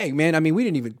be like, hey, man, I mean, we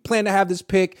didn't even plan to have this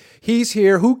pick. He's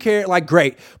here. Who cares? Like,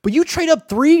 great. But you trade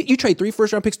 3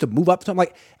 first-round picks to move up to something.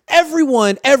 Like,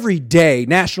 everyone, every day,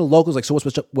 national, locals, like, so what's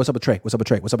up with Trey? What's up with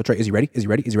Trey? What's up with Trey? Is he ready? Is he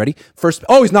ready? Is he ready? First,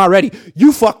 oh, he's not ready.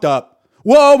 You fucked up.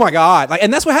 Whoa, my God. Like,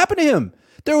 and that's what happened to him.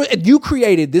 You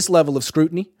created this level of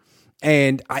scrutiny,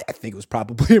 and I think it was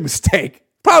probably a mistake.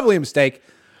 Probably a mistake.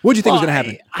 What do you think was going to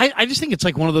happen? I just think it's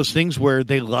like one of those things where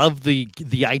they love the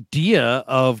idea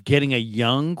of getting a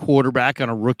young quarterback on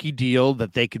a rookie deal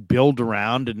that they could build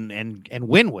around and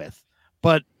win with.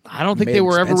 But I don't think they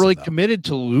were ever really committed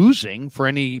to losing for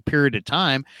any period of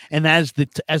time. And as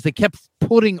they kept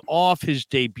putting off his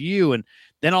debut, and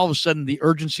then all of a sudden the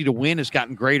urgency to win has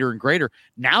gotten greater and greater.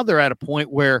 Now they're at a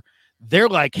point where they're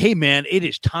like, hey, man, it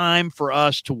is time for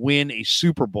us to win a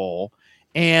Super Bowl.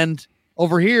 And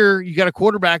over here, you got a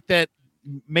quarterback that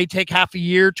may take half a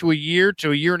year to a year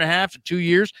and a half to 2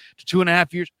 years to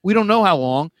 2.5 years. We don't know how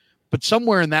long, but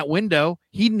somewhere in that window,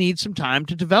 he needs some time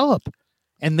to develop.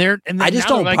 And I just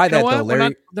don't buy that, though,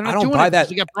 Larry. I don't buy that.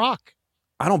 They got Brock.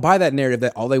 I don't buy that narrative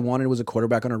that all they wanted was a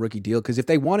quarterback on a rookie deal. Because if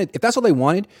that's all they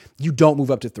wanted, you don't move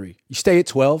up to 3. You stay at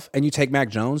 12 and you take Mac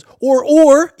Jones,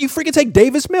 or you freaking take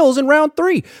Davis Mills in round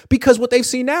 3. Because what they've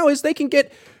seen now is they can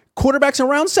get quarterbacks in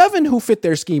round 7 who fit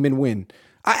their scheme and win.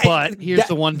 But here's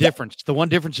the one difference. The one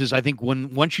difference is I think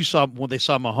when they saw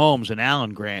Mahomes and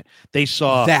Allen Grant, they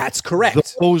saw that's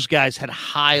correct. Those guys had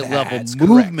high level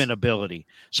movement ability.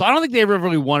 So I don't think they ever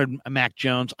really wanted a Mac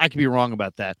Jones. I could be wrong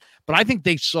about that, but I think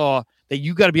they saw that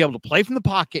you got to be able to play from the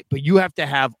pocket, but you have to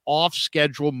have off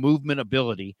schedule movement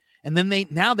ability. And then they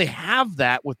have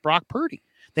that with Brock Purdy.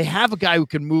 They have a guy who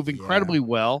can move incredibly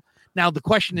well. Now, the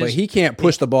question is... But he can't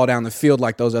push the ball down the field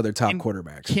like those other top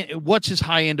quarterbacks. What's his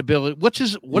high-end ability? What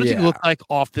does he look like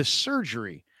off this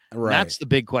surgery? Right. That's the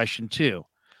big question, too.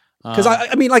 Because,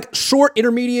 I mean, like, short,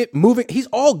 intermediate, moving, he's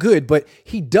all good, but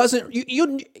he doesn't...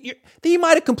 He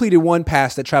might have completed one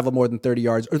pass that traveled more than 30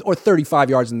 yards or 35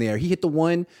 yards in the air. He hit the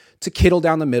one to Kittle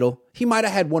down the middle. He might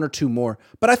have had 1 or 2 more.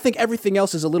 But I think everything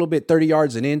else is a little bit 30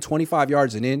 yards and in, 25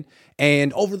 yards and in.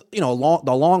 And over the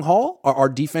long haul, our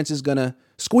defense is going to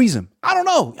squeeze him. I don't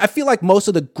know. I feel like most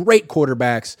of the great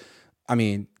quarterbacks, I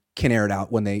mean, can air it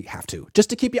out when they have to,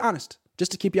 just to keep you honest.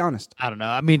 I don't know.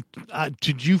 I mean,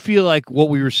 did you feel like what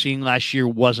we were seeing last year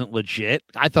wasn't legit?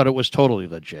 I thought it was totally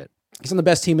legit. He's on the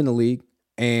best team in the league.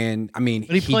 And I mean,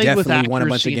 he definitely won a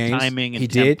bunch of games. Timing and he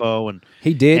tempo did.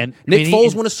 He did. Nick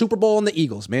Foles won a Super Bowl on the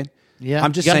Eagles, man. Yeah,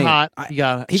 I'm just saying. He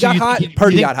got hot.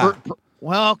 Purdy got hot.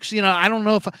 Well, I don't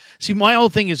know if my whole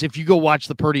thing is if you go watch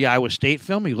the Purdy Iowa State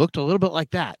film, he looked a little bit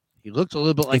like that.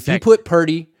 If you put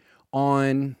Purdy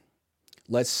on,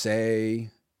 let's say,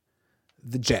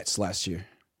 the Jets last year,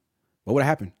 what would have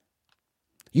happened?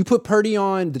 You put Purdy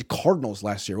on the Cardinals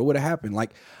last year, what would have happened?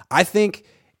 Like, I think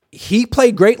he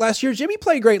played great last year. Jimmy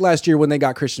played great last year when they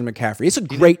got Christian McCaffrey. It's a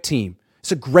great team.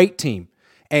 It's a great team.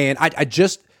 And I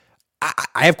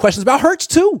have questions about Hurts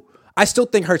too. I still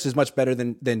think Hurts is much better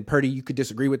than Purdy. You could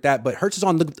disagree with that, but Hurts is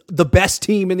on the best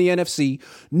team in the NFC.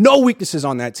 No weaknesses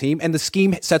on that team, and the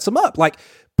scheme sets him up. Like,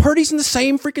 Purdy's in the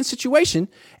same freaking situation,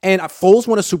 and Foles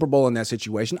won a Super Bowl in that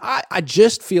situation. I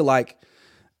just feel like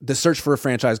the search for a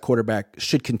franchise quarterback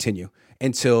should continue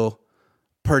until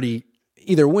Purdy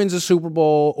either wins a Super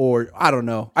Bowl or I don't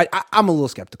know. I'm a little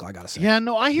skeptical, I got to say. Yeah,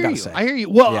 no, I hear you.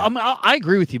 Well, yeah. I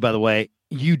agree with you, by the way.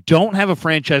 You don't have a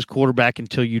franchise quarterback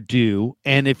until you do.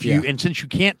 And and since you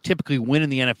can't typically win in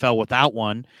the NFL without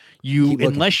one,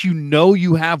 unless you know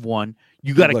you have one,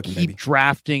 you got to keep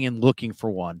drafting and looking for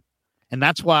one. And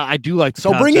that's why I do like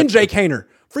So bring in Jake Haener.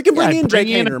 Freaking bring in Jake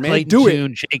Haener, man. Do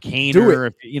it. Jake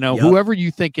Haener, whoever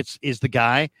you think is the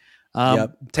guy.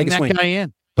 Take a swing. Guy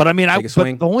in. But I mean,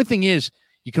 but the only thing is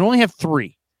you can only have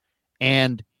 3.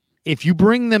 And if you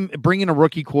bring in a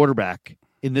rookie quarterback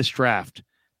in this draft,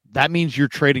 that means you're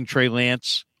trading Trey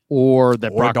Lance or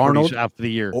Brock Darnold out for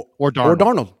the year. Or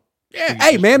Darnold. Yeah.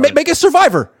 Hey, man, make a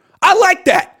survivor. I like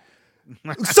that.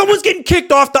 Someone's getting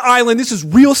kicked off the island. This is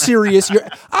real serious.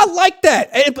 I like that.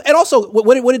 And also,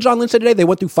 what did John Lynch say today? They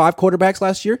went through 5 quarterbacks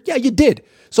last year. Yeah, you did.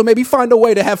 So maybe find a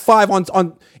way to have 5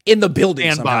 on in the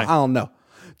building somehow. I don't know.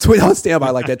 On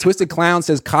standby like that. Twisted Clown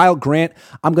says, Kyle Grant,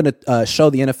 I'm going to show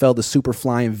the NFL the super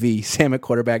flying V. Sam at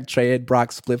quarterback, Trey at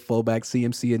Brock, split fullback,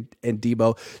 CMC and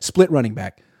Debo, split running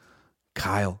back.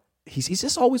 Kyle, he's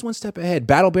just always one step ahead.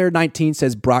 Battle Bear 19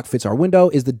 says, Brock fits our window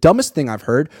is the dumbest thing I've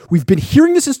heard. We've been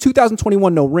hearing this since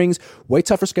 2021, no rings. Way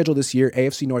tougher schedule this year.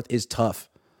 AFC North is tough.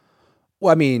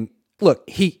 Well, I mean, look,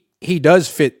 he does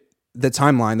fit the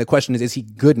timeline. The question is he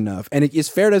good enough? And it is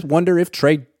fair to wonder if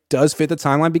Trey does fit the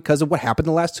timeline because of what happened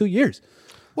the last 2 years.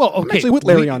 Well, okay. I'm actually with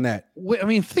Larry on that. I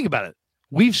mean, think about it.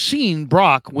 We've seen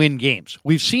Brock win games.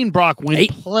 We've seen Brock win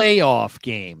playoff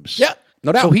games. Yeah,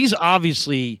 no doubt. So he's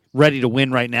obviously ready to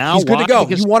win right now. He's good to go.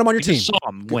 You want him on your team. Saw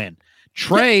him win.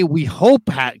 Trey, we hope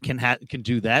can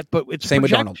do that, but it's same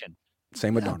projection. with Darnold.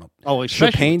 Same with Darnold. Oh,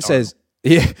 especially Payne says.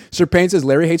 Yeah, Sir Payne says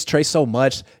Larry hates Trey so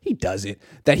much, he doesn't,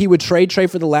 that he would trade Trey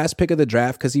for the last pick of the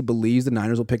draft because he believes the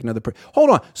Niners will pick another.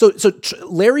 Hold on. So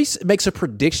Larry makes a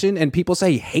prediction and people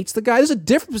say he hates the guy. There's a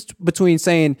difference between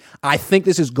saying, I think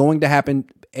this is going to happen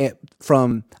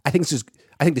from, I think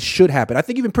this should happen. I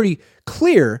think you've been pretty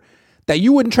clear that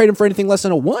you wouldn't trade him for anything less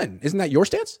than a 1. Isn't that your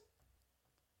stance?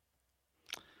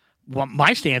 Well,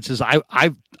 my stance is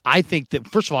I think that,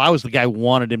 first of all, I was the guy who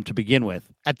wanted him to begin with.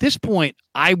 At this point,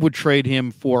 I would trade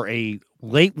him for a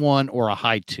late 1 or a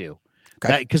high 2.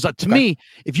 Because to me,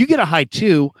 if you get a high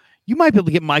 2, you might be able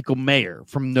to get Michael Mayer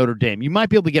from Notre Dame. You might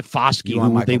be able to get Foskey,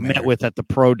 who they met with at the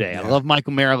Pro Day. Yeah. I love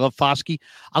Michael Mayer. I love Foskey.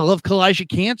 I love Kalijah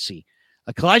Kancey.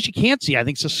 Kalijah Kancey, I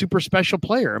think, is a super special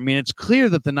player. I mean, it's clear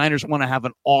that the Niners want to have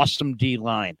an awesome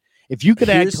D-line. If you could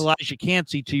add Kalijah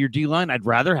Kancey to your D-line, I'd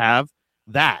rather have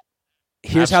that.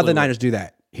 Here's how the Niners do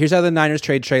that. Here's how the Niners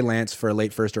trade Trey Lance for a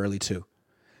late 1st or early 2.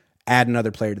 Add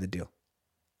another player to the deal.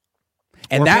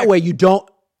 And that way you don't,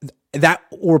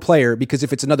 or player, because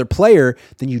if it's another player,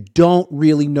 then you don't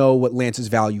really know what Lance's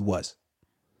value was.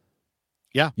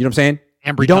 Yeah. You know what I'm saying?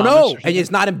 Ambry you don't Thomas know. And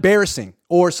it's not embarrassing.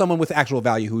 Or someone with actual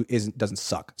value who doesn't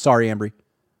suck. Sorry, Ambry.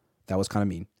 That was kind of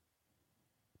mean.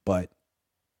 But.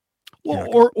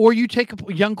 Well, or you take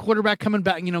a young quarterback coming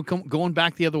back, going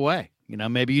back the other way.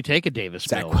 Maybe you take a Davis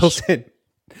Zach Mills. Wilson.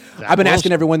 I've been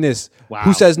asking everyone this. Wow.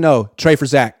 Who says no? Trey for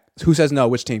Zach. Who says no?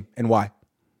 Which team and why?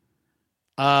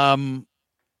 I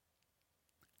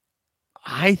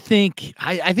think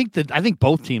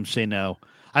both teams say no.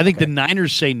 I think the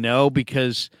Niners say no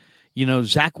because,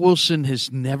 Zach Wilson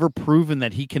has never proven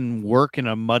that he can work in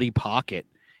a muddy pocket,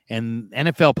 and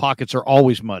NFL pockets are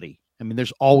always muddy. I mean,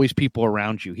 there's always people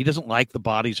around you. He doesn't like the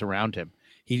bodies around him.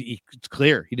 It's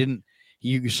clear he didn't.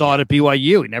 You saw it at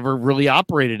BYU. He never really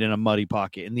operated in a muddy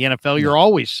pocket. In the NFL, you're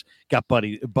always got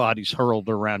bodies hurled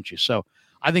around you. So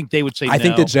I think they would say no. I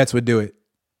think the Jets would do it.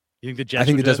 You think the Jets? I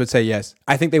think the Jets would say yes.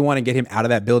 I think they want to get him out of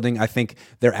that building. I think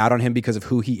they're out on him because of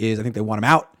who he is. I think they want him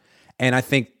out. And I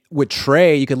think with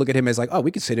Trey, you could look at him as like, oh, we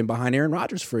could sit him behind Aaron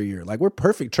Rodgers for a year. Like, we're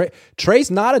perfect.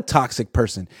 Trey's not a toxic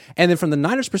person. And then from the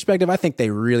Niners' perspective, I think they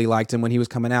really liked him when he was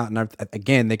coming out. And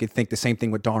again, they could think the same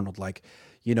thing with Darnold. Like,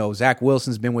 Zach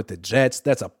Wilson's been with the Jets.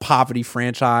 That's a poverty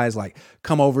franchise. Like,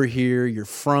 come over here. You're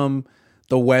from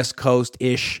the West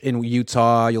Coast-ish in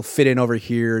Utah. You'll fit in over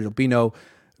here. There'll be no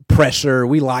pressure.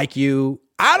 We like you.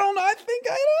 I don't know. I don't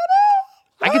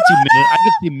know. I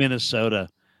could see Minnesota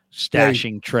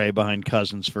stashing Trey behind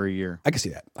Cousins for a year. I can see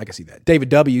that. David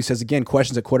W. says, again,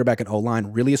 questions at quarterback and O-line.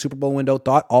 Really a Super Bowl window?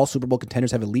 Thought all Super Bowl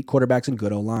contenders have elite quarterbacks and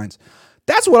good O-lines.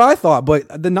 That's what I thought,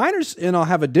 but the Niners,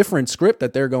 have a different script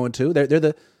that they're going to. They're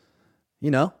the,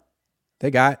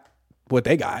 they got what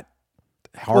they got.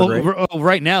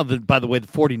 Right now, by the way, the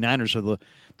 49ers are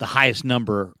the highest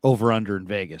number over-under in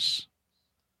Vegas.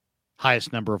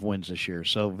 Highest number of wins this year.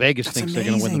 So Vegas thinks they're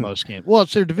going to win the most games. Well,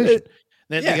 it's their division.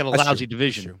 They got a lousy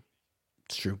division.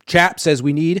 It's true. Chap says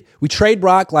we trade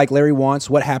Brock like Larry wants.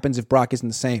 What happens if Brock isn't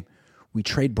the same? We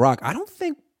trade Brock. I don't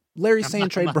think Larry's saying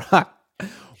trade Brock.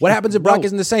 What happens if Brock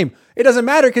isn't the same? It doesn't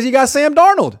matter because you got Sam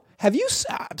Darnold.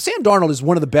 Sam Darnold is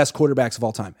one of the best quarterbacks of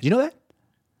all time. Do you know that?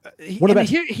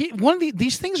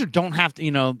 These things don't have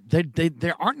to,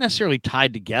 they aren't necessarily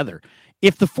tied together.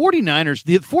 If the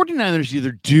 49ers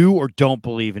either do or don't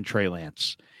believe in Trey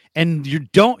Lance, and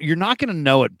you're not going to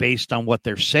know it based on what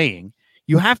they're saying.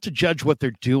 You have to judge what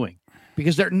they're doing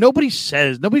because nobody's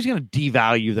going to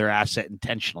devalue their asset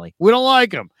intentionally. We don't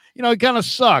like him. It kind of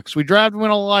sucks. We drafted him. We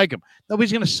don't like him.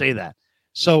 Nobody's going to say that.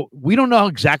 So we don't know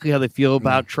exactly how they feel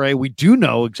about Trey. We do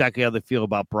know exactly how they feel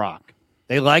about Brock.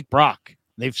 They like Brock.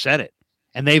 They've said it,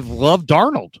 and they've loved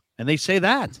Darnold, and they say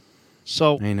that.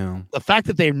 So I know the fact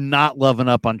that they're not loving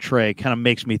up on Trey kind of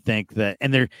makes me think that,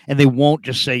 and they won't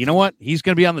just say, you know what, he's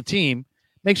going to be on the team.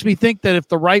 Makes me think that if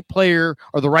the right player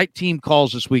or the right team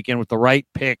calls this weekend with the right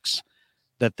picks,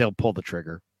 that they'll pull the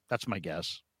trigger. That's my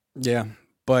guess. Yeah,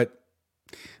 but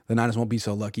the Niners won't be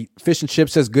so lucky. Fish and Chip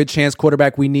says good chance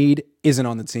quarterback we need isn't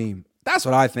on the team. That's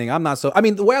what I think.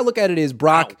 The way I look at it is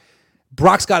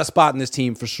Brock's got a spot in this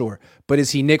team for sure. But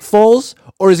is he Nick Foles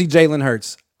or is he Jalen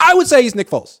Hurts? I would say he's Nick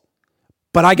Foles.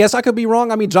 But I guess I could be wrong.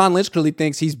 John Lynch clearly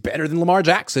thinks he's better than Lamar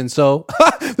Jackson. So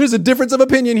there's a difference of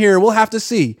opinion here. We'll have to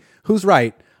see who's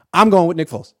right. I'm going with Nick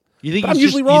Foles. You think I'm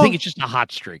usually wrong? You think it's just a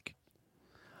hot streak?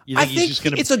 I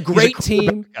think it's a great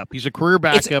team. He's a career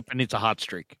backup, and it's a hot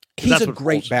streak. He's a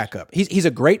great backup. He's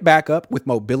a great backup with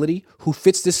mobility who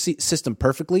fits this system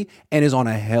perfectly and is on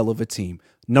a hell of a team.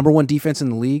 Number one defense in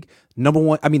the league.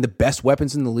 The best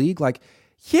weapons in the league.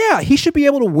 Yeah, he should be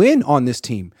able to win on this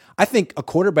team. I think a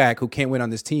quarterback who can't win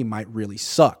on this team might really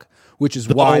suck, which is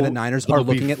why the Niners are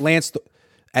looking at Lance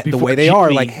the way they are.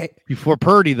 Before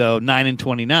Purdy, though,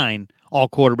 9-29, all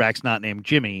quarterbacks not named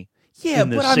Jimmy. Yeah,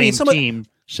 but same team.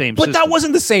 Same but system. That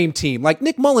wasn't the same team.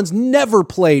 Nick Mullins never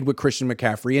played with Christian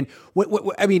McCaffrey. And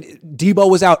Debo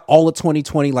was out all of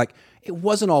 2020. It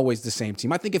wasn't always the same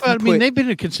team. I think they've been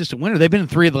a consistent winner. They've been in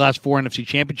 3 of the last 4 NFC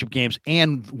Championship games.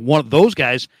 And one of those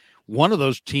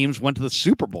teams went to the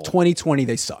Super Bowl. 2020,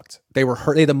 they sucked. They were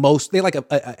hurt. They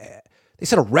they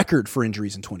set a record for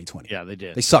injuries in 2020. Yeah, they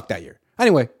did. They sucked that year.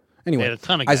 Anyway, they had a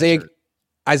ton of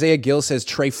Isaiah Gill says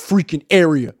Trey freaking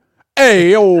area.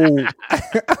 Hey, oh.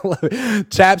 I love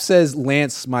it. Chap says,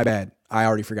 Lance, my bad. I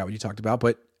already forgot what you talked about,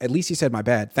 but at least he said my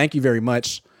bad. Thank you very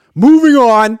much. Moving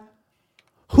on.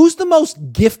 Who's the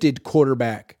most gifted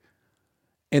quarterback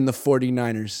in the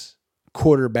 49ers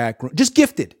quarterback room? Just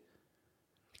gifted.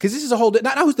 Because this is a whole...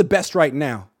 Not who's the best right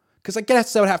now. Because I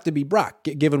guess that would have to be Brock,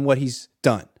 given what he's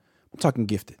done. I'm talking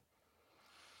gifted.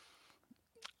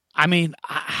 I feel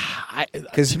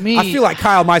like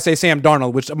Kyle might say Sam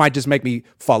Darnold, which might just make me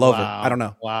fall over. I don't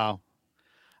know. Wow.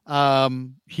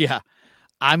 Yeah.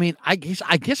 I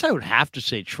guess I would have to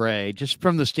say Trey, just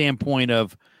from the standpoint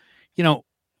of,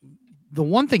 the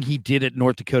one thing he did at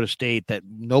North Dakota State that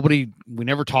we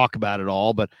never talk about at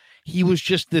all, but he was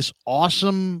just this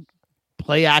awesome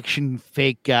play action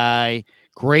fake guy,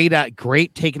 great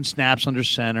taking snaps under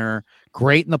center,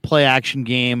 great in the play action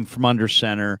game from under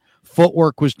center.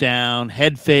 Footwork was down,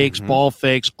 head fakes, ball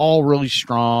fakes, all really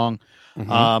strong.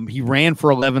 He ran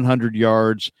for 1,100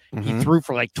 yards. He threw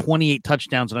for 28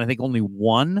 touchdowns and I think only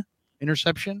 1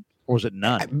 interception. Or was it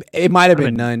none? It might have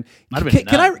been none.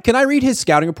 Can I read his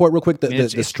scouting report real quick?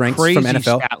 The strengths from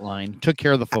NFL stat line. Took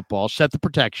care of the football, set the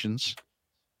protections.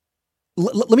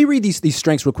 Let me read these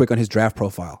strengths real quick on his draft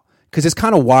profile. Because it's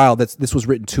kind of wild that this was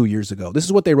written 2 years ago. This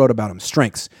is what they wrote about him.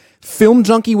 Strengths. Film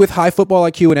junkie with high football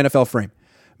IQ and NFL frame.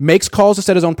 Makes calls to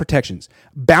set his own protections.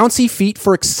 Bouncy feet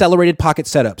for accelerated pocket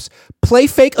setups. Play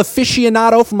fake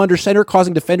aficionado from under center,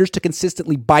 causing defenders to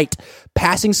consistently bite.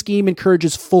 Passing scheme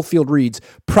encourages full field reads.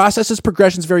 Processes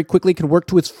progressions very quickly, can work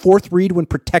to his 4th read when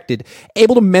protected.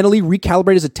 Able to mentally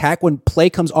recalibrate his attack when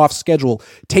play comes off schedule.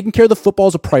 Taking care of the football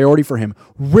is a priority for him.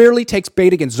 Rarely takes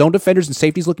bait against zone defenders and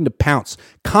safeties looking to pounce.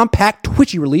 Compact,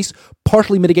 twitchy release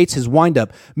partially mitigates his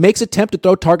windup. Makes attempt to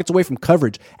throw targets away from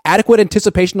coverage. Adequate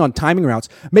anticipation on timing routes.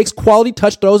 makes quality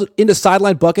touch throws into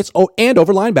sideline buckets and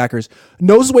over linebackers,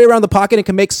 knows his way around the pocket and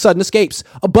can make sudden escapes,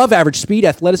 above average speed,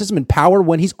 athleticism, and power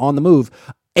when he's on the move,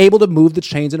 able to move the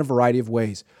chains in a variety of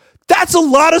ways. That's a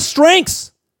lot of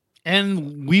strengths.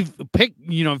 And we've picked,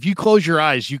 if you close your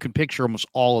eyes, you can picture almost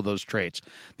all of those traits.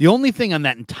 The only thing on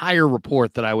that entire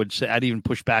report that I would say I'd even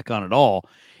push back on at all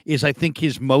is I think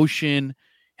his motion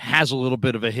has a little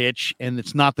bit of a hitch, and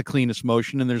it's not the cleanest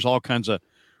motion, and there's all kinds of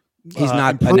he's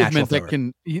not a natural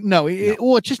thrower.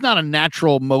 It's just not a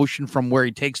natural motion from where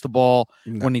he takes the ball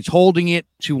when he's holding it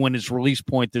to when his release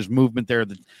point. There's movement there.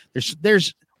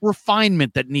 There's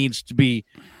refinement that needs to be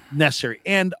necessary.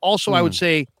 And also I would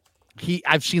say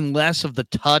I've seen less of the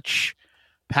touch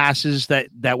passes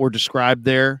that were described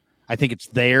there. I think it's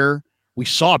there. We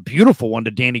saw a beautiful one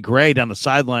to Danny Gray down the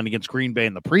sideline against Green Bay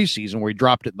in the preseason where he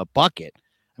dropped it in the bucket.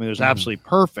 I mean, it was absolutely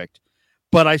perfect.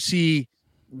 But I see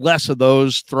less of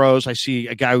those throws. I see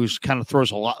a guy who's kind of throws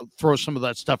some of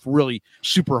that stuff really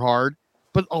super hard.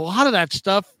 But a lot of that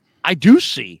stuff I do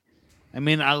see. I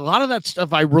mean, a lot of that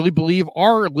stuff I really believe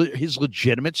are his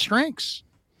legitimate strengths.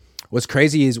 What's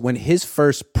crazy is when his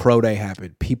first pro day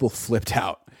happened, people flipped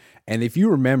out. And if you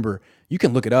remember, you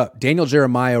can look it up. Daniel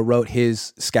Jeremiah wrote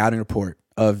his scouting report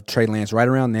of Trey Lance right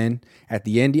around then. At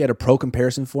the end, he had a pro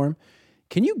comparison for him.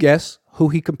 Can you guess who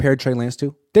he compared Trey Lance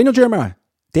to? Daniel Jeremiah.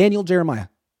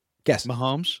 Guess.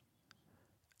 Mahomes?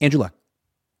 Andrew Luck.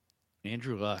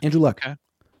 Andrew Luck. Okay.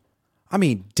 I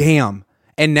mean, damn.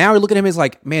 And now we look at him as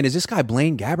like, man, is this guy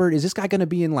Blaine Gabbert? Is this guy going to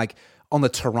be in like on the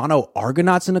Toronto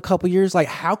Argonauts in a couple years? Like,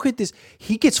 how could this?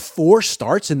 He gets 4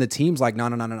 starts and the team's like, no.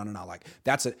 Like,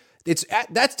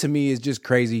 that's to me is just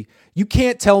crazy. You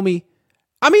can't tell me.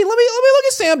 I mean, let me look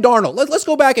at Sam Darnold. Let's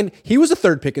go back, and he was the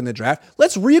 3rd pick in the draft.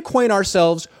 Let's reacquaint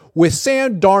ourselves with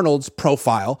Sam Darnold's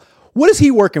profile. What is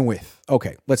he working with?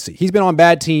 Okay, let's see. He's been on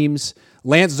bad teams.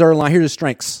 Lance Zierlein, here's his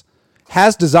strengths.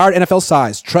 Has desired NFL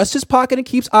size, trusts his pocket and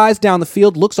keeps eyes down the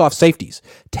field, looks off safeties,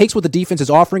 takes what the defense is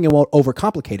offering and won't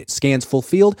overcomplicate it, scans full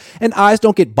field, and eyes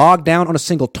don't get bogged down on a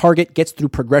single target, gets through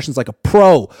progressions like a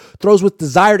pro, throws with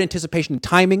desired anticipation and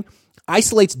timing,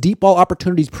 isolates deep ball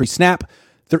opportunities pre-snap.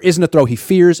 There isn't a throw he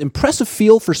fears. Impressive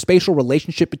feel for spatial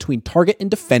relationship between target and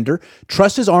defender,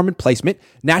 trusts his arm and placement,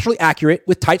 naturally accurate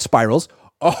with tight spirals.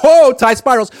 Oh, tight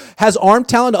spirals. Has arm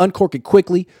talent to uncork it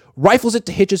quickly, rifles it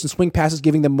to hitches and swing passes,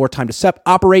 giving them more time to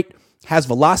operate, has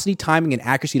velocity, timing, and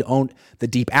accuracy to own the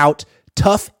deep out,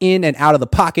 tough in and out of the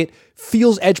pocket,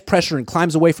 feels edge pressure and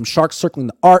climbs away from sharks circling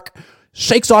the arc,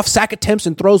 shakes off sack attempts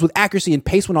and throws with accuracy and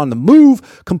pace when on the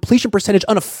move, completion percentage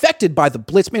unaffected by the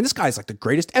blitz. Man, this guy is like the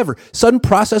greatest ever. Sudden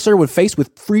processor when faced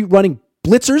with free running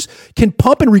blitzers, can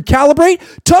pump and recalibrate,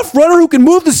 tough runner who can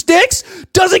move the sticks,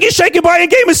 doesn't get shaken by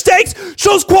in-game mistakes,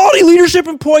 shows quality leadership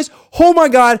and poise. Oh my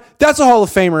God, that's a Hall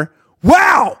of Famer.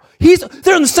 Wow,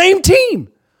 they're on the same team.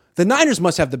 The Niners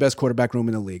must have the best quarterback room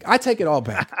in the league. I take it all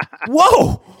back.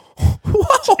 Whoa.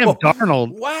 Sam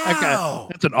Darnold. Wow.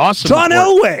 That's an awesome John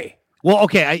report. Elway. Well,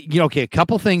 okay, a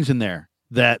couple things in there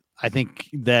that I think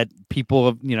that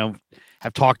people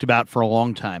have talked about for a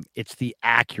long time. It's the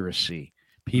accuracy.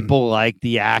 People like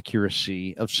the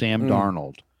accuracy of Sam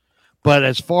Darnold. But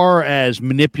as far as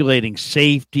manipulating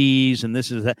safeties and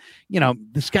this is that,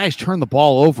 this guy's turned the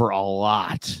ball over a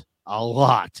lot.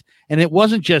 And it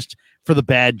wasn't just for the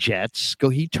bad Jets.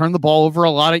 He turned the ball over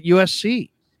a lot at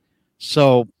USC.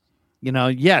 So,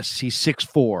 yes, he's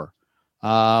 6'4".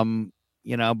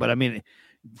 But I mean,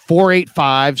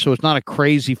 4.85, so it's not a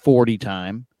crazy 40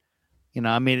 time.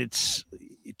 It's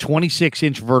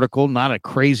 26-inch vertical, not a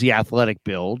crazy athletic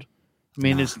build. I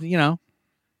mean, it's,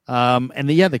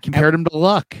 they compared him to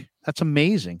Luck. That's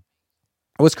amazing.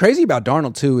 What's crazy about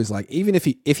Darnold too is like, even if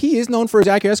he is known for his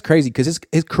accuracy, that's crazy because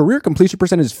his career completion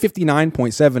percentage is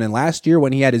 59.7, and last year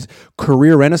when he had his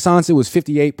career renaissance, it was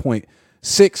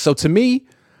 58.6. So to me,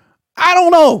 I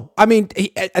don't know. I mean,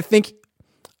 I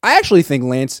actually think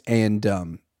Lance and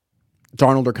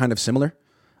Darnold are kind of similar.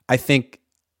 I think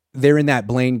they're in that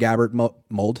Blaine Gabbert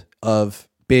mold of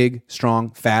big,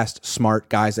 strong, fast, smart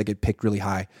guys that get picked really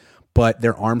high, but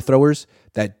they're arm throwers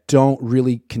that don't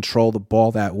really control the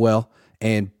ball that well.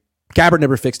 And Gabbert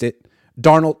never fixed it.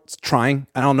 Darnold's trying.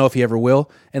 I don't know if he ever will.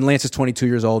 And Lance is 22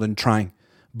 years old and trying.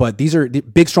 But these are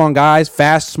big, strong guys,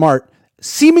 fast, smart,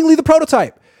 seemingly the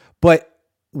prototype. But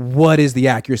what is the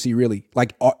accuracy really?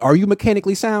 Like, are you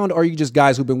mechanically sound, or are you just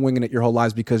guys who've been winging it your whole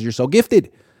lives because you're so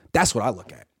gifted? That's what I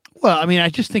look at. Well, I mean, I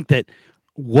just think that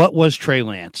what was Trey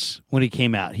Lance when he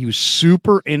came out? He was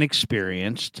super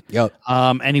inexperienced. Yep.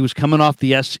 And he was coming off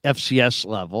the FCS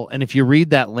level. And if you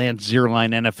read that Lance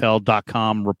Zierlein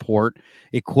NFL.com report,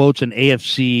 it quotes an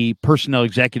AFC personnel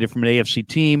executive from an AFC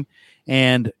team.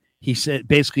 And he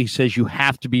says you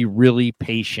have to be really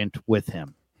patient with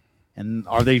him. And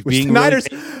are they being the Niners?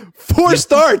 Really 4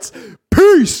 starts.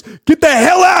 Peace. Get the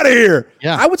hell out of here.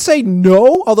 Yeah. I would say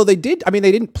no, although they did. I mean,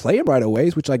 they didn't play him right away,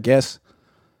 which I guess.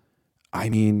 I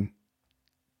mean,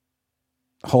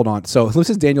 hold on. So this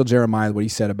is Daniel Jeremiah, what he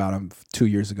said about him 2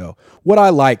 years ago. What I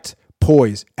liked: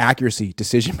 poise, accuracy,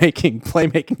 decision-making,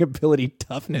 playmaking ability,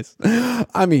 toughness.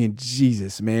 I mean,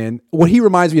 Jesus, man. What he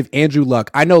reminds me of Andrew Luck.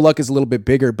 I know Luck is a little bit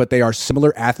bigger, but they are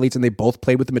similar athletes, and they both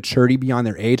played with the maturity beyond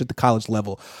their age at the college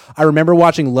level. I remember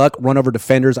watching Luck run over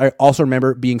defenders. I also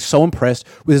remember being so impressed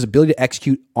with his ability to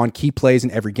execute on key plays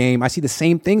in every game. I see the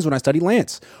same things when I study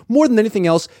Lance. More than anything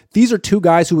else, these are two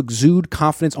guys who exude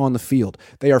confidence on the field.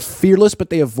 They are fearless, but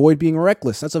they avoid being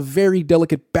reckless. That's a very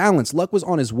delicate balance. Luck was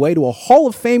on his way to a Hall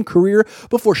of Fame career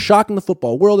before shocking the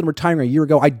football world and retiring a year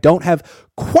ago. I don't have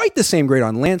quite the same grade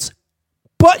on Lance,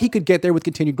 but he could get there with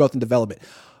continued growth and development.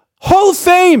 Hall of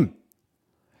Fame!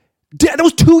 That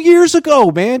was 2 years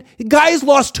ago, man. The guy has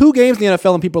lost 2 games in the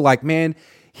NFL, and people are like, man,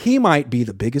 he might be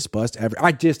the biggest bust ever.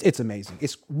 It's amazing.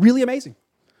 It's really amazing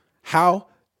how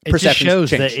perceptions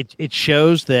change. It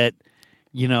shows that,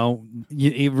 you know,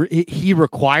 he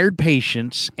required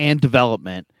patience and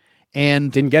development, and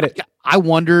didn't get it. I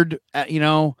wondered,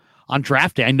 on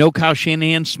draft day, I know Kyle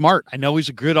Shanahan's smart. I know he's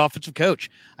a good offensive coach.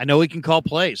 I know he can call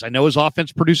plays. I know his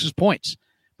offense produces points,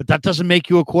 but that doesn't make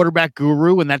you a quarterback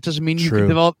guru, and that doesn't mean you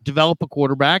can develop a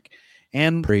quarterback.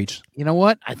 And preach. You know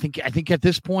what? I think at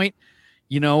this point,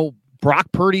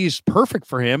 Brock Purdy is perfect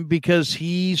for him because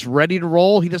he's ready to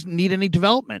roll. He doesn't need any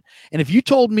development. And if you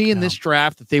told me in this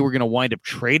draft that they were going to wind up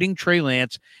trading Trey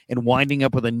Lance and winding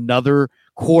up with another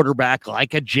quarterback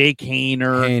like a Jake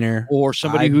Hayner or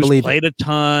somebody who's played a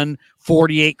ton,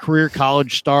 48 career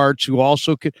college starts, who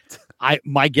also could,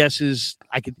 my guess is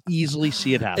I could easily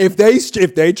see it happen.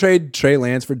 If they trade Trey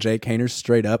Lance for Jake Hayner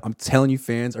straight up, I'm telling you,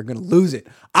 fans are going to lose it.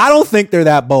 I don't think they're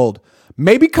that bold.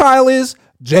 Maybe Kyle is.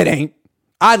 Jed ain't.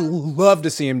 I'd love to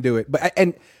see him do it.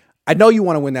 And I know you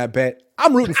want to win that bet.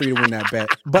 I'm rooting for you to win that bet.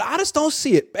 But I just don't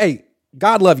see it. Hey,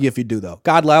 God love you if you do, though.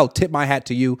 I'll tip my hat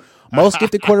to you. Most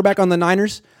gifted quarterback on the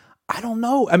Niners? I don't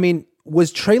know. I mean,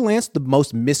 was Trey Lance the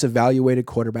most misevaluated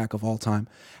quarterback of all time?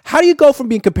 How do you go from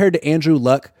being compared to Andrew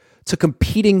Luck to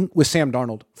competing with Sam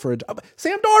Darnold for a job?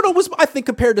 Sam Darnold was, I think,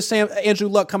 compared to Andrew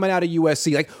Luck coming out of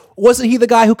USC. Like, wasn't he the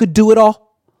guy who could do it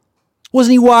all?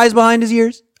 Wasn't he wise behind his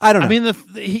ears? I don't know. I mean,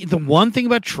 the one thing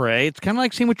about Trey, it's kind of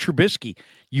like same with Trubisky.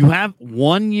 You have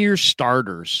 1 year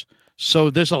starters,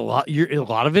 so there's a lot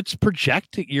of it's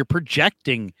projecting. You're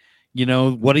projecting,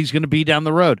 what he's going to be down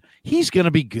the road. He's going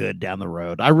to be good down the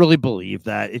road. I really believe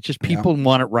that. It's just people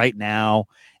want it right now,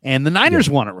 and the Niners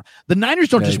want it. The Niners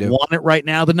don't just want it right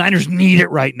now. The Niners need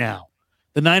it right now.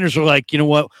 The Niners are like, you know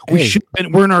what?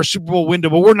 We're in our Super Bowl window,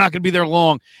 but we're not going to be there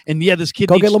long. And this kid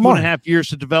needs 2.5 years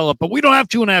to develop, but we don't have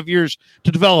 2.5 years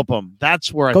to develop him.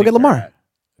 That's where I go get Lamar.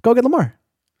 Go get Lamar.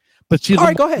 But see, all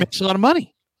right, go ahead. Makes a lot of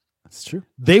money. That's true.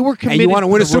 They were committed. And you want to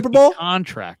win a Super Bowl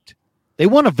contract? They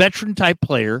want a veteran type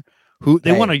player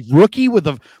they want a rookie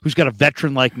who's got a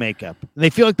veteran like makeup. And they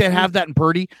feel like they have that in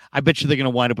Purdy. I bet you they're going to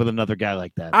wind up with another guy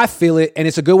like that. I feel it, and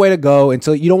it's a good way to go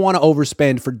until you don't want to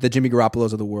overspend for the Jimmy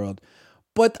Garoppolos of the world.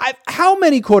 But how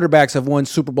many quarterbacks have won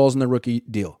Super Bowls in the rookie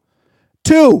deal?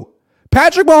 2.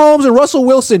 Patrick Mahomes and Russell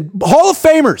Wilson, Hall of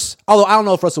Famers. Although I don't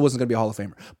know if Russell Wilson's going to be a Hall of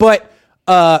Famer. But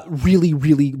really,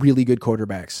 really, really good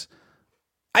quarterbacks.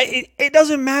 It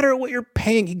doesn't matter what you're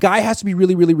paying. A guy has to be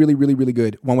really, really, really, really, really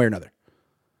good one way or another.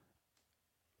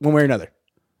 One way or another.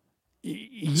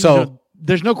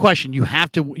 There's no question. You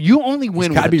have to. You only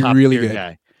win with a top really tier good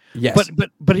guy. Yes,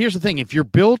 but here's the thing: if you're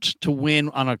built to win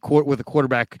on with a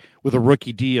quarterback with a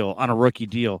rookie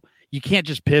deal, you can't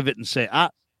just pivot and say,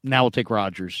 now we'll take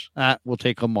Rodgers, we'll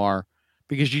take Lamar,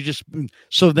 because you just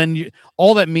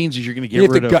all that means is you're going to get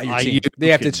rid of Ayuk. They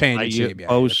have to change your team.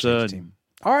 Bosa.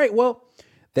 All right, well,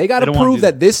 they got to prove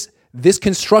that this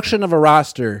construction of a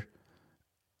roster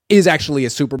is actually a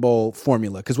Super Bowl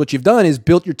formula, because what you've done is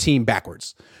built your team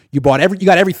backwards. You got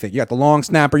everything. You got the long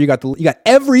snapper. You got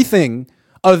everything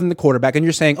other than the quarterback, and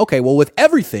you're saying, okay, well, with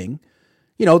everything,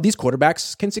 these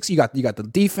quarterbacks can succeed. You got the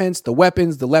defense, the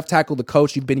weapons, the left tackle, the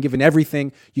coach. You've been given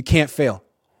everything. You can't fail.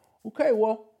 Okay,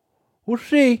 well, we'll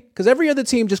see, because every other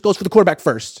team just goes for the quarterback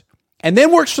first and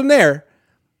then works from there.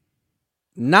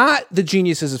 Not the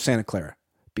geniuses of Santa Clara,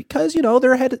 because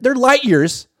they're light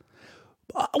years.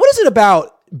 What is it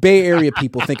about Bay Area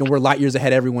people thinking we're light years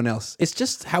ahead of everyone else? It's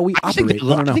just how we operate.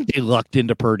 I think they lucked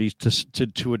into Purdy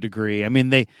to a degree. I mean,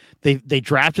 they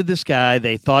drafted this guy.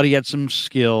 They thought he had some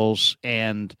skills,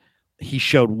 and he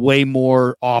showed way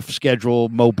more off schedule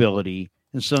mobility.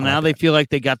 And so now they feel like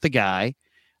they got the guy.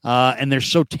 and they're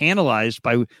so tantalized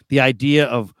by the idea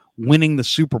of winning the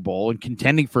Super Bowl and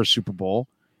contending for a Super Bowl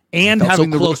and having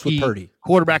the rookie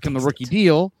quarterback in the rookie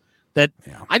deal that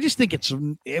I just think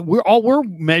we're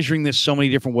measuring this so many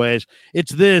different ways.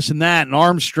 It's this and that and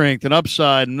arm strength and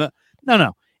upside. And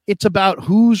no. It's about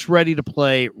who's ready to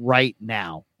play right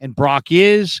now. And Brock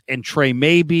is, and Trey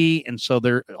may be, and so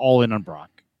they're all in on Brock.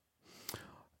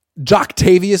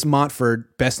 Joctavius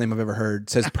Montford, best name I've ever heard,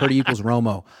 says Purdy equals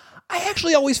Romo. I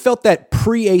actually always felt that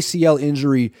pre-ACL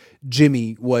injury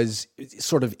Jimmy was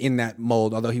sort of in that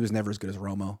mold, although he was never as good as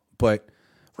Romo. But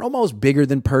Romo's bigger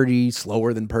than Purdy,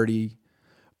 slower than Purdy.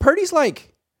 Purdy's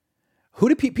like, who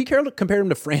did Pete Carroll compare him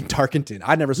to? Fran Tarkenton.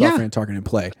 I never saw Fran Tarkenton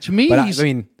play. To me, but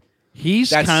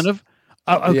he's kind of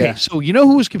okay. Yeah. So you know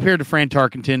who was compared to Fran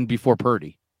Tarkenton before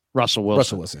Purdy? Russell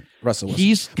Wilson.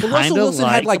 He's kind of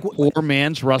like poor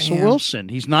man's Russell Wilson.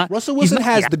 He's not. Russell Wilson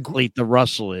has the athlete the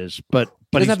Russell is, but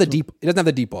he doesn't have the deep. He doesn't have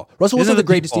the deep ball. Russell Wilson is the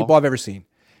greatest deep ball I've ever seen.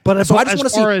 But so I just want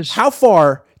to see how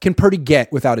far can Purdy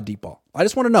get without a deep ball. I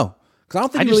just want to know because I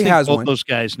don't think he really has one. Those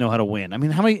guys know how to win. I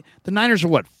mean, how many? The Niners are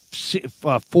what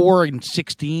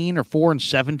 4-16 or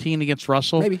 4-17 against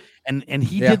Russell. Maybe. And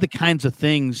he did the kinds of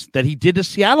things that he did to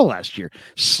Seattle last year,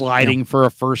 sliding for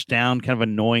a first down, kind of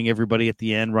annoying everybody at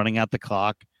the end, running out the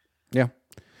clock. Yeah.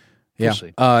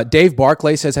 Dave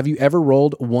Barclay says, have you ever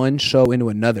rolled one show into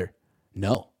another?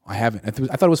 No, I haven't. I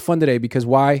thought it was fun today because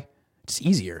why? It's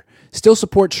easier. Still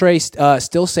support Trey.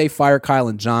 Still say fire Kyle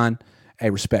and John. Hey,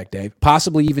 respect, Dave.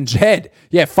 Possibly even Jed.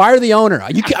 Yeah, fire the owner.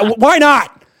 Why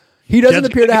not? He doesn't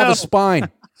appear to have a spine.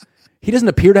 He doesn't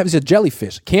appear to have. He's a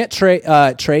jellyfish. Can't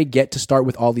Trey get to start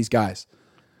with all these guys?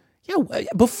 Yeah,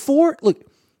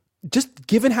 just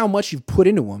given how much you've put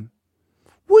into him,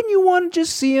 wouldn't you want to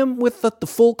just see him with the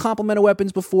full complement of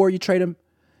weapons before you trade him?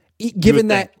 Given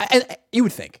that, you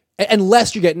would think,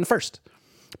 unless you're getting first.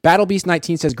 Battle Beast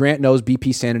 19 says Grant knows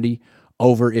BP sanity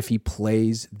over if he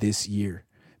plays this year.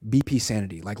 BP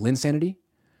sanity, like Lynn sanity.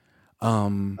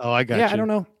 I got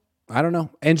you. I don't know.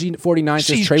 NG49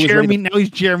 says Trey was Jeremy. Now he's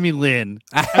Jeremy Lin.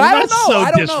 I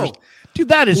don't know. Dude,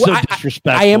 that is so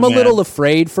disrespectful. I am a little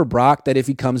afraid for Brock that if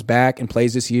he comes back and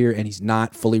plays this year and he's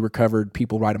not fully recovered,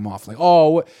 people write him off.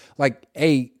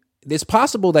 Hey, it's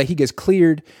possible that he gets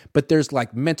cleared, but there's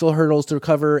like mental hurdles to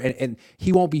recover, and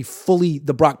he won't be fully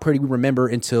the Brock Purdy we remember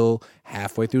until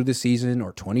halfway through the season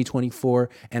or 2024.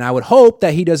 And I would hope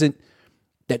that he doesn't.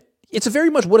 That it's a very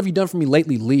much what have you done for me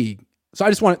lately league. So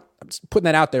I'm just putting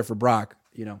that out there for Brock,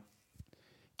 keep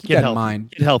that in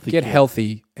mind. Get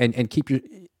healthy and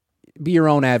be your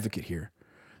own advocate here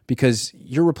because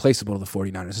you're replaceable to the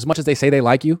 49ers. As much as they say they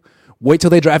like you, wait till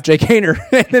they draft Jake Haener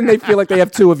and then they feel like they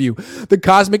have two of you. The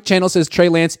Cosmic Channel says Trey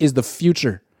Lance is the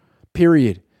future,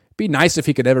 period. Be nice if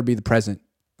he could ever be the present.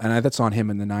 And that's on him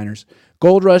and the Niners.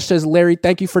 Gold Rush says, Larry,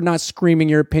 thank you for not screaming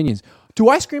your opinions. Do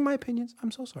I scream my opinions?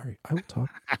 I'm so sorry. I will talk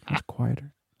much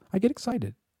quieter. I get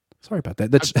excited. Sorry about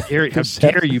that. How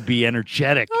dare you be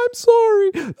energetic? I'm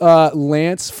sorry.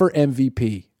 Lance for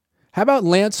MVP. How about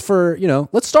Lance for,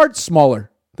 let's start smaller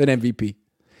than MVP.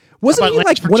 Wasn't he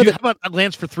like how about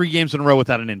Lance for 3 games in a row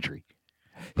without an injury?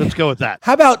 Let's go with that.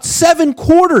 How about 7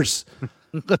 quarters?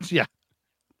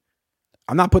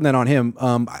 I'm not putting that on him.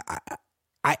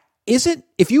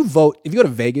 If you go to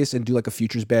Vegas and do like a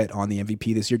futures bet on the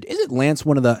MVP this year, isn't Lance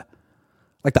one of the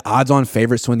odds-on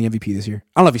favorites to win the MVP this year?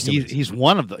 I don't know if he's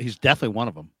one of them. He's definitely one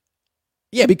of them.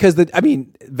 Yeah, because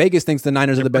Vegas thinks the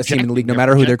Niners are the best team in the league, no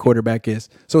matter who their quarterback is.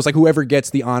 So it's like whoever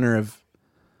gets the honor of,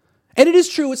 and it is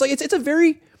true. It's like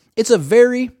it's a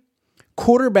very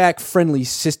quarterback friendly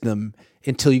system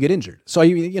until you get injured. So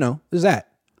there's that.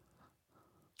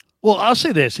 Well, I'll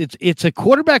say this: it's a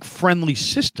quarterback friendly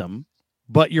system,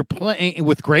 but you're playing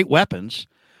with great weapons.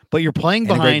 But you're playing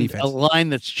behind a line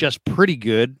that's just pretty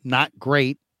good, not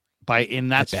great,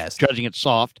 that's judging it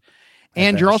soft.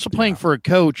 And you're also playing for a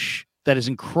coach that is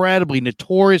incredibly,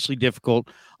 notoriously difficult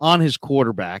on his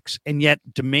quarterbacks, and yet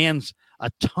demands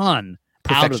a ton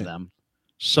out of them.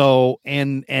 So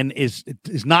and is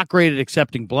not great at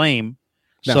accepting blame.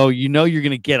 No. So you're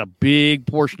going to get a big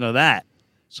portion of that.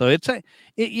 So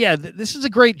this is a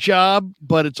great job,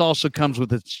 but it also comes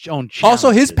with its own challenges.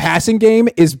 Also, his passing game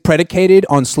is predicated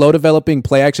on slow developing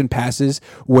play action passes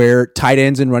where tight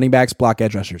ends and running backs block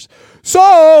edge rushers.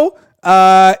 So,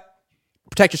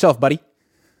 protect yourself, buddy.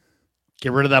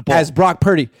 Get rid of that ball. As Brock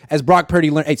Purdy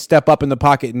learned, step up in the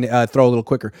pocket and throw a little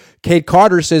quicker. Cade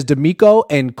Carter says D'Amico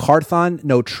and Carthon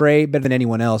know Trey better than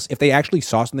anyone else. If they actually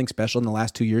saw something special in the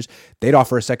last 2 years, they'd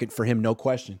offer a second for him, no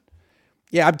question.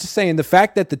 Yeah, I'm just saying the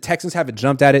fact that the Texans haven't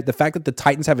jumped at it, the fact that the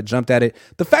Titans haven't jumped at it,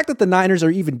 the fact that the Niners are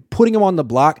even putting him on the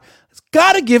block, it's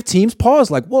got to give teams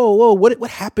pause. Like, whoa, what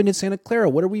happened in Santa Clara?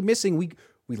 What are we missing? We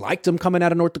liked him coming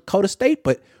out of North Dakota State,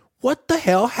 but what the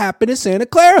hell happened in Santa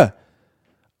Clara?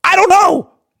 I don't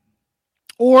know.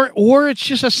 Or it's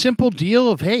just a simple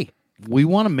deal of, hey, we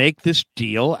want to make this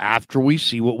deal after we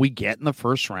see what we get in the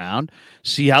first round,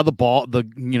 see how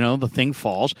the thing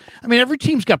falls. I mean, every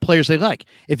team's got players they like.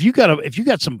 If you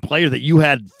got some player that you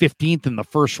had 15th in the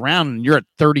first round and you're at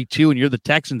 32 and you're the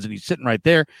Texans and he's sitting right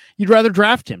there, you'd rather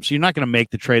draft him. So you're not going to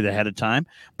make the trade ahead of time.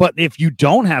 But if you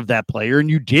don't have that player and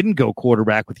you didn't go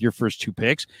quarterback with your first 2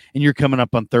 picks and you're coming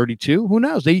up on 32, who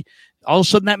knows? All of a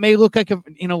sudden that may look like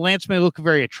Lance may look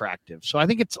very attractive. So I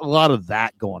think it's a lot of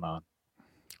that going on.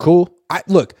 Cool.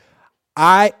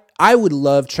 I would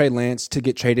love Trey Lance to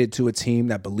get traded to a team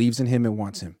that believes in him and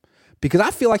wants him, because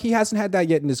I feel like he hasn't had that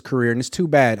yet in his career, and it's too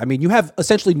bad. I mean, you have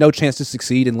essentially no chance to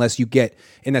succeed unless you get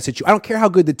in that situation. I don't care how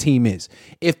good the team is.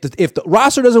 If the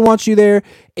roster doesn't want you there,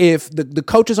 if the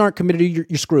coaches aren't committed to you,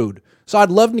 you're screwed. So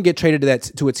I'd love to get traded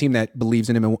to a team that believes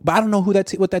in him, but I don't know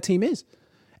what that team is.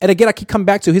 And again, I keep coming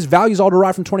back to his values all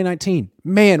derived from 2019.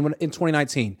 Man, in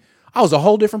 2019, I was a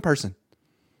whole different person.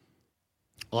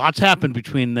 Lots happened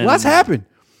between then. Lots happened.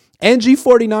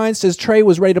 NG49 says Trey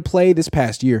was ready to play this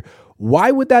past year. Why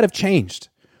would that have changed?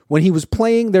 When he was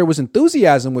playing, there was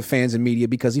enthusiasm with fans and media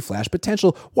because he flashed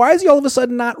potential. Why is he all of a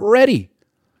sudden not ready?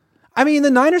 I mean,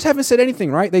 the Niners haven't said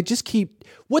anything, right? They just keep...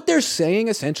 What they're saying,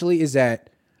 essentially, is that,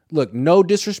 look, no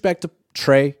disrespect to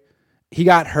Trey. He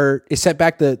got hurt. It set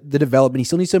back the development. He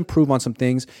still needs to improve on some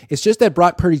things. It's just that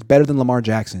Brock Purdy's better than Lamar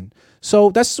Jackson.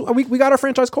 So we got our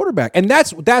franchise quarterback. And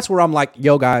that's where I'm like,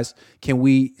 yo, guys, can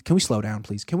we slow down,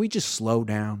 please? Can we just slow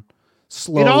down?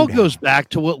 It all goes back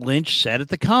to what Lynch said at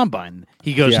the Combine.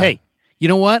 He goes, hey, you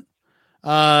know what?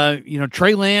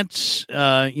 Trey Lance,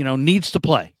 needs to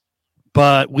play,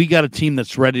 but we got a team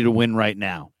that's ready to win right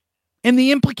now. And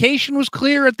the implication was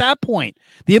clear at that point.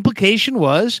 The implication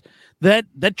was that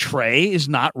Trey is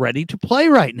not ready to play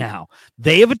right now.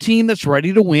 They have a team that's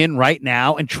ready to win right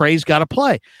now, and Trey's got to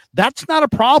play. That's not a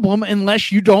problem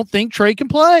unless you don't think Trey can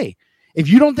play. If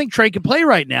you don't think Trey can play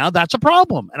right now, that's a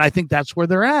problem. And I think that's where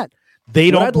they're at.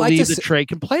 They don't believe that Trey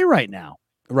can play right now.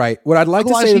 Right. What I'd like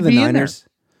to say to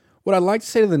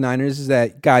the Niners is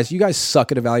that, guys, you guys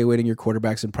suck at evaluating your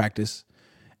quarterbacks in practice.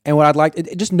 And what I'd like,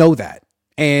 just know that.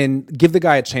 And give the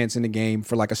guy a chance in the game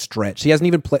for like a stretch. He hasn't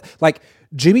even played. Like,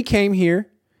 Jimmy came here,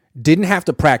 didn't have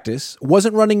to practice,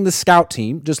 wasn't running the scout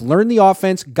team, just learned the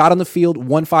offense, got on the field,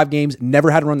 won 5 games, never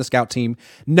had to run the scout team,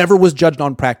 never was judged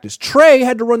on practice. Trey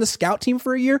had to run the scout team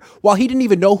for a year while he didn't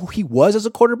even know who he was as a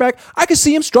quarterback. I could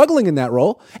see him struggling in that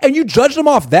role. And you judged him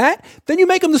off that, then you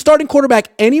make him the starting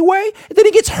quarterback anyway, and then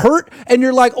he gets hurt, and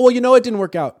you're like, oh, it didn't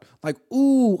work out. Like,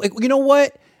 ooh, you know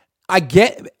what? I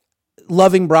get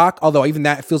loving Brock, although even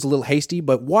that feels a little hasty,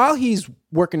 but while he's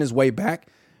working his way back,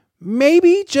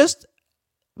 maybe, just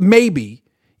maybe,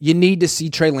 you need to see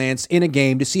Trey Lance in a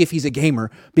game to see if he's a gamer,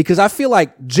 because I feel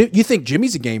like you think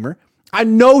Jimmy's a gamer. I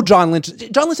know John Lynch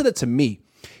said that to me.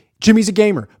 Jimmy's a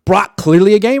gamer. Brock,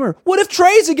 clearly a gamer. What if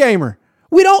Trey's a gamer?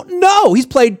 We don't know. He's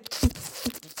played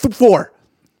 4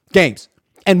 games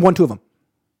and won 2 of them.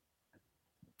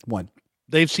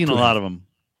 They've seen a lot of them.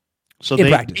 So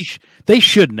they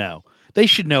should know. They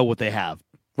should know what they have,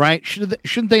 right?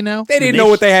 Shouldn't they know? They didn't know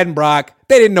what they had in Brock.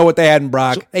 They did not know what they had in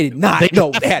Brock.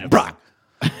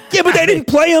 Yeah, but they didn't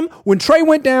play him. When Trey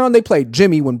went down, they played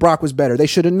Jimmy when Brock was better. They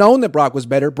should have known that Brock was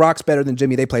better. Brock's better than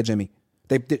Jimmy. They played Jimmy.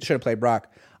 They should have played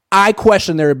Brock. I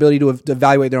question their ability to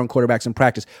evaluate their own quarterbacks in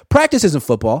practice. Practice isn't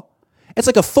football. It's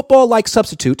like a football-like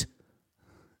substitute.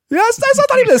 Yeah, that's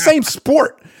not even the same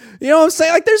sport. You know what I'm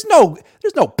saying? Like, there's no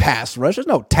pass rush. There's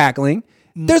no tackling.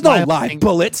 There's no live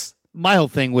bullets. My whole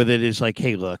thing with it is like,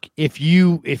 hey, look, if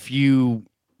you're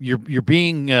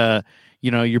being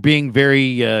you're being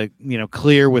very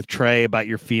clear with Trey about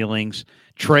your feelings.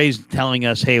 Trey's telling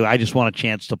us, hey, I just want a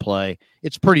chance to play.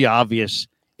 It's pretty obvious.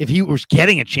 If he was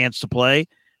getting a chance to play,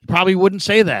 he probably wouldn't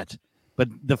say that. But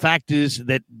the fact is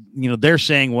that they're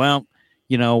saying, well,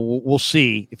 we'll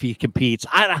see if he competes.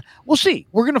 We'll see.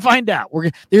 We're going to find out.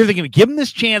 They're either going to give him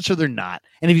this chance or they're not.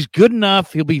 And if he's good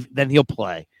enough, he'll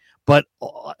play. But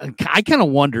I kind of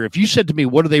wonder, if you said to me,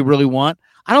 what do they really want?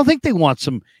 I don't think they want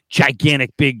some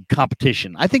gigantic big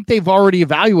competition. I think they've already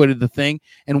evaluated the thing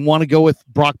and want to go with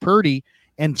Brock Purdy.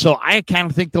 And so I kind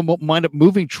of think they'll wind up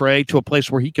moving Trey to a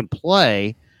place where he can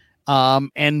play,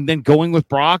 and then going with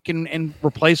Brock and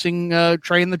replacing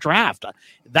Trey in the draft.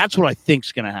 That's what I think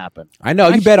is going to happen. I know.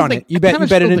 You bet on it. You bet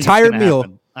an entire meal.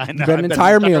 I know. You bet an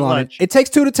entire meal on it. It takes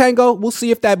two to tango. We'll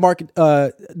see if that market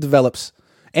develops.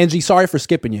 Angie, sorry for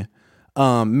skipping you.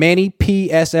 Manny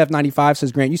PSF95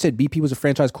 says, Grant, you said BP was a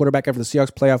franchise quarterback after the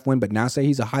Seahawks playoff win, but now say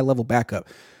he's a high-level backup.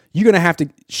 You're going to have to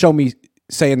show me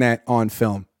saying that on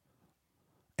film.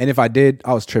 And if I did,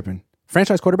 I was tripping.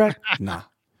 Franchise quarterback? Nah,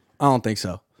 I don't think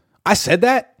so. I said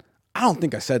that? I don't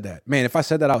think I said that. Man, if I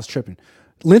said that, I was tripping.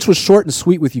 Lynch was short and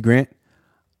sweet with you, Grant.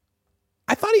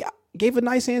 I thought he gave a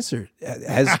nice answer.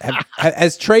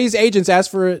 Has Trey's agents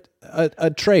asked for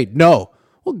a trade? No.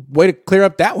 Well, way to clear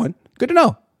up that one. Good to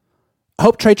know. I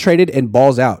hope Trey traded and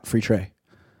balls out. Free Trey.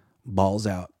 Balls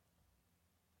out.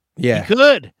 Yeah. He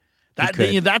could.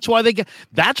 That's why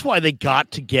they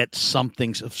got to get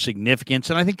something of significance,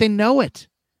 and I think they know it.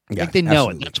 I think they know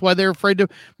it. That's why they're afraid to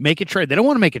make a trade. They don't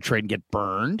want to make a trade and get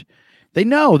burned. They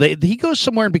know he goes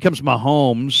somewhere and becomes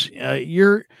Mahomes.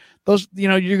 You're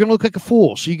going to look like a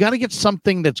fool. So you got to get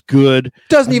something that's good.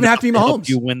 Doesn't even have to be Mahomes.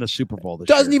 You win the Super Bowl this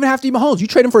year. Doesn't even have to be Mahomes. You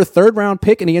trade him for a third-round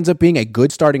pick, and he ends up being a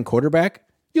good starting quarterback.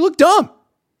 You look dumb.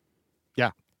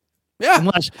 Yeah.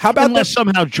 Unless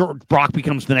somehow Brock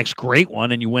becomes the next great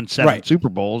one and you win 7 Super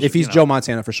Bowls. If he's Joe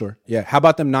Montana, for sure. Yeah. How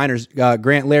about them Niners?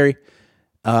 Grant, Larry,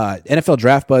 NFL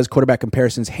Draft Buzz, quarterback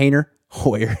comparisons, Hainer,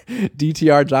 Hoyer,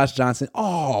 DTR, Josh Johnson.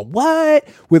 Oh, what?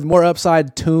 With more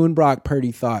upside, Tune, Brock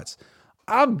Purdy thoughts.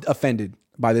 I'm offended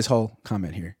by this whole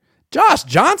comment here. Josh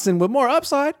Johnson with more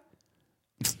upside?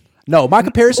 No, my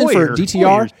comparison for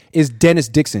DTR is Dennis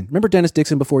Dixon. Remember Dennis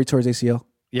Dixon before he tore his ACL?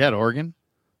 Yeah, at Oregon.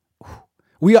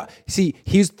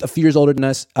 He's a few years older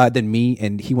than me,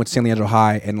 and he went to San Leandro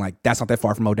High, and like that's not that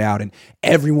far from O'Dowd, and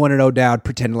everyone at O'Dowd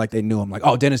pretended like they knew him. Like,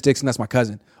 oh, Dennis Dixon, that's my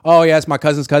cousin. Oh yeah, that's my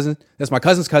cousin's cousin. That's my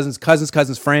cousin's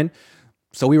friend.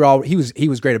 So he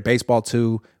was great at baseball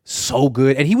too, so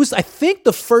good, and he was, I think,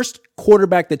 the first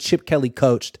quarterback that Chip Kelly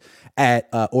coached at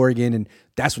Oregon, and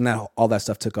that's when all that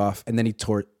stuff took off, and then he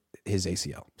tore his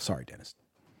ACL. Sorry, Dennis.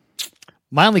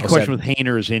 My only question with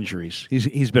Hainer is injuries.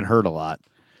 He's been hurt a lot.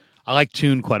 I like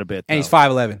Tune quite a bit, though. And he's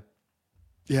 5'11".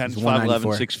 Yeah, he's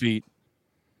 5'11", 6 feet.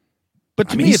 But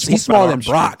to me, he's smaller than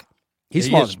Brock. He's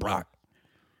smaller than Brock.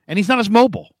 And he's not as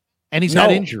mobile. And he's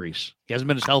had injuries. He hasn't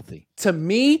been as healthy. To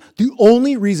me, the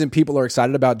only reason people are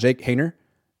excited about Jake Hainer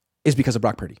is because of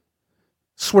Brock Purdy.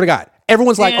 Swear to God.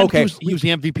 Everyone's like, okay. He was the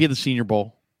MVP of the Senior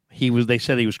Bowl. They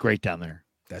said he was great down there.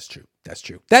 That's true. That's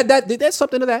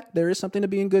something to that. There is something to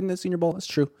being good in the Senior Bowl. That's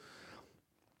true.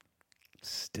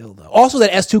 Still, though. Also,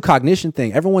 that S2 cognition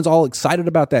thing. Everyone's all excited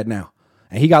about that now.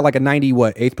 And he got like a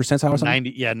 8th percentile or something?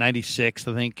 96th,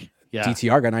 I think. Yeah.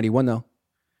 DTR got 91, though.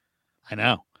 I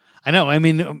know. I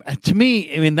mean, to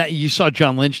me, that you saw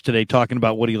John Lynch today talking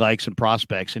about what he likes in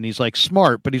prospects, and he's like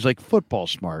smart, but he's like football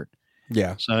smart.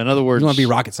 Yeah. So, in other words, you want to be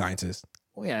rocket scientist.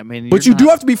 Well, yeah, I mean, but you do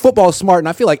have to be football smart, and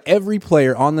I feel like every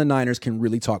player on the Niners can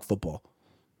really talk football.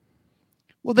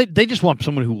 Well, they just want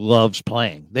someone who loves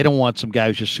playing. They don't want some guy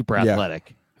who's just super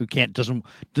athletic, who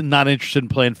not interested in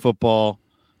playing football,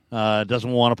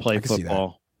 doesn't want to play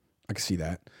football. I can see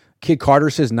that. Kid Carter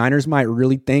says Niners might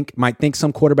think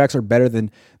some quarterbacks are better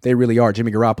than they really are,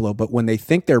 Jimmy Garoppolo, but when they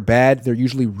think they're bad, they're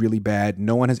usually really bad.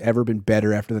 No one has ever been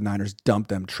better after the Niners dumped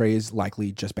them. Trey is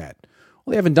likely just bad.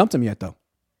 Well, they haven't dumped him yet, though.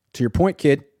 To your point,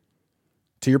 kid.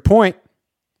 To your point.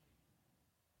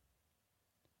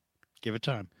 Give it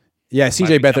time. Yeah,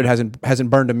 CJ Beathard hasn't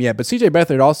burned him yet, but CJ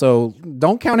Beathard also,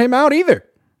 don't count him out either.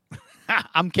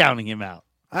 I'm counting him out.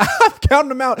 I'm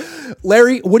counting him out.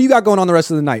 Larry, what do you got going on the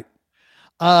rest of the night?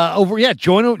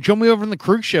 Join me over in the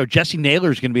Krug show. Jesse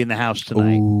Naylor is going to be in the house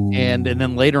tonight. Ooh. And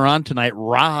then later on tonight,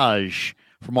 Raj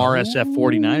from RSF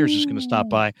 49ers is going to stop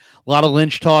by. A lot of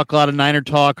Lynch talk, a lot of Niner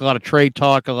talk, a lot of Trey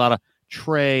talk, a lot of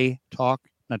Trey talk,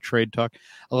 not trade talk,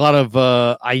 a lot of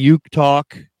Ayuk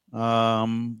talk.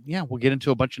 We'll get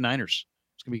into a bunch of Niners.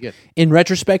 It's gonna be good. In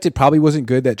retrospect, it probably wasn't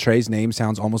good that Trey's name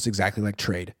sounds almost exactly like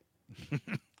trade.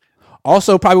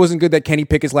 Also, probably wasn't good that Kenny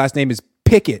Pickett's last name is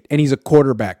Pickett and he's a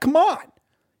quarterback. Come on.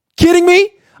 Kidding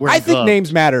me? I think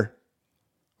names matter.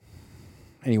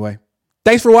 Anyway,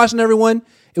 thanks for watching, everyone.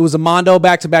 It was a Mondo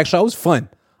back-to-back show. It was fun.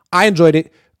 I enjoyed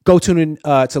it. Go tune in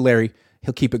to Larry.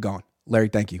 He'll keep it going. Larry,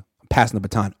 thank you. I'm passing the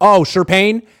baton. Oh,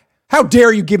 Sherpain. How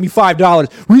dare you give me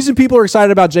 $5? Reason people are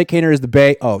excited about Jake Hainer is the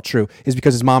Bay. Oh, true. Is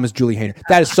because his mom is Julie Hainer.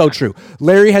 That is so true.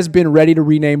 Larry has been ready to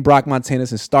rename Brock Montana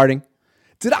since starting.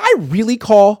 Did I really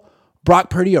call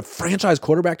Purdy a franchise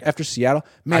quarterback after Seattle?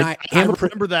 Man, I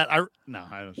remember that.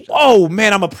 Oh,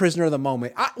 man, I'm a prisoner of the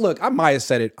moment. I might have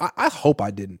said it. I hope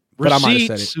I didn't, but I might have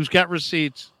said it. Who's got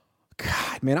receipts?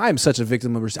 God, man, I am such a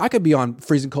victim of receipts. I could be on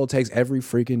freezing cold takes every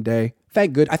freaking day.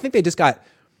 Thank good. I think they just got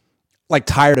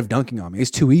tired of dunking on me.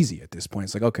 It's too easy at this point.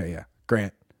 It's like, okay, yeah,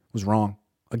 Grant was wrong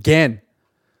again.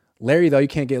 Larry, though, you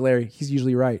can't get Larry. He's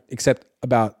usually right, except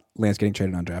about Lance getting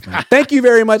traded on draft night. Thank you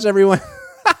very much, everyone.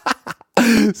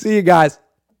 See you guys.